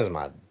 Tevin's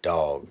my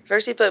dog.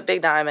 First he put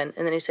Big Diamond,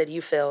 and then he said,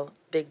 you fell,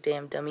 big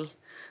damn dummy.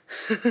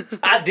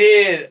 I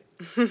did.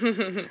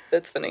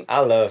 That's funny. I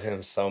love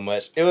him so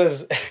much. It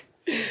was,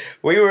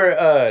 we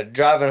were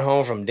driving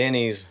home from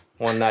Denny's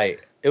one night.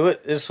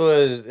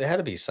 It had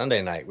to be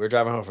Sunday night. We were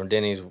driving home from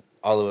Denny's.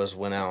 All of us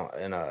went out,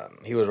 and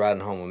he was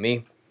riding home with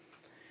me.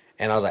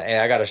 And I was like, hey,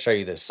 I got to show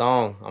you this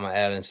song. I'm going to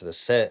add it into the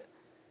set.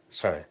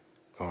 Started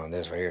going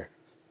this right here.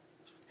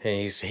 And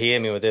he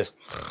hit me with this.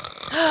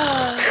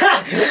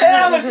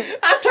 And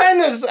I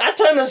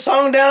turned the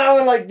song down. I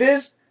went like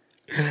this.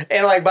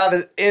 And like by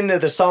the end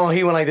of the song,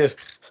 he went like this.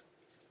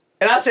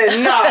 And I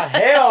said, nah,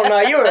 hell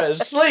no, you were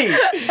asleep.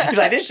 He's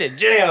like, this shit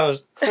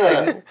jams.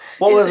 Like,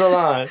 what was the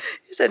line?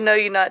 He said, no,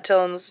 you're not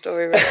telling the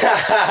story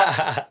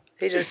right.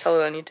 He just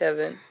told on you,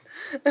 Tevin.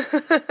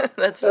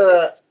 That's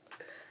funny.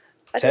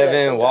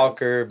 Tevin,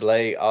 Walker,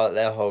 Blake, all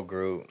that whole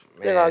group.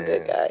 Man. They're all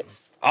good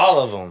guys. All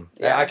of them.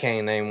 Yeah. I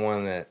can't name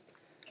one that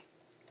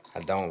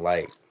I don't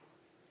like,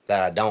 that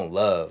I don't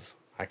love.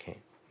 I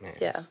can't. Man.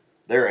 Yeah.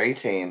 They're a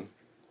team.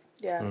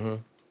 Yeah. Mm-hmm.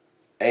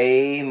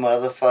 A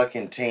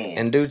motherfucking team.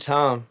 In due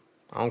time,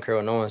 I don't care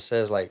what no one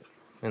says, like,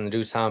 in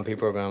due time,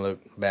 people are going to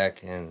look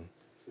back and,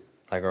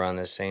 like, around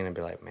this scene and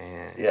be like,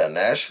 man. Yeah,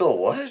 Nashville,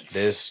 what?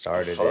 This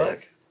started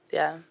Fuck. it.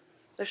 Yeah.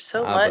 There's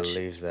so I much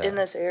believe that. in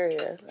this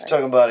area. Like,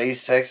 Talking about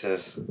East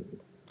Texas.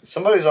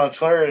 Somebody's on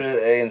Twitter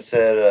today and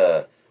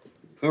said,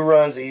 who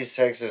runs East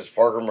Texas,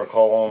 Parker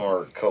McCollum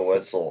or Co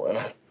Wetzel? And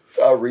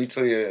I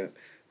retweeted and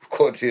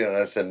quoted you and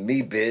I said,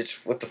 me,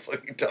 bitch. What the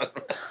fuck you talking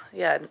about?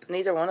 yeah,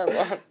 neither one of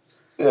them.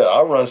 Yeah,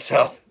 I run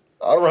South.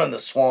 I run the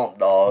swamp,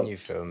 dog. You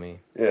feel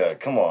me? Yeah,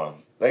 come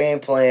on. They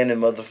ain't playing in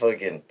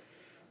motherfucking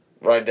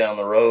right down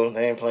the road.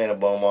 They ain't playing in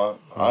Beaumont.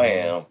 Mm-hmm. I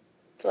am.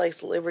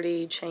 Like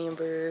Liberty,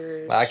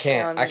 Chambers. I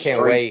can't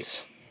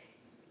Streets.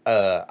 wait.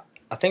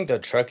 I think the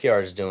truck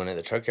yard's doing it.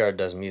 The truck yard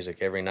does music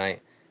every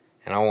night.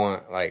 And I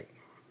want, like,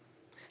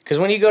 because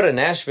when you go to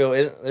Nashville,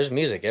 there's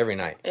music every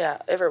night. Yeah,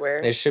 everywhere.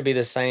 It should be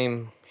the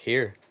same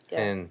here.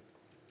 Yeah. And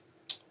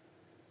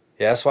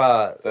yeah, that's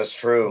why That's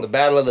true. the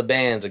Battle of the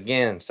Bands,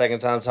 again, second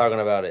time talking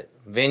about it.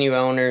 Venue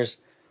owners,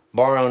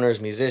 bar owners,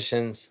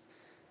 musicians,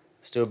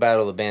 let's do a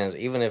Battle of the Bands,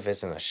 even if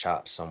it's in a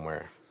shop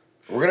somewhere.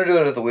 We're going to do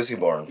it at the Whiskey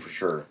Barn for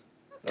sure.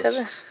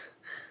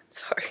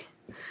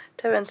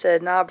 Tevin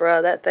said, nah,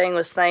 bro, that thing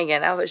was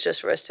thinking. I was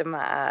just resting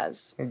my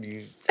eyes.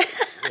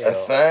 A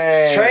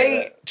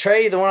thing.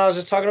 Trey, the one I was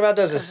just talking about,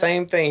 does the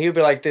same thing. He'd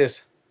be like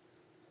this.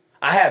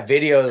 I have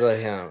videos of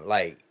him,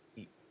 like,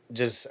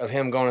 just of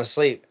him going to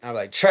sleep. I'm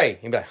like, Trey.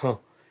 He'd be like, huh.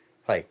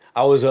 Like,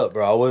 I was up,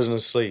 bro. I wasn't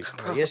asleep.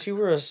 Like, yes, you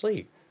were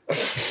asleep.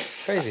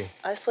 Crazy.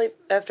 I sleep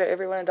after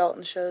every one of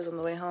Dalton's shows on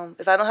the way home.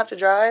 If I don't have to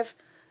drive,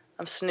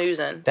 I'm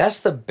snoozing. That's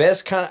the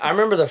best kind of... I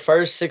remember the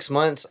first 6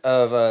 months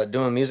of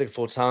doing music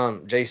full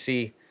time.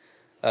 JC,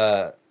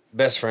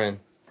 best friend,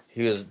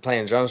 he was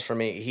playing drums for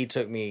me. He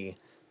took me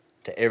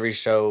to every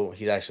show.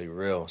 He's actually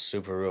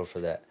super real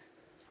for that.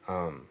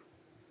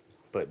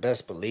 But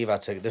best believe I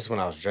took... This is when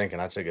I was drinking.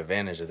 I took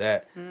advantage of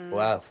that.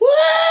 Wow. Woo!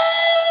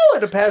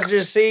 At the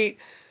passenger seat.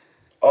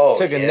 Oh,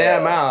 Took a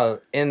nap. I was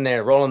in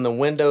there rolling the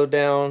window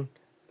down.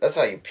 That's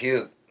how you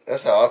puke.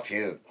 That's how I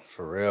puke.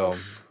 For real.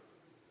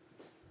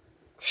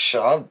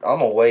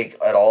 I'm awake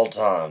at all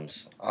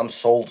times. I'm a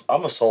soldier.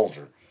 I'm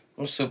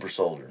a super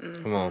soldier.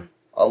 Come on.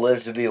 I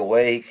live to be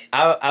awake.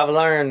 I've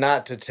learned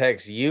not to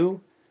text you,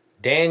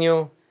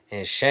 Daniel,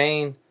 and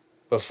Shane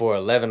before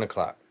 11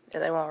 o'clock. Yeah,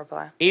 they won't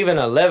reply. Even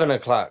 11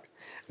 o'clock.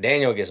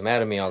 Daniel gets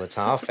mad at me all the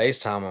time. I'll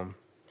FaceTime him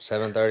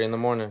 7:30 in the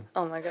morning.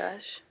 Oh my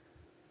gosh.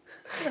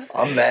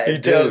 I'm mad. He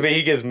tells me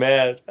he gets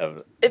mad.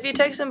 If you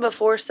text him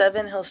before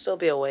 7, he'll still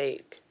be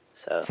awake.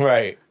 So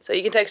Right. So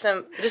you can text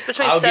him just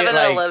between I'll 7 get,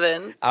 and like,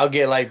 11. I'll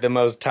get like the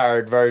most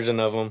tired version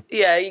of him.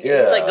 Yeah, he's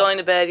like going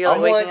to bed. You're like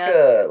I'm waking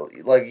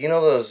up. like you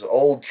know those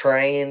old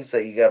trains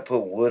that you got to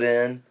put wood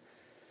in.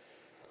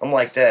 I'm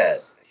like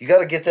that. You got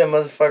to get that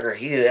motherfucker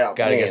heated out.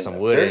 Gotta get some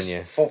wood in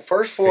you.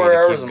 First for you 4 to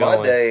hours keep of my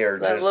going. day are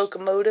That just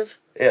locomotive.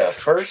 yeah.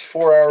 First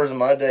 4 hours of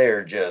my day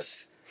are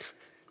just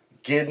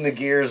getting the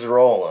gears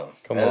rolling.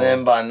 Come and on.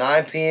 then by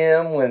 9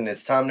 p.m. when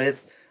it's time to hit,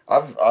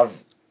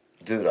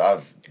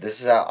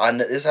 this is how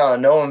I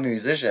know I'm a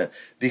musician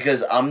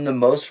because I'm the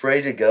most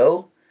ready to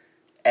go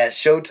at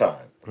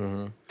showtime.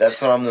 Mm-hmm. That's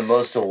when I'm the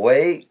most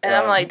awake. And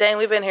I'm like, dang,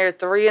 we've been here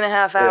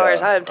 3.5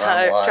 hours. I'm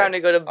tired, trying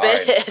to go to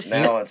bed. All right,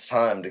 now it's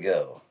time to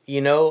go.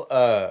 You know,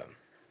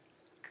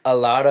 a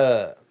lot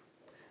of,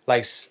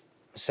 like,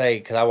 say,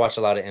 because I watch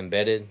a lot of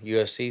embedded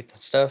UFC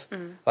stuff.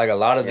 Mm-hmm. Like, a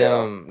lot of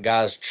them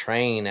guys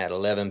train at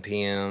 11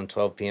 p.m.,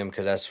 12 p.m.,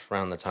 because that's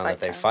around the time that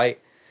they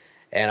fight.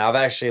 And I've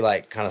actually,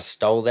 like, kind of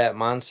stole that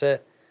mindset.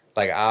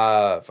 Like,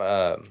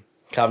 I've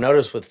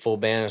noticed with full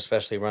band,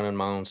 especially running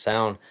my own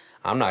sound,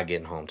 I'm not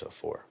getting home till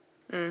 4.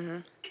 Mm-hmm.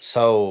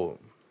 So,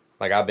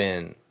 like, I've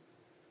been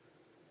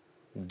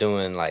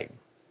doing, like,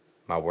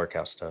 my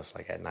workout stuff,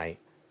 like, at night.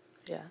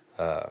 Yeah.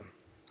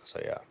 So,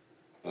 yeah.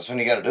 That's when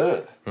you got to do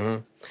it.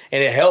 Mm-hmm.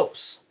 And it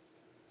helps.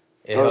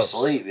 Go to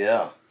sleep,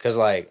 yeah. Because,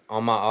 like,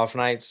 on my off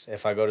nights,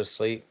 if I go to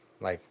sleep,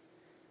 like,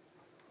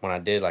 when I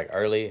did, like,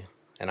 early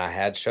and I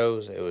had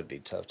shows, it would be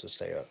tough to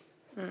stay up.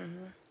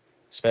 Mm-hmm.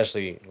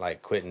 Especially,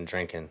 like, quitting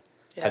drinking.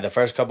 Yeah. Like, the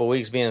first couple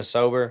weeks being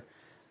sober,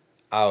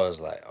 I was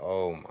like,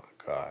 oh, my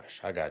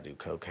gosh, I got to do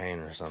cocaine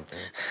or something.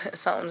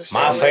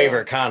 My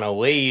favorite kind of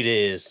weed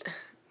is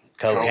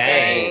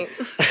cocaine.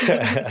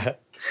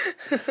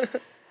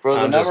 Bro,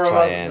 the number of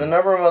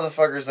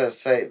motherfuckers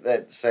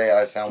that say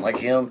I sound like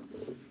him,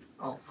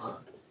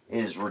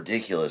 is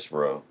ridiculous,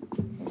 bro.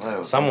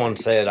 Someone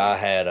said I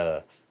had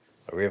a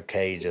rib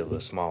cage of a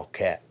small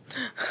cat.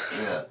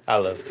 Yeah. I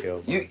love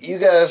Gil. You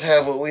guys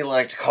have what we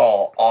like to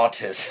call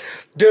autism.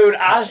 Dude,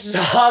 I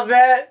saw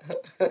that.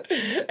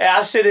 And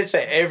I sent it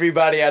to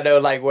everybody I know.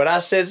 Like, when I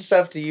send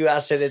stuff to you, I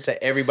send it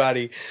to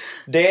everybody.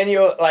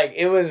 Daniel, like,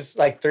 it was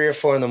like 3 or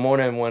 4 in the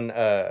morning when,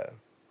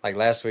 like,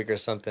 last week or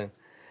something.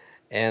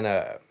 And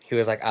he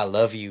was like, I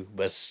love you,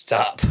 but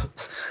stop.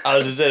 I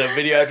was just in a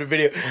video after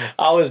video.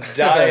 I was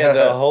dying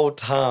the whole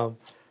time.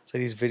 So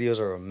these videos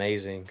are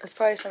amazing. That's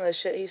probably some of the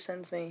shit he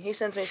sends me. He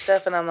sends me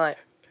stuff and I'm like,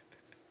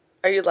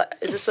 are you like,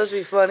 is this supposed to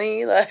be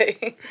funny?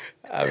 Like,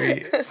 I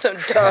mean, some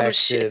dumb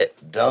shit.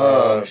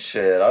 Dumb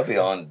shit. I be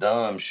on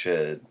dumb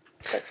shit.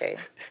 It's okay.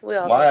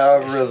 My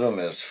algorithm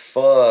is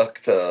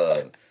fucked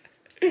up.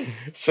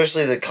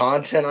 Especially the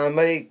content I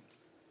make.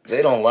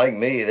 They don't like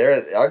me.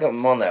 I got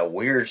them on that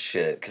weird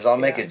shit. Because I'll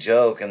make a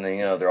joke and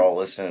then, they're all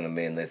listening to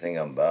me and they think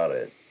I'm about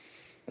it.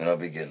 And I'll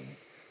be getting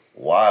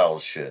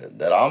wild shit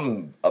that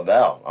I'm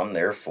about. I'm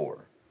there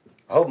for.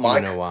 I hope you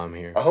know why I'm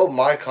here. I hope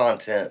my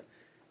content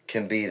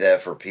can be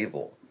that for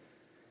people.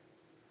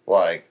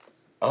 Like,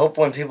 I hope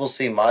when people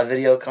see my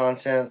video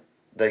content,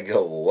 they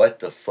go, what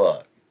the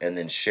fuck? And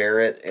then share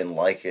it and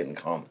like it and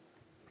comment.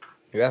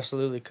 You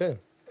absolutely could.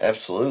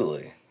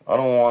 Absolutely. I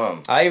don't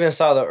want them. I even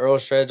saw the Earl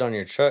shreds on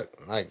your truck.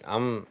 Like,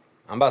 I'm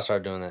about to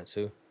start doing that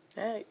too.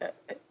 Yeah,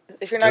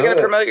 if you're not going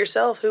to promote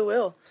yourself, who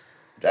will?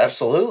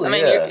 Absolutely,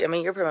 I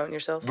mean, you're promoting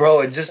yourself.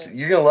 Bro, and just,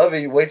 you're going to love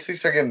it. Wait till you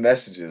start getting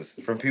messages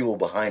from people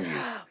behind you.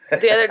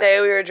 The other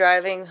day, we were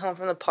driving home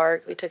from the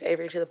park. We took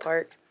Avery to the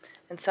park.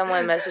 And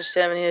someone messaged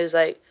him, and he was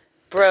like,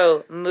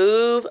 bro,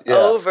 move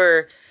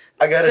over.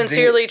 I got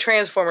Sincerely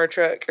Transformer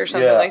truck or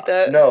something like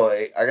that. No,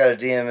 I got a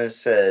DM that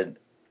said,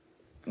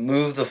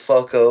 move the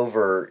fuck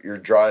over. You're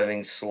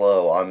driving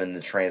slow. I'm in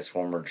the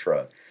Transformer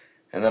truck.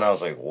 And then I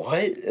was like,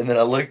 what? And then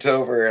I looked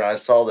over and I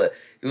saw that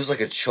it was like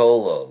a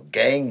Cholo,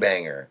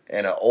 gangbanger,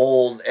 and an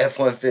old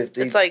F-150.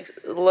 It's like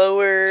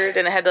lowered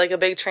and it had like a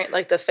big,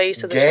 like the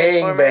face of the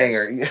Transformers.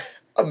 Gangbanger.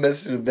 I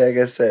messaged him back.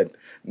 I said,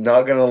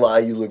 not gonna lie,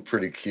 you look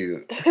pretty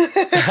cute. It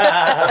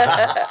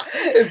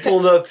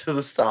pulled up to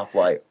the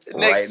stoplight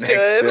right next to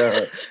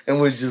him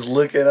and was just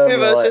looking at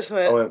him. I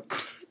went,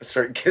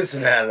 started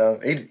kissing at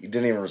him. He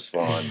didn't even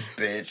respond,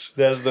 bitch.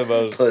 That's the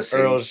most pussy.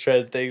 Earl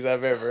shred things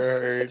I've ever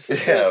heard.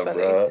 Yeah,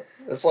 bro.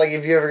 It's like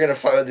if you ever gonna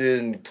fight with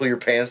dude and pull your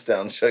pants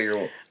down and show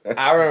your.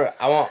 I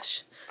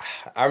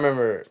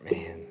remember.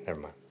 Man, never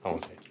mind. I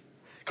won't say it.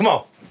 Come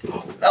on.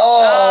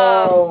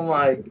 Oh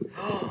my.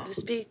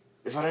 Speak.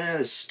 If I didn't have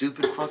this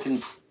stupid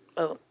fucking.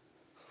 Oh.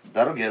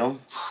 That'll get him.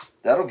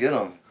 That'll get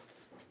him.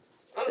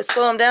 Let's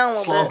slow him down a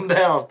little bit. Slow him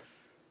down.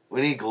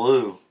 We need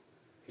glue.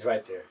 He's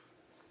right there.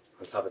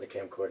 On top of the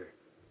camcorder.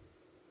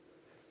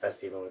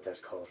 That's even what that's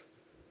called.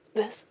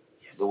 This?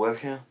 Yes. The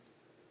webcam?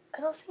 I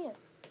don't see it.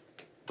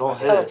 Don't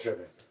hit it.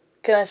 Tripping.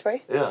 Can I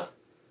spray? Yeah.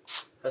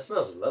 That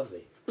smells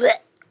lovely.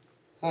 Blech.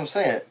 I'm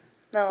saying it.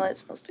 No, it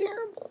smells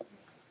terrible.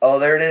 Oh,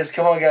 there it is.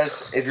 Come on,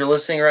 guys. If you're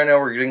listening right now,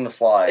 we're getting the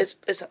fly. It's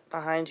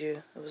behind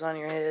you. It was on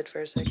your head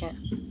for a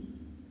second.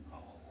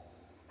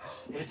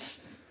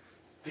 It's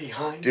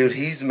behind. Dude,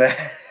 he's mad.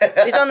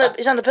 He's on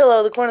the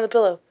pillow, the corner of the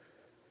pillow.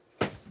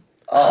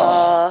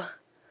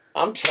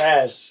 I'm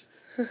trash.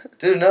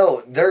 Dude,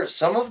 no.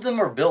 Some of them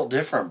are built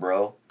different,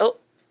 bro.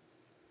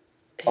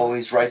 Oh,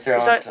 he's right there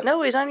on top.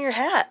 No, he's on your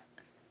hat.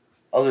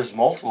 Oh, there's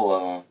multiple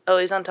of them. Oh,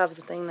 he's on top of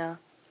the thing now.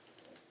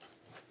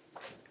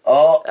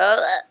 Oh.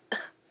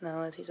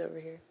 No, he's over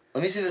here.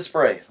 Let me see the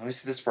spray.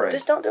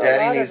 Just don't do a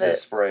Daddy lot needs of it.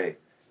 this spray.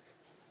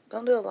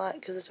 Don't do a lot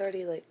because it's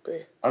already like.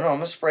 Bleh. Oh, no, I'm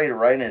going to spray it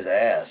right in his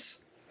ass.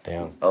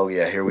 Damn. Oh,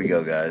 yeah, here we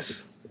go,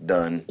 guys.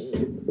 Done.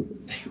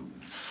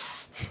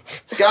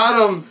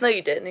 Got him. No,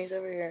 you didn't. He's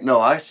over here. No,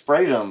 I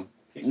sprayed him.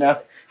 Now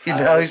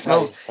he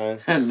smells.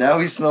 Now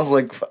he smells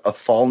like a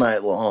fall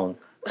night long.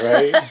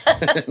 Right?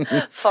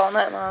 Fall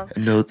night long.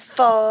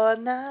 Fall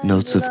night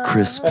notes long. of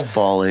crisp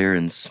fall air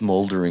and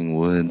smoldering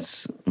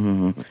woods.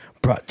 Mm.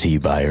 Brought to you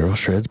by Earl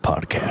Shreds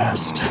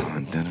Podcast.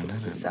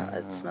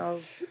 It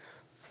smells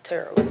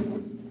terrible.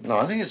 No,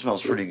 I think it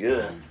smells pretty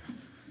good.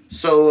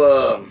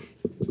 So,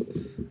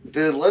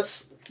 dude,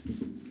 let's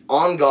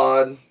on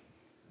God,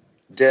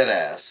 dead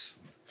ass,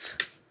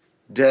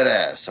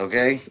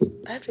 okay?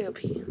 I have to go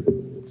pee.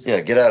 Yeah,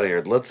 get out of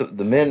here.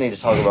 The men need to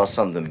talk about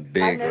something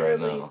big right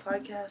now.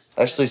 Podcast.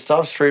 Actually,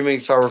 stop streaming,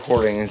 start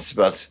recording. I'm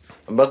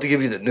about to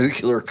give you the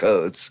nuclear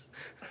codes.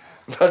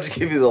 I'm about to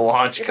give you the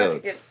launch You're about to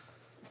codes. get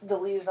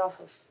deleted off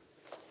of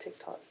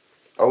TikTok.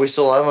 Are we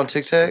still live on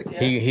TikTok? Yeah.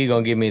 He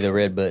gonna give me the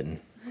red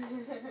button.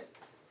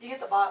 You get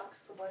the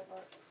box, the white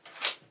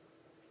box.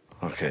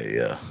 Okay,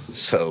 yeah.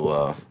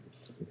 So,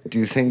 do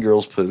you think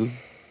girls poop?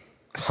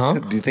 Huh?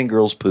 Do you think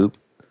girls poop?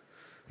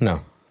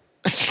 No.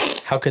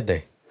 How could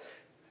they?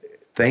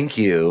 Thank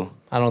you.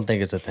 I don't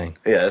think it's a thing.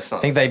 Yeah, it's not.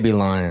 I think they'd be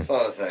lying. It's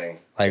not a thing.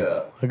 Like,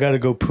 yeah. I gotta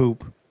go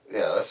poop.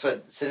 Yeah, that's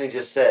what Sydney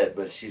just said,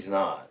 but she's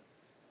not.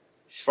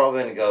 She's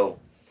probably gonna go.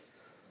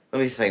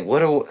 Let me think.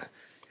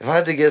 If I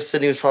had to guess,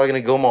 Sydney was probably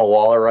gonna go in my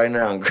wallet right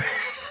now and.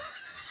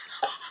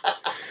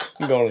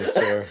 I'm going to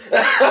the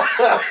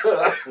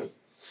store.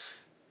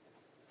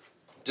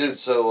 Dude,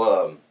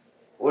 so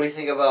what do you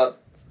think about?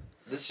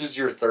 This is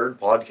your third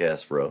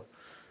podcast, bro.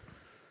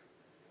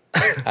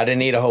 I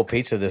didn't eat a whole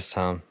pizza this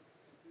time.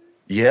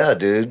 Yeah,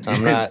 dude.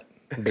 I'm not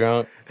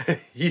drunk.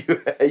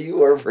 You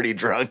were pretty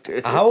drunk,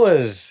 dude. I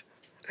was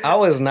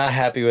not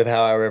happy with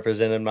how I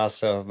represented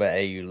myself, but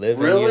hey, you live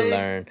and Really? you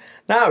learn.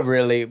 Not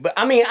really, but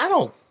I mean, I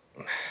don't.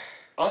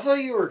 I thought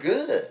you were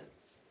good.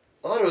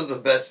 I thought it was the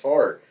best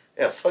part.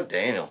 Yeah, fuck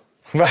Daniel.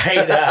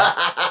 Right.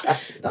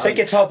 Take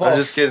your top off. I'm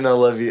just kidding. I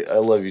love you. I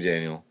love you,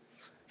 Daniel.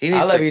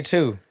 I love you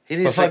too. He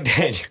But needs fuck to,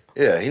 Daniel.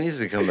 Yeah, he needs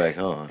to come back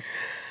on.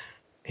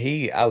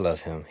 I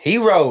love him. He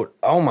wrote,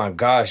 oh my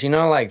gosh, you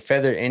know, like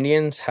Feathered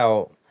Indians,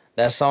 how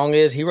that song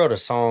is? He wrote a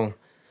song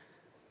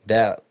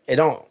that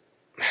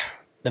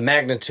the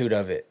magnitude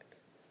of it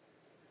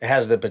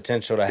has the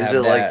potential to have Is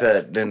it like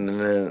that,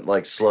 then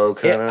like slow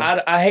kind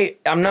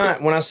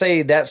of? When I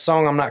say that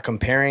song, I'm not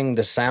comparing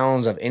the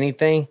sounds of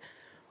anything.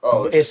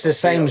 Oh, It's the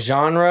same feel,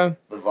 genre.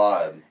 the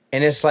vibe.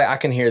 And it's like I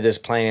can hear this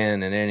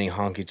playing in any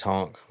honky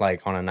tonk,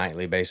 like on a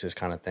nightly basis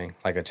kind of thing.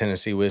 Like a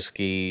Tennessee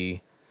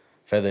Whiskey,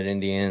 Feathered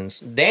Indians.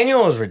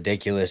 Daniel was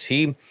ridiculous.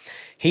 He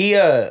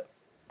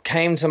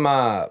came to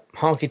my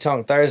honky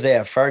tonk Thursday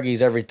at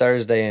Fergie's every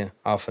Thursday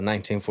off of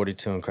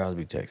 1942 in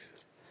Crosby, Texas.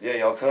 Yeah,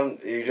 y'all come.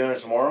 Are you doing it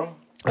tomorrow?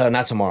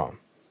 Not tomorrow.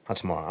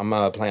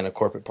 I'm playing a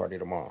corporate party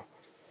tomorrow.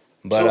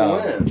 But Till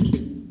when?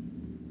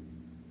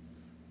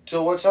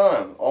 Till what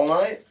time? All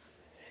night?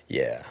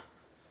 yeah.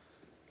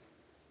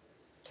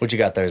 What you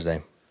got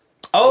Thursday?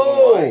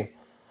 Oh,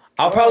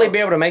 I'll probably be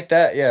able to make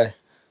that. Yeah.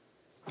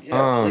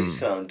 Yeah, please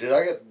come, dude.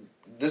 I got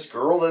this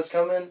girl that's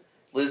coming,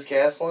 Liz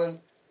Caslin.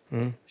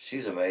 Mhm.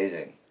 She's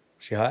amazing.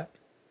 She hot?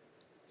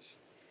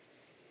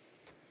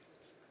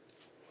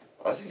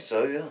 I think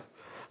so. Yeah.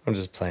 I'm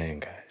just playing,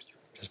 guys.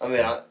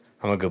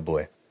 I'm a good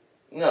boy.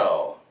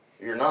 No,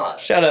 you're not.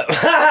 Shut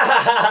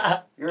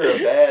up. You're a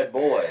bad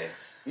boy.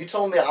 You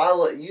told me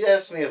you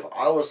asked me if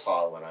I was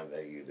hot when I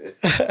met you,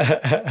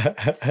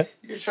 dude.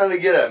 You're trying to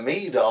get at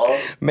me, dog.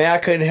 Man, I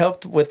couldn't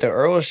help with the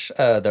Earl Shreds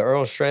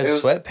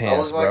sweatpants, I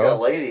look like bro. a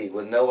lady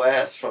with no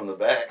ass from the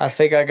back. I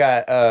think I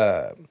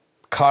got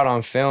caught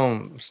on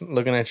film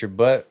looking at your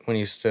butt when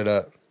you stood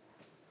up.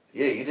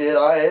 Yeah, you did.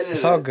 I edited it.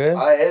 It's all good.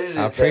 I edited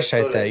I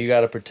appreciate that. footage. You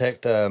got to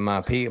protect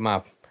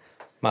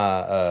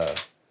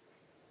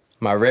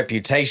my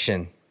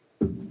reputation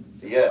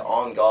Yeah,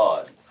 on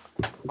God.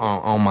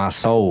 on my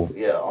soul.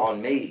 Yeah,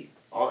 on me.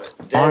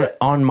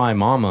 On my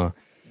mama.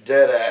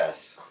 Dead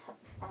ass.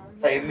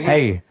 Hey, me.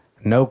 Hey,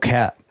 no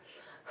cap.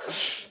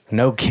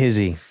 No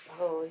kizzy.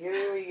 Oh,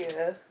 here we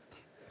go.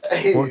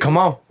 Hey, Well, come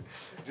on.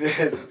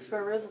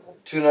 For Rizzle.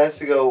 2 nights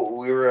ago,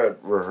 we were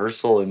at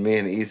rehearsal, and me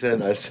and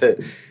Ethan, I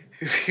said,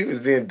 he was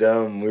being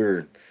dumb. We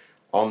were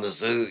on the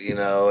Zoot, you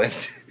know, and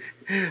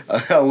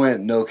I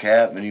went, no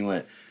cap, and he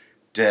went,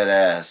 dead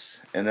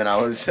ass. And then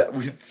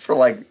for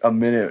like a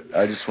minute,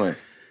 I just went,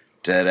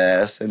 dead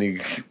ass, and he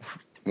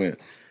went,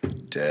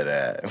 dead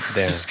ass.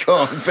 Damn. Just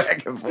going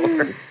back and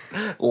forth,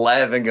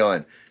 laughing,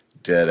 going,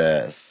 dead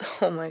ass.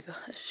 Oh my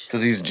gosh.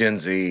 Because he's Gen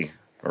Z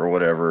or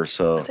whatever,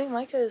 so. I think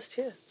Micah is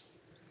too.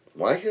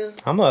 Micah?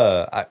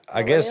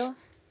 I guess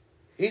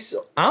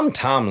I'm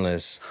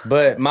timeless,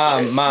 but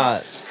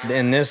my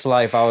in this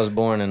life I was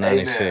born in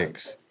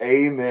 96.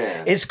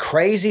 Amen. It's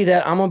crazy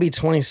that I'm gonna be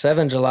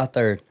 27 July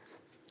 3rd.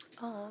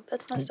 Oh,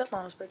 that's my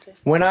stepmom's birthday.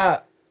 When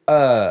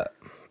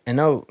and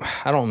no,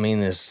 I don't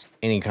mean this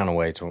any kind of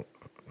way to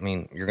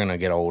mean you're gonna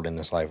get old in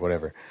this life,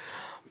 whatever.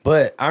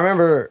 But I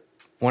remember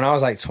when I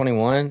was like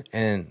 21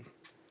 and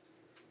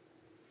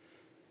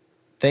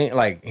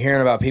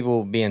hearing about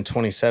people being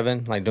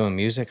 27, like doing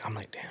music, I'm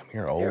like, damn,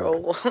 you're old. You're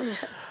old.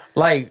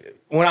 Like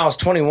when I was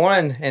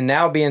 21 and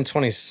now being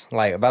 20,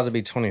 like about to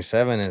be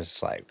 27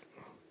 is like,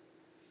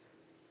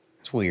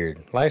 it's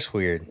weird. Life's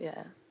weird.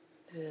 Yeah,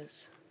 it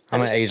is. I'm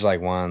gonna age like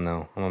wine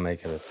though. I'm gonna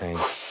make it a thing.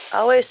 I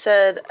always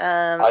said,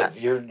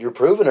 you're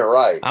proving it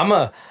right. I'm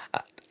a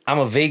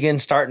vegan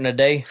starting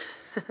today.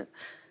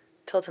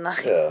 till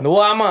tonight. Yeah. Well,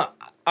 I'm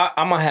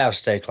gonna have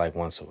steak like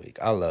once a week.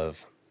 I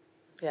love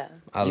Yeah.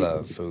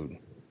 love food.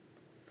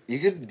 You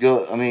could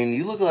go. I mean,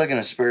 you look like an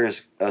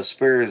asparagus.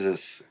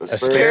 Asparagus.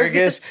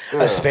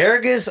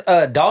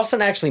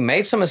 Dawson actually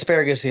made some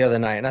asparagus the other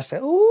night, and I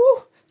said,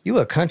 "Ooh, you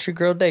a country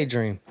girl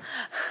daydream."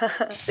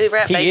 They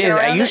wrap He bacon is.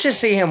 around You it? should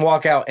see him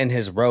walk out in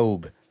his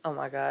robe, Oh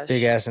my gosh.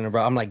 big ass in a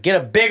robe. I'm like, get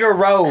a bigger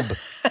robe.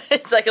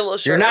 It's like a little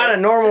short. You're not a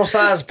normal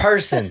sized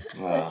person.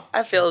 Wow.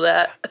 I feel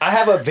that. I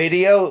have a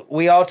video.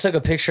 We all took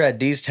a picture at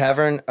Dee's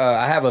Tavern.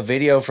 I have a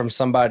video from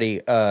somebody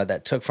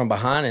that took from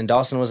behind, and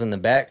Dawson was in the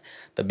back.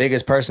 The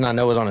biggest person I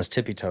know was on his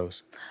tippy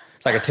toes.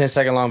 It's like a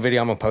 10-second long video.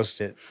 I'm going to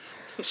post it.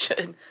 You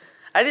should.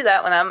 I do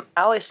that when I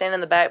always stand in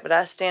the back, but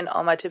I stand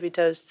on my tippy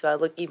toes so I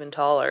look even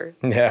taller.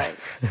 Yeah.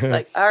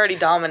 Like I already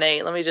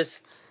dominate. Let me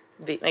just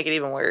make it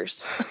even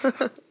worse.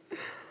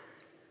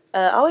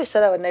 I always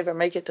said I would never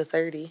make it to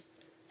 30.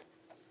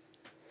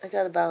 I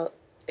got about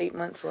 8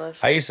 months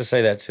left. I used to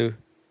say that too.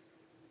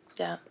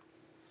 Yeah.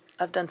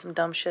 I've done some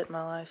dumb shit in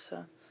my life,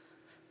 so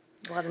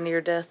a lot of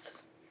near-death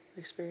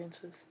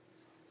experiences.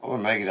 I'm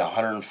gonna make it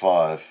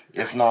 105,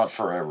 if not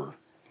forever.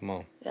 Come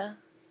on. Yeah.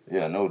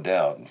 Yeah, no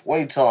doubt.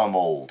 Wait till I'm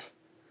old.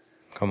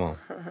 Come on.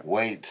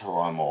 Wait till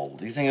I'm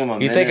old. You think I'm a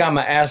You think I'm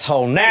an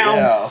asshole now?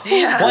 Yeah.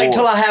 Yeah. Wait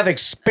till I have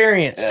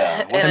experience.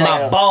 Yeah. And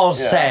My balls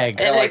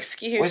sag. An Like,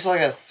 excuse. wait till I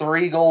got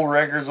 3 gold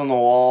records on the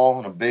wall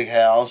and a big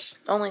house.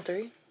 Only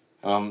 3?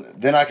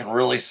 Then I can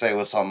really say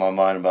what's on my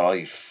mind about all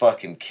these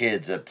fucking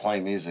kids that play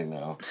music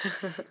now.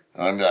 And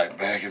I'm like,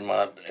 back in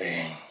my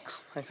day, Oh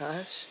my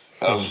gosh.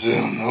 I was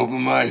doing open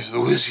mics at the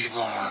whiskey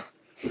bar.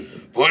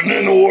 Putting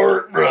in the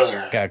work,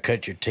 brother. Gotta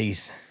cut your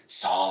teeth.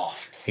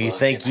 Soft. You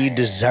think fucking you hair.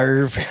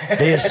 deserve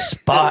this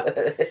spot?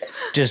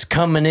 Just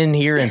coming in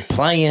here and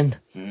playing,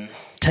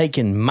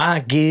 taking my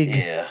gig.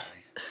 Yeah.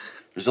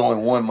 There's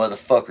only one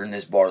motherfucker in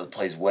this bar that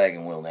plays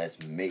wagon wheel, and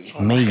that's me.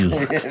 Me.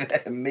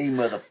 Me,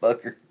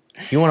 motherfucker.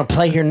 You want to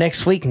play here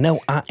next week?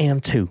 No, I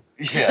am too.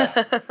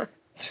 Yeah.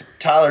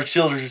 Tyler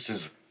Childers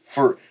is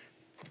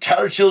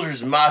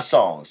my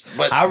songs,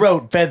 but I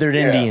wrote Feathered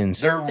yeah,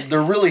 Indians. They're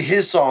really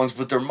his songs,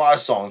 but they're my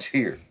songs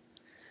here.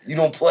 You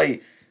don't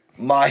play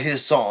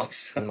his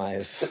songs.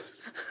 Nice.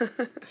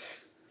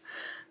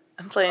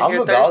 I'm playing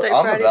here Thursday,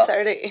 Friday,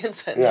 Saturday, and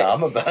Sunday. Yeah,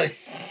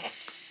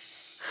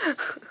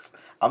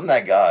 I'm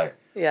that guy.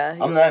 Yeah.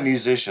 I'm that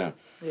musician.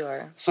 You are.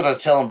 That's what I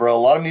tell them, bro. A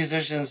lot of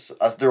musicians,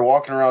 they're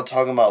walking around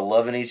talking about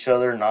loving each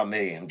other, not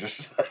me. I'm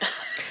just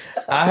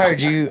I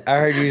heard you.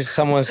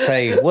 Someone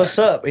say, "What's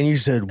up?" And you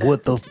said,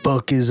 "What the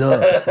fuck is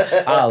up?"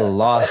 I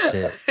lost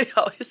it. He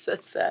always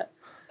says that.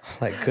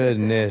 Like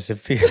goodness,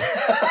 if you. the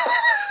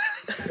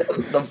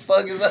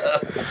fuck is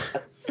up?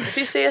 If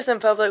you see us in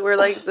public, we're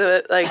like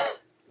the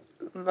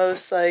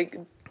most like.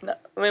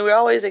 I mean, we're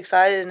always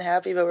excited and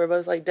happy, but we're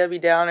both like Debbie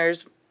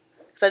Downers.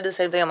 Because I do the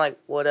same thing. I'm like,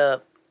 "What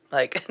up?"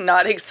 Like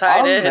not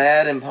excited. I'm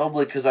mad in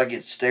public because I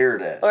get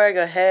stared at. Or I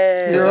go,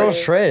 "Hey." You're all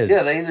shreds.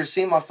 Yeah, they either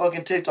see my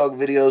fucking TikTok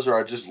videos or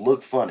I just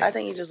look funny. I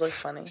think you just look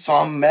funny. So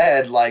I'm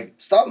mad, like,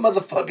 stop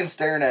motherfucking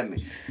staring at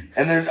me.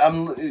 And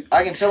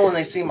I can tell when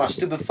they see my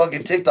stupid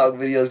fucking TikTok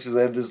videos because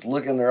they have this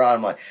look in their eye.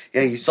 I'm like,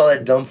 yeah, you saw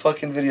that dumb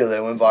fucking video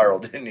that went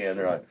viral, didn't you? And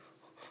they're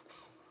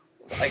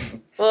like,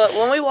 Well,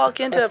 when we walk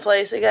into a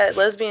place, we got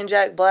Lesbian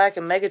Jack Black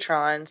and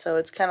Megatron, so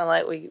it's kind of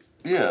like we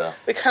yeah.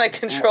 kind of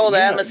control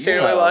the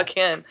atmosphere when we walk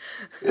in.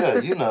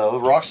 Yeah,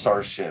 rock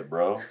star shit,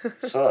 bro.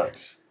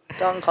 Sucks.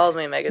 Dalton calls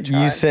me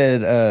Megatron. You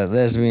said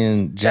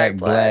lesbian Jack Jack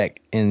Black,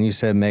 Black. and you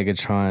said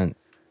Megatron.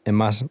 I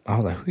was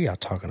like, who y'all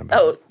talking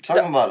about? Oh,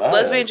 Talking about us.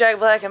 Lesbian Jack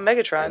Black and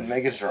Megatron. And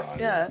Megatron.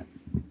 Yeah,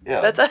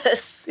 Yeah. that's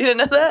us. You didn't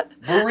know that?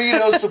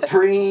 Burrito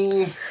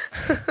Supreme.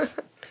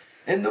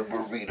 And the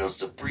Burrito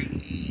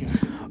Supreme.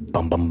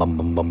 Bum bum bum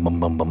bum bum bum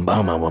bum bum bum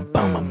bum bum bum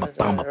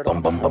bum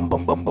bum bum bum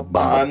bum bum bum.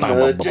 I'm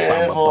the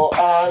devil.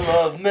 I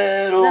love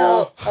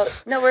metal.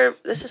 No,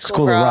 this is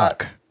School of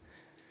Rock.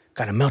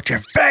 Gotta melt your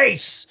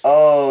face.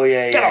 Oh,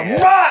 yeah.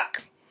 Gotta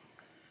rock.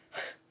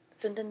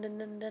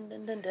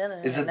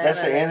 Is it?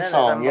 That's the end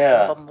song,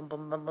 yeah.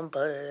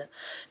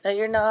 Now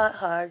you're not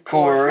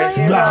hardcore.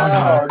 You're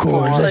not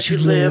hardcore, let you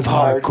live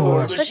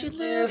hardcore. Let you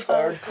live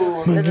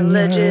hardcore. And the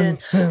legend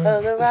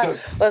of the rock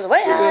was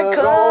way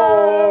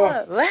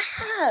hardcore.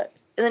 Wow.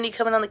 And then you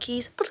come in on the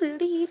keys. I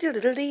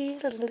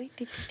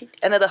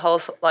know the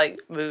whole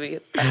like movie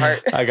by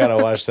heart. I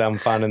gotta watch that. I'm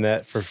finding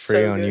that for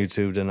free So on good.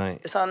 YouTube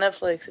tonight. It's on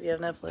Netflix if you have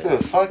Netflix.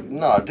 Dude, fuck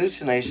no, do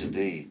Tenacious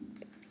D.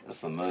 That's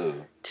the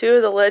move. 2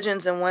 of the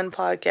legends in one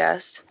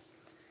podcast.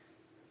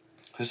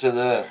 Who said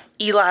that?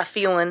 Eli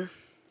Phelan.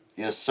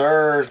 Yes,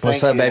 sir.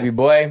 What's up, baby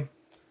boy?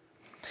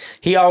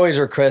 He always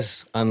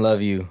requests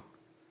 "Unlove You."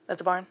 At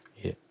the barn?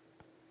 Yeah.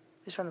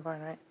 He's from the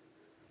barn, right?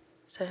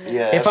 So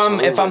Yeah. If I'm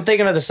absolutely.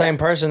 thinking of the same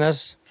person, I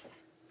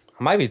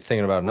might be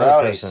thinking about another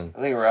Rowdy's. person. I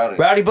think Rowdy.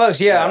 Rowdy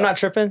Bucks, yeah, Yeah. I'm not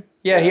tripping.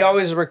 Yeah, he Yeah.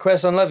 always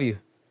requests "Unlove You."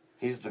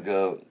 He's the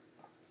GOAT.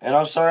 And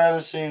I'm sorry I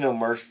haven't seen you no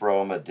merch,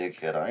 bro. I'm a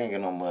dickhead. I ain't got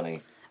no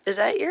money. is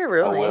that your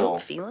real I name? will.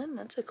 Phelan?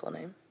 That's a cool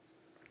name.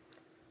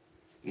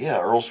 Yeah,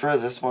 Earl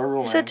Shreds. That's my real You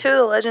name. said 2 of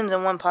the legends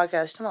in one podcast.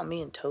 You're talking about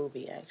me and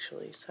Toby,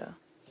 actually. So,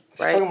 He's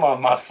right? talking about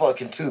my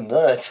fucking 2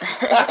 nuts.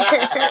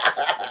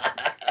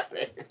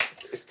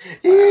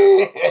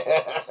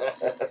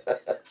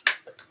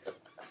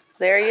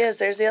 There he is.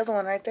 There's the other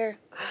one right there.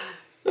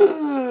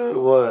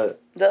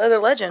 What? The other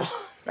legend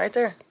right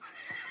there.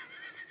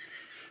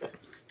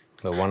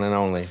 The one and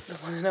only. The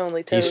one and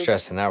only Toby. He's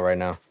stressing out right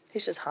now.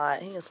 He's just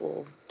hot. He gets a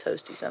little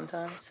toasty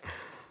sometimes.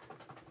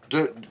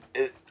 Dude,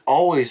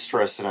 always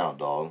stressing out,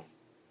 dog.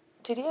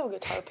 Dude, you have a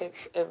guitar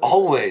pick.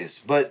 Always.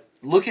 But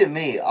look at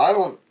me. I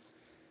don't.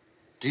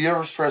 Do you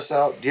ever stress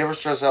out? Do you ever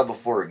stress out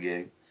before a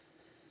gig?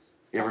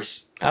 You ever?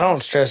 I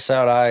don't stress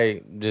out.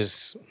 I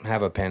just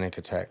have a panic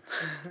attack.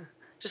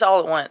 Just all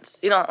at once.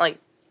 You don't like.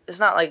 It's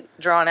not like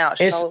drawn out. It's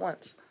just It's- all at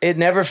once. It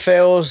never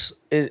fails.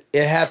 It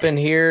happened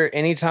here.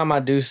 Anytime I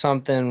do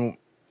something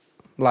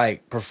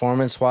like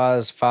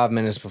performance-wise, 5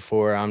 minutes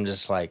before, I'm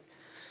just like,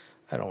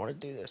 I don't want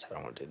to do this. I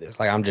don't want to do this.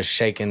 Like, I'm just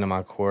shaking to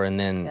my core, and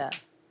then Yeah.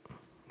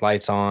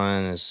 lights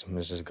on. It's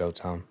just go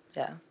time.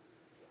 Yeah.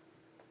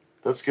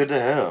 That's good to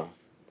have.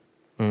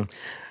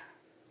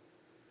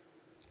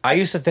 I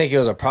used to think it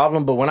was a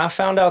problem, but when I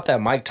found out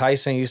that Mike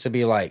Tyson used to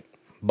be like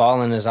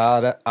bawling his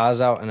eyes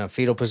out in a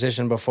fetal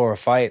position before a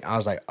fight, I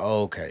was like,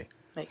 oh, okay,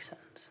 Makes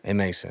sense. it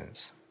makes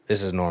sense.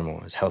 This is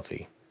normal. It's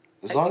healthy.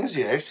 As long as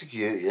you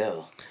execute,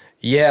 yeah.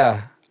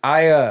 Yeah,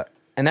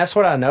 and that's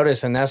what I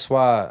noticed, and that's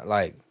why,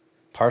 like,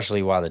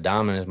 partially why the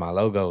diamond is my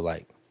logo.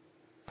 Like,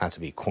 not to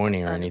be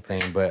corny or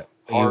anything, but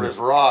Hard as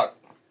rock.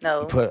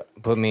 No.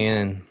 put me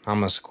in.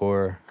 I'm a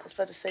scorer. I was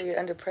about to say you're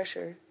under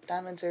pressure.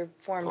 Diamonds are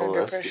formed Oh, under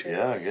that's pressure. good.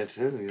 Yeah, good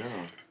too.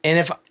 Yeah.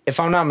 And if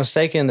I'm not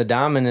mistaken, the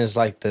diamond is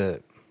like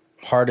the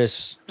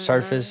hardest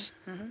surface.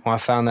 When I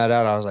found that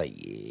out, I was like,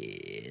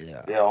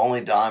 yeah. Yeah,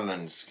 only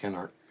diamonds can.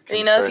 And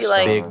you know, if you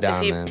like, Big if you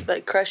diamond.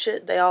 like crush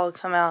it, they all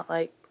come out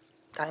like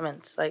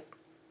diamonds. Like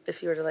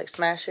if you were to like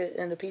smash it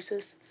into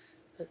pieces,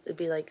 it'd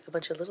be like a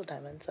bunch of little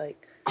diamonds.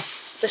 Like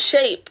the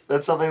shape.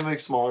 That's how they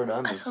make smaller That's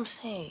diamonds. what I'm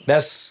saying.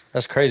 That's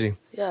crazy.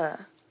 Yeah,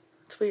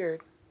 it's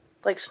weird.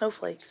 Like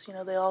snowflakes, you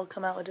know, they all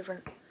come out with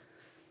different.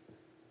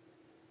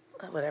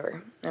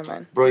 Whatever. Never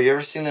mind. Bro, you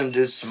ever seen them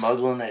dudes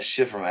smuggling that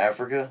shit from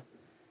Africa?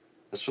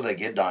 That's where they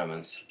get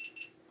diamonds.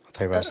 I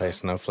thought you were about to say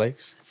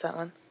snowflakes. It's that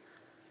one.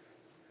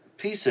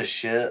 Piece of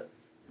shit.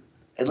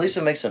 At least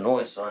it makes a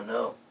noise, so I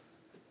know.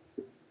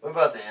 We're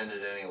about to end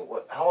it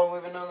anyway. How long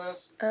have we been doing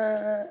this?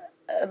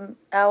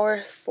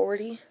 Hour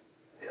 40.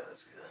 Yeah,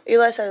 that's good.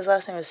 Eli said his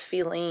last name was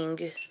Feeling,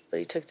 but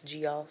he took the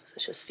G off, so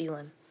it's just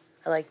Feeling.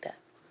 I like that.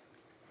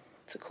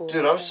 It's a cool.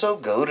 Dude, last I'm name. so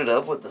goated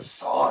up with the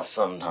sauce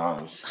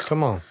sometimes.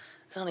 Come on,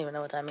 I don't even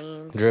know what that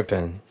means.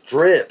 dripping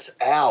Dripped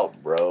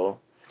out, bro.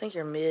 I think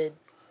you're mid.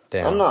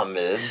 down. I'm not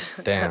mid.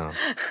 down.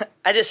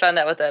 I just found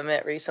out what that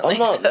meant recently. I'm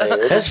not so.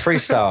 mid. That's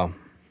freestyle.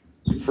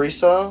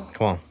 Freestyle?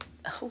 Come on.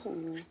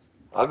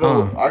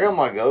 Oh, I got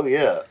my go,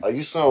 yeah. I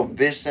used to know a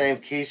bitch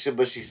named Keisha,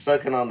 but she's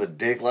sucking on the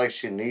dick like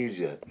she needs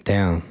you.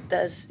 Down.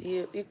 that's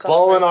you. You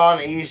call Balling it.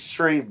 on East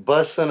Street,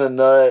 busting a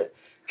nut.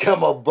 Got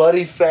my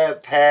buddy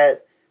Fat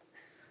Pat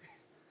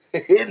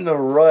hitting the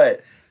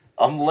rut.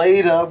 I'm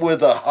laid up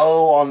with a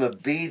hoe on the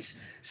beach,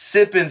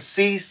 sipping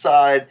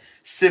Seaside,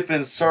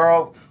 sipping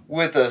syrup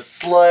with a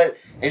slut,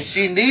 and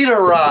she need a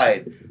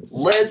ride.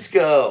 Let's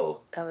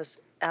go. That was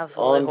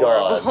absolutely On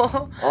God.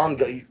 horrible. On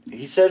God.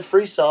 He said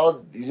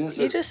freestyle. You didn't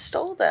say. You just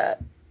stole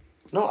that.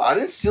 No, I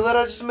didn't steal that.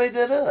 I just made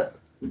that up.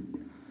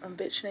 A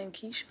bitch named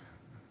Keisha.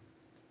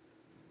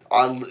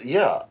 I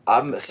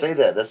say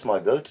that. That's my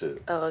go-to.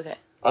 Oh, okay.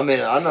 I mean,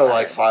 I know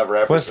like 5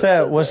 rappers. What's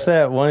that? What's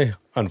that one?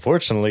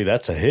 Unfortunately,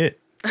 that's a hit.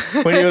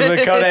 When he was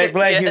with Kodak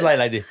Black, he was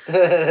like this.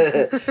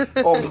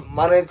 Oh,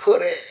 my name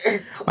Kodak.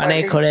 My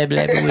name Kodak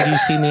Black, but when you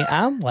see me,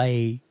 I'm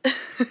white.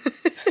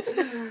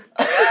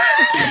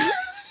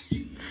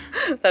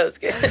 That was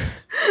good.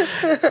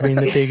 Bring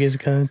the biggest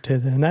gun to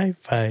the knife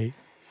fight.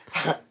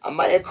 I'm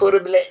my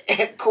Kodak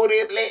Black.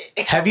 Kodak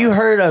Black. Have you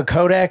heard a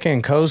Kodak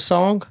and Co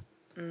song?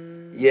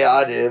 Yeah,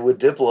 I did with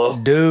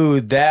Diplo.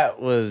 Dude,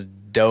 that was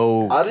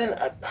dope. I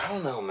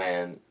don't know,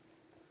 man.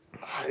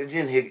 It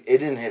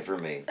didn't hit for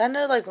me. I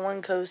know like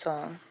one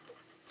song.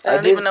 I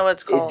don't even know what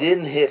it's called. It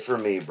didn't hit for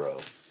me, bro.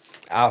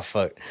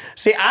 Fuck.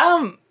 See,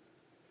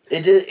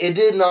 It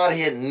did not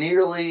hit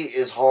nearly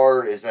as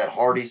hard as that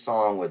Hardy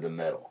song with the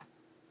metal.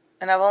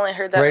 And I've only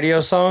heard that radio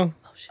song.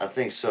 I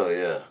think so,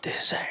 yeah.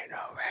 This ain't no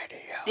radio.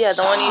 Yeah,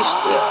 the one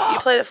you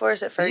played it for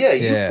us at first. Yeah,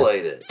 you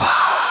played it.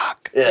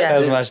 Fuck. Yeah.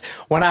 That was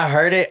when I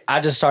heard it,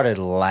 I just started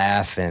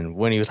laughing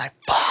when he was like,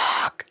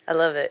 "Fuck." I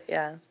love it.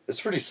 Yeah,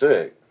 It's pretty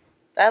sick.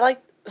 I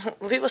like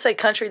when people say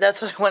country.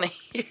 That's what I want to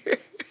hear.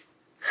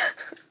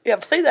 Yeah,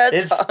 play that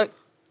song.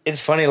 It's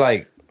funny,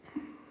 like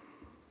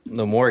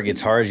the more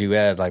guitars you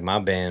add, like my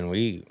band,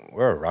 we're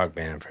a rock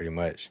band pretty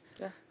much.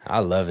 Yeah. I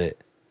love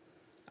it.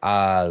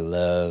 I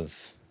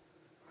love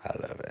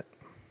it.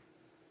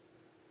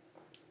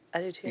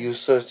 I do too. You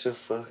such a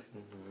fucking.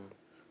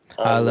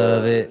 I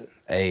love it.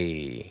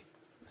 Hey.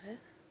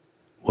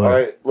 All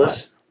right,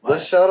 let's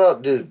shout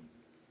out, dude.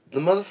 The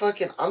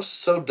motherfucking, I'm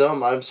so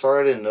dumb. I'm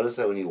sorry I didn't notice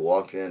that when you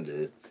walked in,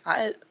 dude.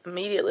 I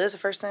immediately, that's the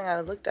first thing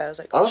I looked at. I was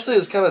like, Honestly,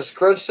 it's kind of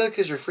scrunched up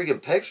because your freaking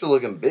pecs are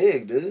looking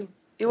big, dude.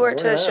 you wore it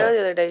to Yeah. a show the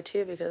other day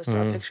too because I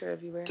saw a picture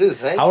of you wearing it. Dude,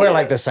 thank you. I wear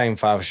like the same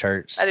 5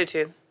 shirts. I do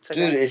too. It's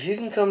okay. Dude, if you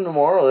can come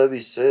tomorrow, that'd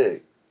be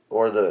sick.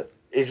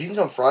 If you can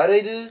come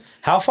Friday, dude.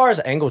 How far is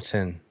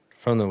Angleton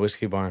from the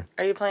Whiskey Barn?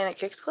 Are you playing at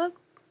Kicks Club?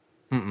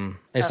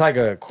 It's like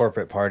a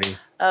corporate party.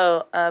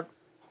 Oh,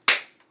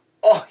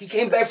 Oh, he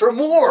came back for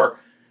more.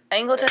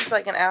 Angleton's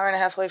like an hour and a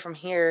half away from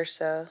here,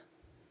 so.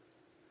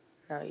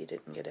 No, you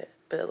didn't get it,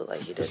 but it looked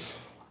like you did.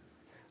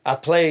 I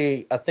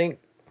think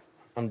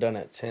I'm done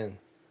at 10.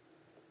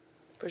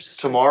 Where's this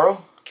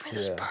Tomorrow? Give me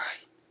this Yeah. bird.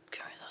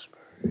 Give me this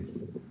bird.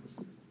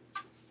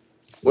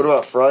 What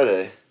about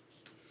Friday?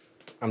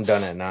 I'm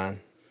done at 9.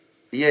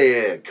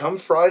 Yeah. Come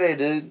Friday,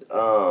 dude.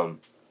 Where'd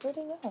he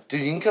go?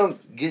 Dude,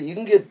 you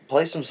can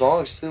play some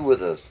songs too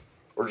with us,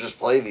 or just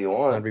play if you I'd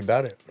want. be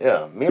about it.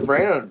 Yeah, me and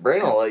Brandon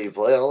will let you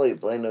play. I'll let you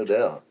play, no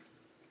doubt.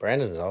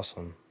 Brandon's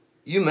awesome.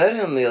 You met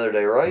him the other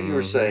day, right? You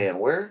were saying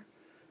where?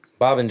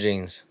 Bob and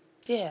Jeans.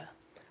 Yeah.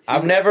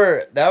 I've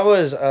never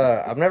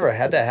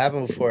had that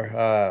happen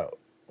before.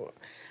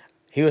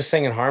 He was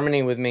singing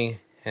harmony with me,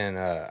 and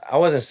I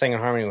wasn't singing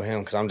harmony with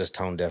him because I'm just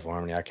tone deaf with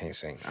harmony. I can't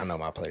sing. I know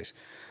my place.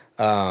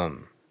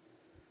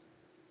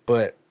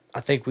 But I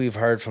think we've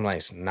heard from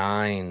like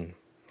 9,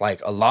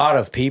 like a lot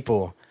of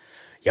people.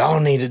 Y'all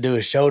need to do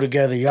a show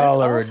together. Y'all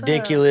That's are awesome.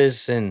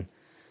 ridiculous. And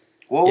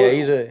What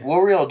Yeah,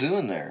 what were y'all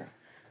doing there?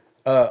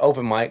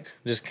 open mic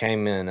just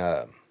came in.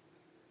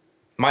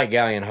 Mike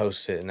Gallion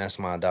hosts it, and that's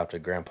my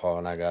adopted grandpa.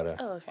 And I gotta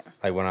Oh, okay.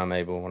 like when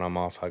I'm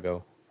off, I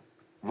go.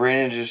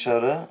 Brandon just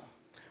showed up?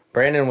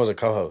 Brandon was a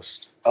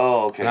co-host.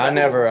 Oh, okay. And I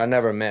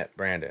never met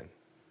Brandon.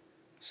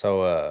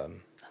 So I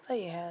thought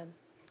you had.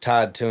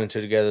 tied 2 and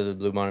 2 together, the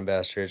Blue Bonnet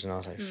Bastards, and I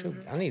was like, shoot,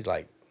 I need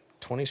like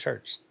 20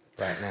 shirts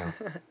right now.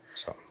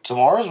 So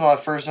Tomorrow's my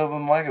first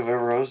open mic I've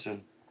ever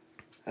hosted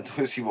at the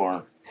Whiskey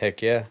Barn.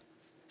 heck yeah.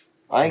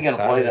 I ain't gonna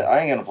play Excited. that. I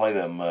ain't gonna play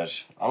that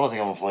much. I don't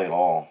think I'm gonna play at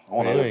all. I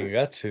want You other ain't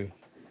people. got to.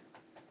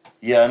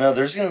 Yeah, no.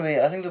 There's gonna be.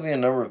 I think there'll be a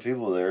number of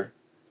people there.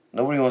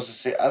 Nobody wants to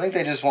see. I think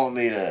they just want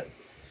me to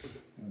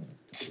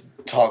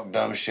talk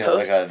dumb shit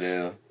like I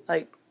do.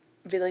 Like,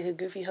 be like a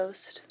goofy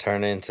host.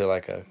 Turn into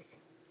like a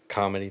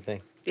comedy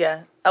thing.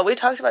 Yeah. We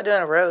talked about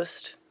doing a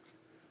roast.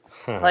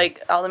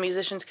 Like, all the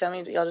musicians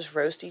coming, y'all just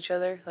roast each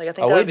other. Like, I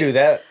think Oh, that we would be, do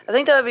that I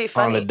think that would be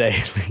funny. on the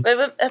daily.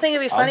 But I think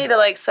it'd be funny to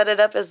like set it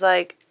up as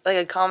like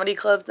a comedy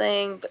club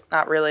thing, but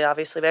not really,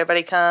 obviously. But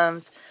everybody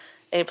comes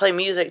and you play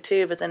music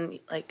too. But then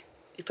like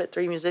you put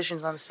 3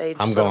 musicians on stage.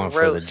 I'm just let going them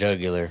for the roast.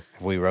 jugular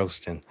if we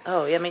roasting.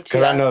 Oh yeah, me too.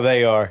 Because I know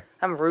they are.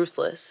 I'm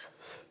ruthless.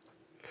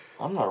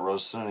 I'm not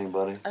roasting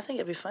anybody. I think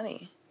it'd be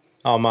funny.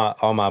 All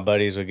my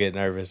buddies would get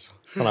nervous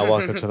when I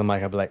walk up to the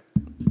mic. I'd be like,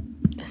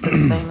 Is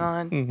this thing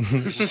on?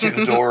 You see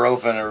the door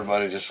open,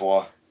 everybody just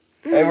walk.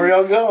 Hey, where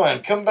y'all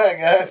going? Come back,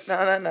 guys. No.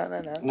 Nah,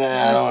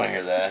 I don't want to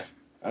hear that.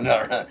 I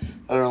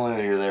don't really want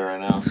to hear that right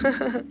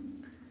now.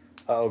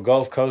 oh,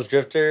 Gulf Coast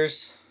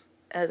Drifters.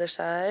 Other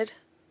side.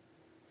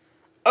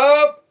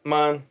 Up,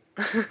 man.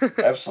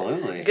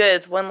 Absolutely. Good.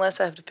 It's one less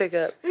I have to pick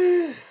up.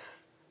 I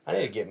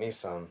need to get me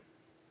some.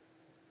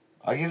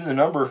 I'll give you the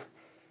number.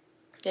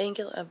 Yeah, you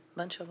can get a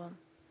bunch of them.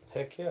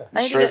 Heck yeah.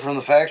 I need to Straight get- from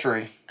the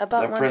factory. I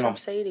bought They one print from 'em.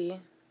 Sadie.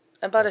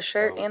 I bought a That's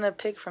shirt dope. and a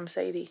pig from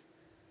Sadie.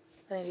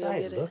 I need to go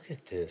Hey, get it. look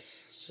at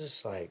this. It's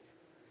just like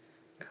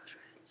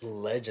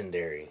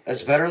legendary.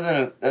 That's better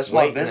than that's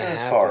my Waiting to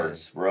business happen.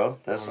 cards, bro.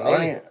 That's On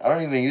me. I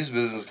don't even use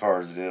business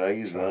cards, dude. I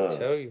use I the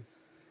tell you.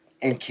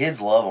 and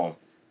kids love them.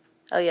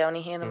 Oh yeah, when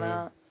you hand them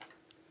out.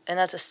 And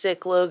that's a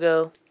sick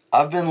logo.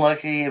 I've been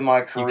lucky in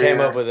my career. You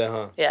came up with it,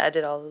 huh? Yeah, I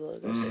did all the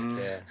logos.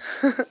 Mhm.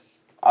 Yeah.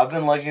 I've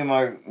been lucky in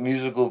my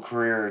musical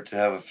career to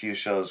have a few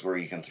shows where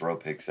you can throw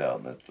picks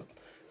out.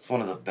 It's one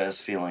of the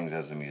best feelings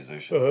as a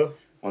musician. Uh-huh.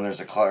 When there's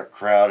a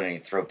crowd and you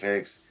throw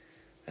picks,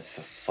 it's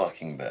the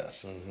fucking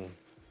best. Mm-hmm.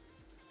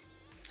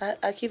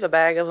 I keep a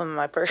bag of them in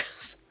my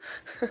purse.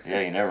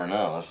 Yeah, you never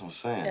know. That's what I'm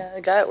saying. Yeah,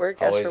 the guy at work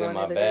asked Always for in one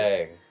my the other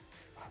day.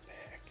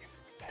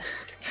 bag.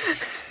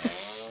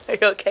 Are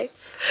you okay?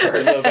 The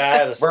little guy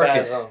had a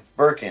spasm.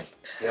 Birkin.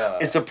 Yeah.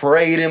 It's a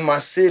parade in my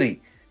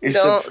city.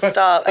 Don't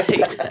stop. I hate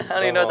that. I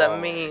don't even know what that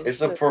means.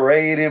 It's a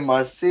parade in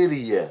my city,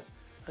 yeah.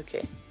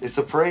 Okay. It's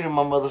a parade in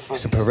my motherfucking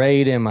It's a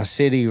parade in my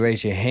city.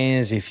 Raise your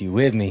hands if you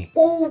with me.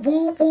 Woo,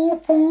 woo,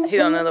 woo, woo, He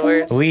don't know the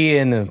words. We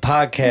in the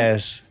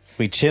podcast.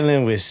 We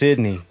chilling with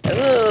Sydney.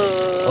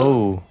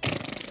 Oh.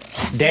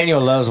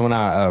 Daniel loves when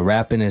I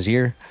rap in his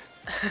ear.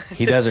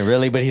 He doesn't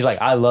really, but he's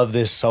like, I love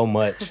this so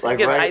much. Like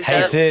Get right, hyped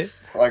Hates up. it.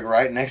 like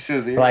right next to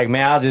his ear. Like,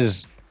 man, I'll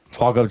just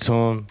walk up to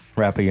him,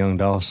 rap a Young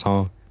Doll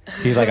song.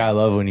 He's like, I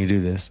love when you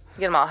do this.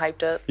 Get him all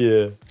hyped up.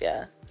 Yeah.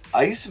 Yeah.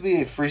 I used to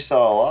be a freestyle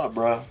a lot,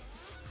 bro.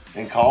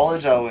 In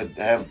college, I would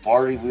have a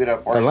party. We would have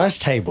The parties. lunch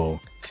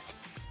table.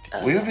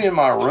 We would be in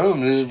my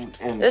room, dude.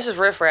 And This is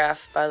Riff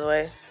Raff, by the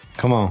way.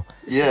 Come on.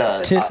 yeah,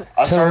 I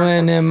Tiptoeing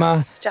started in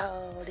my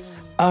Jolene.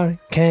 I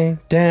came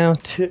down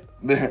to.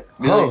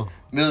 $1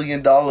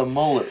 million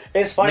mullet.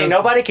 It's funny, No.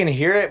 nobody can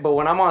hear it, but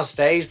when I'm on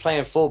stage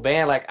playing full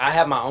band, like I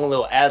have my own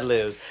little ad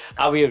libs.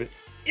 I'll be able to,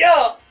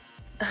 yeah,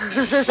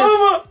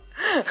 mama.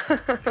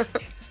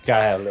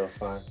 Gotta have a little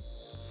fun.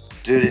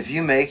 Dude, if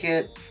you make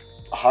it,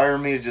 hire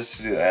me just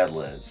to do ad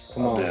libs.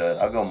 Come I'll on. do it.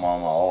 I'll go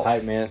mama all.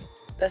 Hype, man.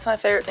 That's my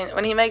favorite thing.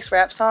 When he makes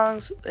rap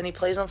songs and he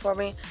plays them for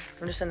me,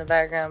 I'm just in the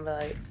background, be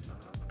like,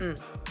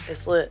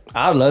 it's lit.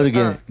 I'd love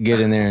to get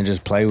in there and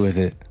just play with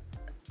it.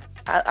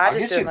 I I'll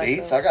just get do you it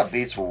beats. myself. I got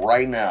beats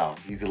right now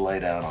you could lay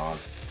down on.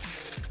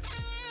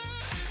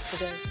 He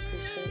does.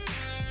 Pretty sick.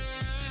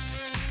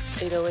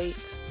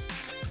 808s.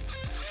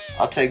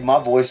 I'll take my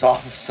voice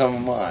off of some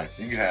of mine.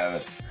 You can have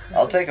it.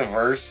 I'll take a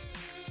verse.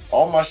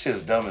 All my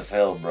shit's dumb as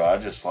hell, bro. I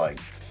just like...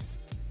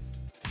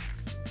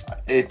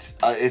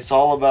 It's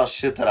all about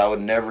shit that I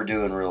would never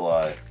do in real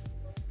life.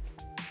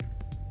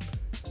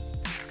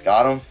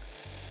 Got him?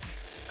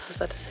 I was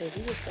about to say,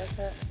 he just got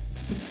that.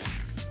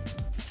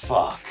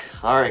 Fuck.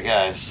 Alright,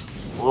 guys.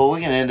 Well,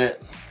 we can end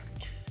it.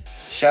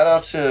 Shout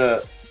out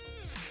to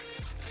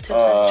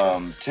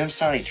Tim's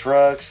Tiny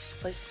Trucks,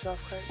 Lacey's Golf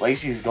Cart.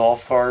 Lacey's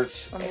Golf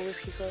Carts, Humble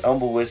Whiskey Club.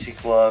 Humble Whiskey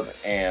Club,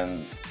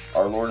 and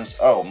our Lord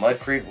and... Mud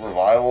Creek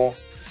Revival.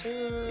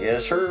 Sir.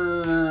 Yes,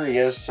 sir.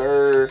 Yes,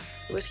 sir.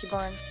 Whiskey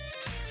Barn.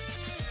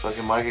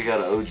 Fucking Micah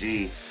got an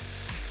OG.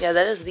 Yeah,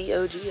 that is the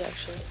OG,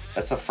 actually.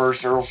 That's the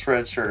first Earl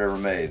Shred shirt ever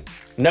made.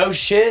 No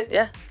shit.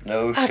 Yeah.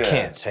 No I shit.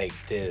 can't take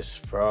this,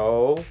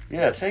 bro.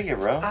 Yeah, take it,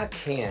 bro. I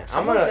can't.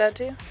 Someone's got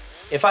to.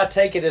 If I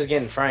take it, it's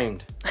getting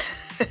framed.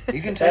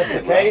 You can take That's the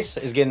it, bro. case.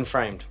 It's getting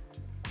framed.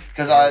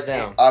 Because Hands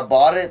down. I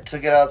bought it,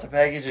 took it out of the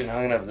package, and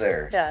hung it up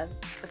there. Yeah,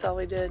 that's all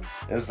we did.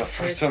 It was the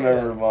first one I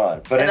ever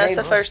bought. But And it that's ain't,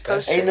 the first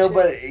poster. ain't too.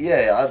 nobody...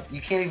 Yeah, you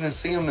can't even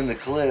see them in the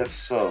clips,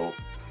 so...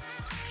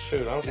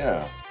 Shoot,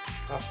 Yeah.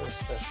 I feel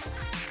special.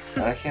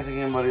 And I can't think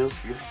of anybody else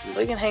to give it to.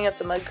 We can hang up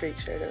the Mud Creek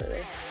shirt over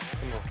there.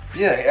 Come on.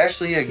 Yeah,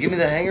 actually, yeah. Give me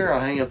the hanger. I'll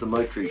hang up the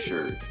Mud Creek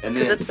shirt. And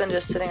Because then it's been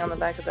just sitting on the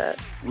back of that.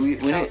 we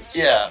need,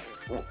 yeah.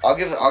 I'll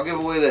give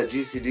away that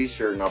GCD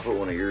shirt and I'll put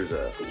one of yours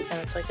up. And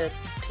it's like a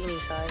teeny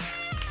size.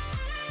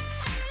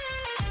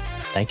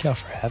 Thank y'all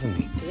for having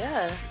me.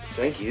 Yeah.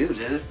 Thank you,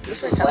 dude. This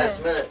For was coming.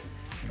 last minute,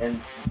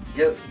 and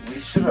yeah, we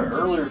should have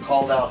earlier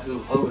called out who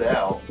hoed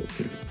out.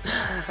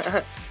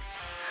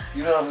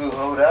 You know who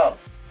hoed out?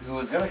 Who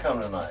was gonna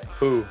come tonight?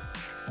 Who?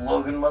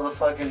 Logan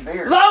motherfucking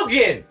Beard.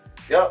 Logan!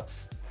 Yep.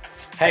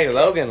 Hey,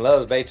 Logan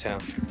loves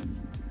Baytown.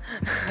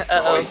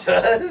 Oh, he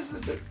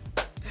does.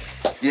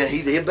 Yeah,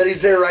 he did, but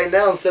he's there right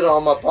now instead of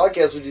on my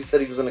podcast, which he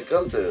said he was gonna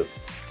come to.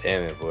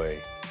 Damn it, boy.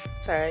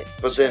 It's alright.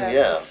 But then,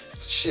 yeah,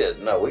 shit,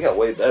 no, we got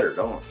way better.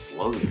 Don't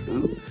Logan,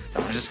 who?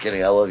 No, I'm just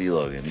kidding. I love you,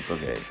 Logan. It's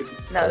okay.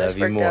 No, this love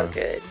you worked more. out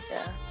good.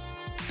 Yeah.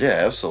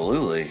 Yeah,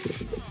 absolutely,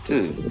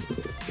 dude.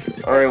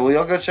 All right, well,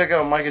 y'all go check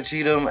out Micah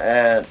Cheatham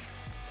at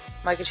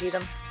Micah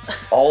Cheatham.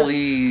 all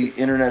the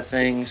internet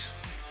things.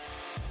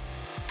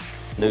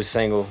 New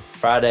single,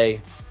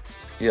 Friday.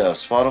 Yeah,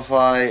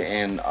 Spotify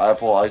and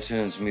Apple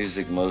iTunes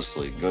Music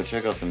mostly. Go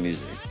check out the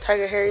music.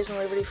 Tiger Harry's on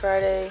Liberty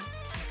Friday.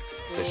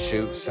 The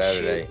shoot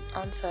Saturday. Shoot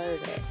on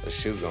Saturday. The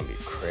shoot gonna be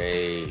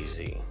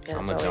crazy. Yeah,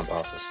 I'm it's gonna always jump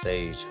off the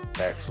stage,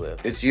 backflip.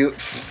 It's you.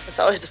 It's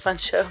always a fun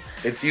show.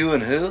 It's you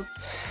and who?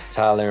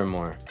 Tyler and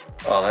more.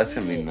 Oh, that's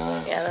gonna be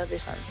nice. Yeah, that'd be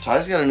fun.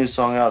 Ty's got a new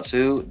song out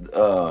too.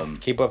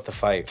 Keep up the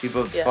fight. Keep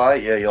Up the Yeah.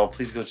 Fight. Yeah, y'all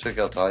please go check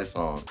out Ty's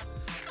song.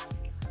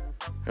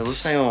 Here,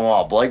 let's name them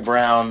all. Blake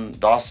Brown,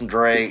 Dawson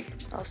Drake,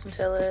 Austin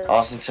Tellez,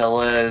 Austin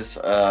Tellez,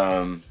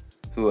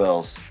 who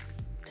else?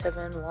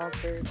 Tevin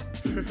Walker.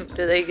 Did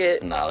they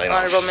get No, they don't.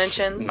 honorable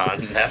mentions? No,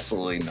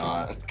 absolutely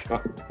not.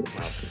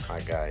 My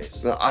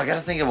guys. No, I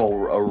gotta think of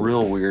a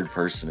real weird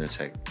person to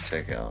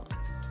check out.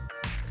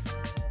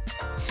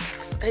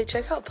 Hey,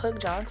 check out Pug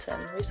Johnson.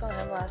 We saw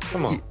him last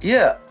Come week. on.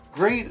 Yeah,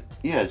 great.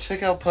 Yeah,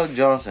 check out Pug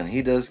Johnson.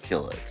 He does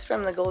kill it. He's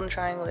from the Golden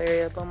Triangle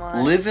area,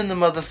 Beaumont. Living the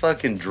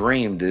motherfucking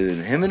dream, dude.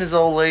 Him and his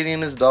old lady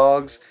and his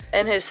dogs.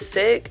 And his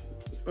sick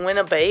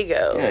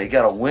Winnebago. Yeah, he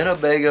got a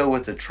Winnebago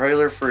with a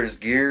trailer for his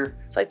gear.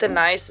 It's like the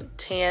nice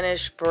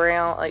tannish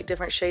brown, like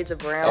different shades of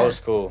brown. Old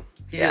school.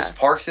 He Yeah. just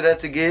parks it at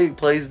the gig,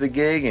 plays the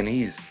gig, and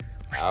he's...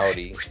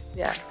 Audi.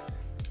 Yeah.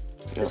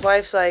 His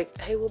wife's like,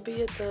 hey, we'll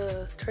be at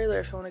the trailer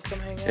if you want to come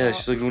hang out. Yeah,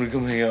 she's like, you want to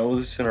come hang out with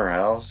us in our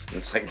house?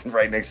 It's like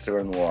right next to her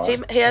in the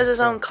lot. He has his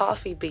own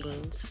coffee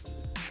beans.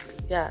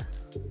 Yeah.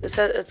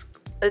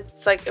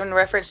 It's like in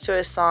reference to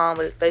his song,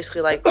 but it's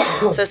basically like,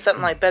 it says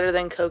something like better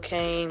than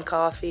cocaine,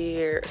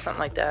 coffee, or something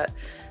like that.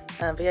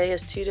 But yeah, he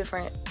has 2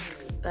 different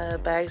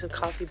bags of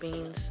coffee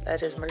beans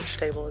at his merch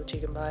table that you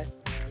can buy.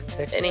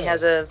 And he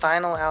has a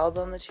vinyl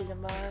album that you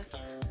can buy.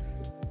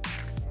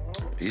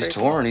 He's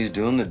touring. He's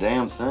doing the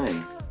damn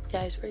thing.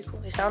 Yeah, he's pretty cool.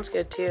 He sounds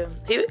good too.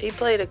 He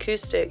played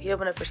acoustic. He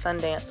opened it for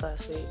Sundance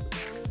last week.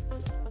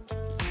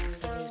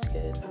 He was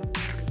good.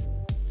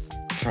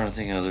 I'm trying to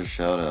think of other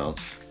shout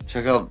outs.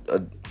 Check out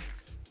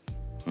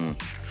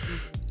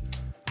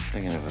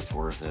thinking if it's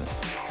worth it.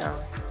 No.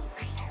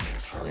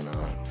 It's probably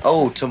not.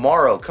 Oh,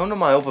 tomorrow, come to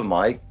my open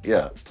mic.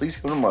 Yeah, please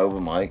come to my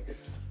open mic.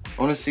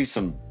 I want to see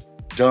some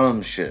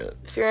dumb shit.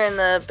 If you're in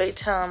the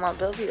Baytown, Mont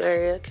Bellevue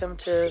area, come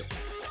to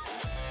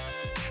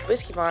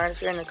Whiskey Barn.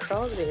 If you're in the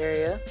Crosby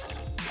area,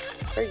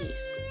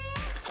 Fergie's,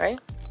 right?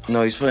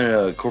 No, he's playing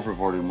at a corporate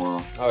party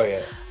tomorrow. Oh,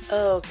 yeah.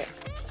 Oh, okay.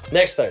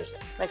 Next Thursday.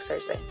 Next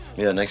Thursday.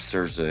 Yeah, next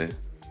Thursday.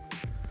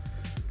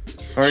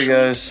 All right,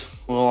 guys.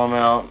 Well, I'm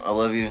out. I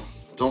love you.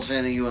 Don't say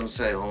anything you wouldn't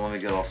say. Let me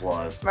get off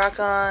live. Rock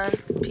on.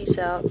 Peace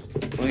out.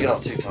 Let me get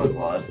off TikTok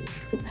live.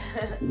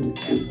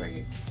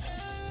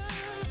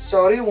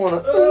 So, do you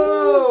want to...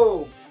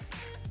 Oh!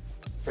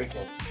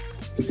 Freaking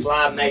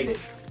fly made it.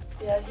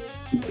 Yeah,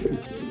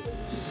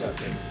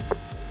 Sucker.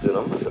 Dude,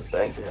 I'm about to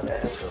bang that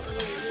ass over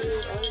there.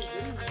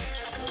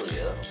 Oh,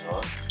 yeah, that was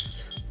hot.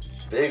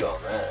 Big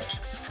on that.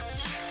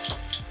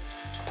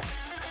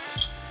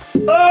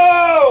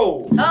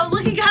 Oh! Oh,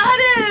 look, he got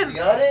You him!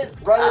 got it?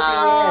 Right up your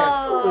hand.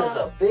 Oh, it's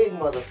a big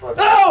motherfucker.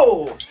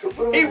 Oh! Go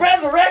put him He in-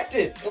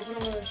 resurrected! Go put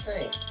him in the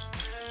sink.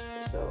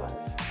 So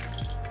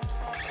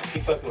alive. He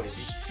fucking was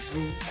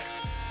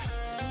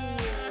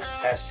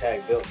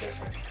hashtag built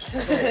different.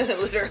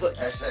 Literally.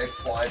 Hashtag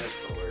fly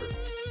destroyer.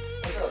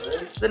 What's up,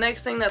 dude? The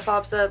next thing that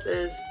pops up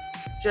is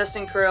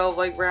Justin Carell,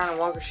 Blake Brown, and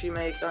Walker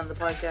Shoemake on the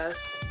podcast.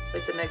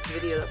 Like the next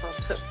video that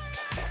popped up.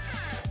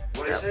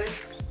 What is it?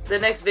 The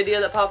next video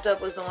that popped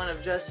up was the one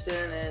of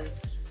Justin and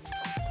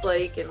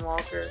Blake and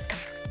Walker.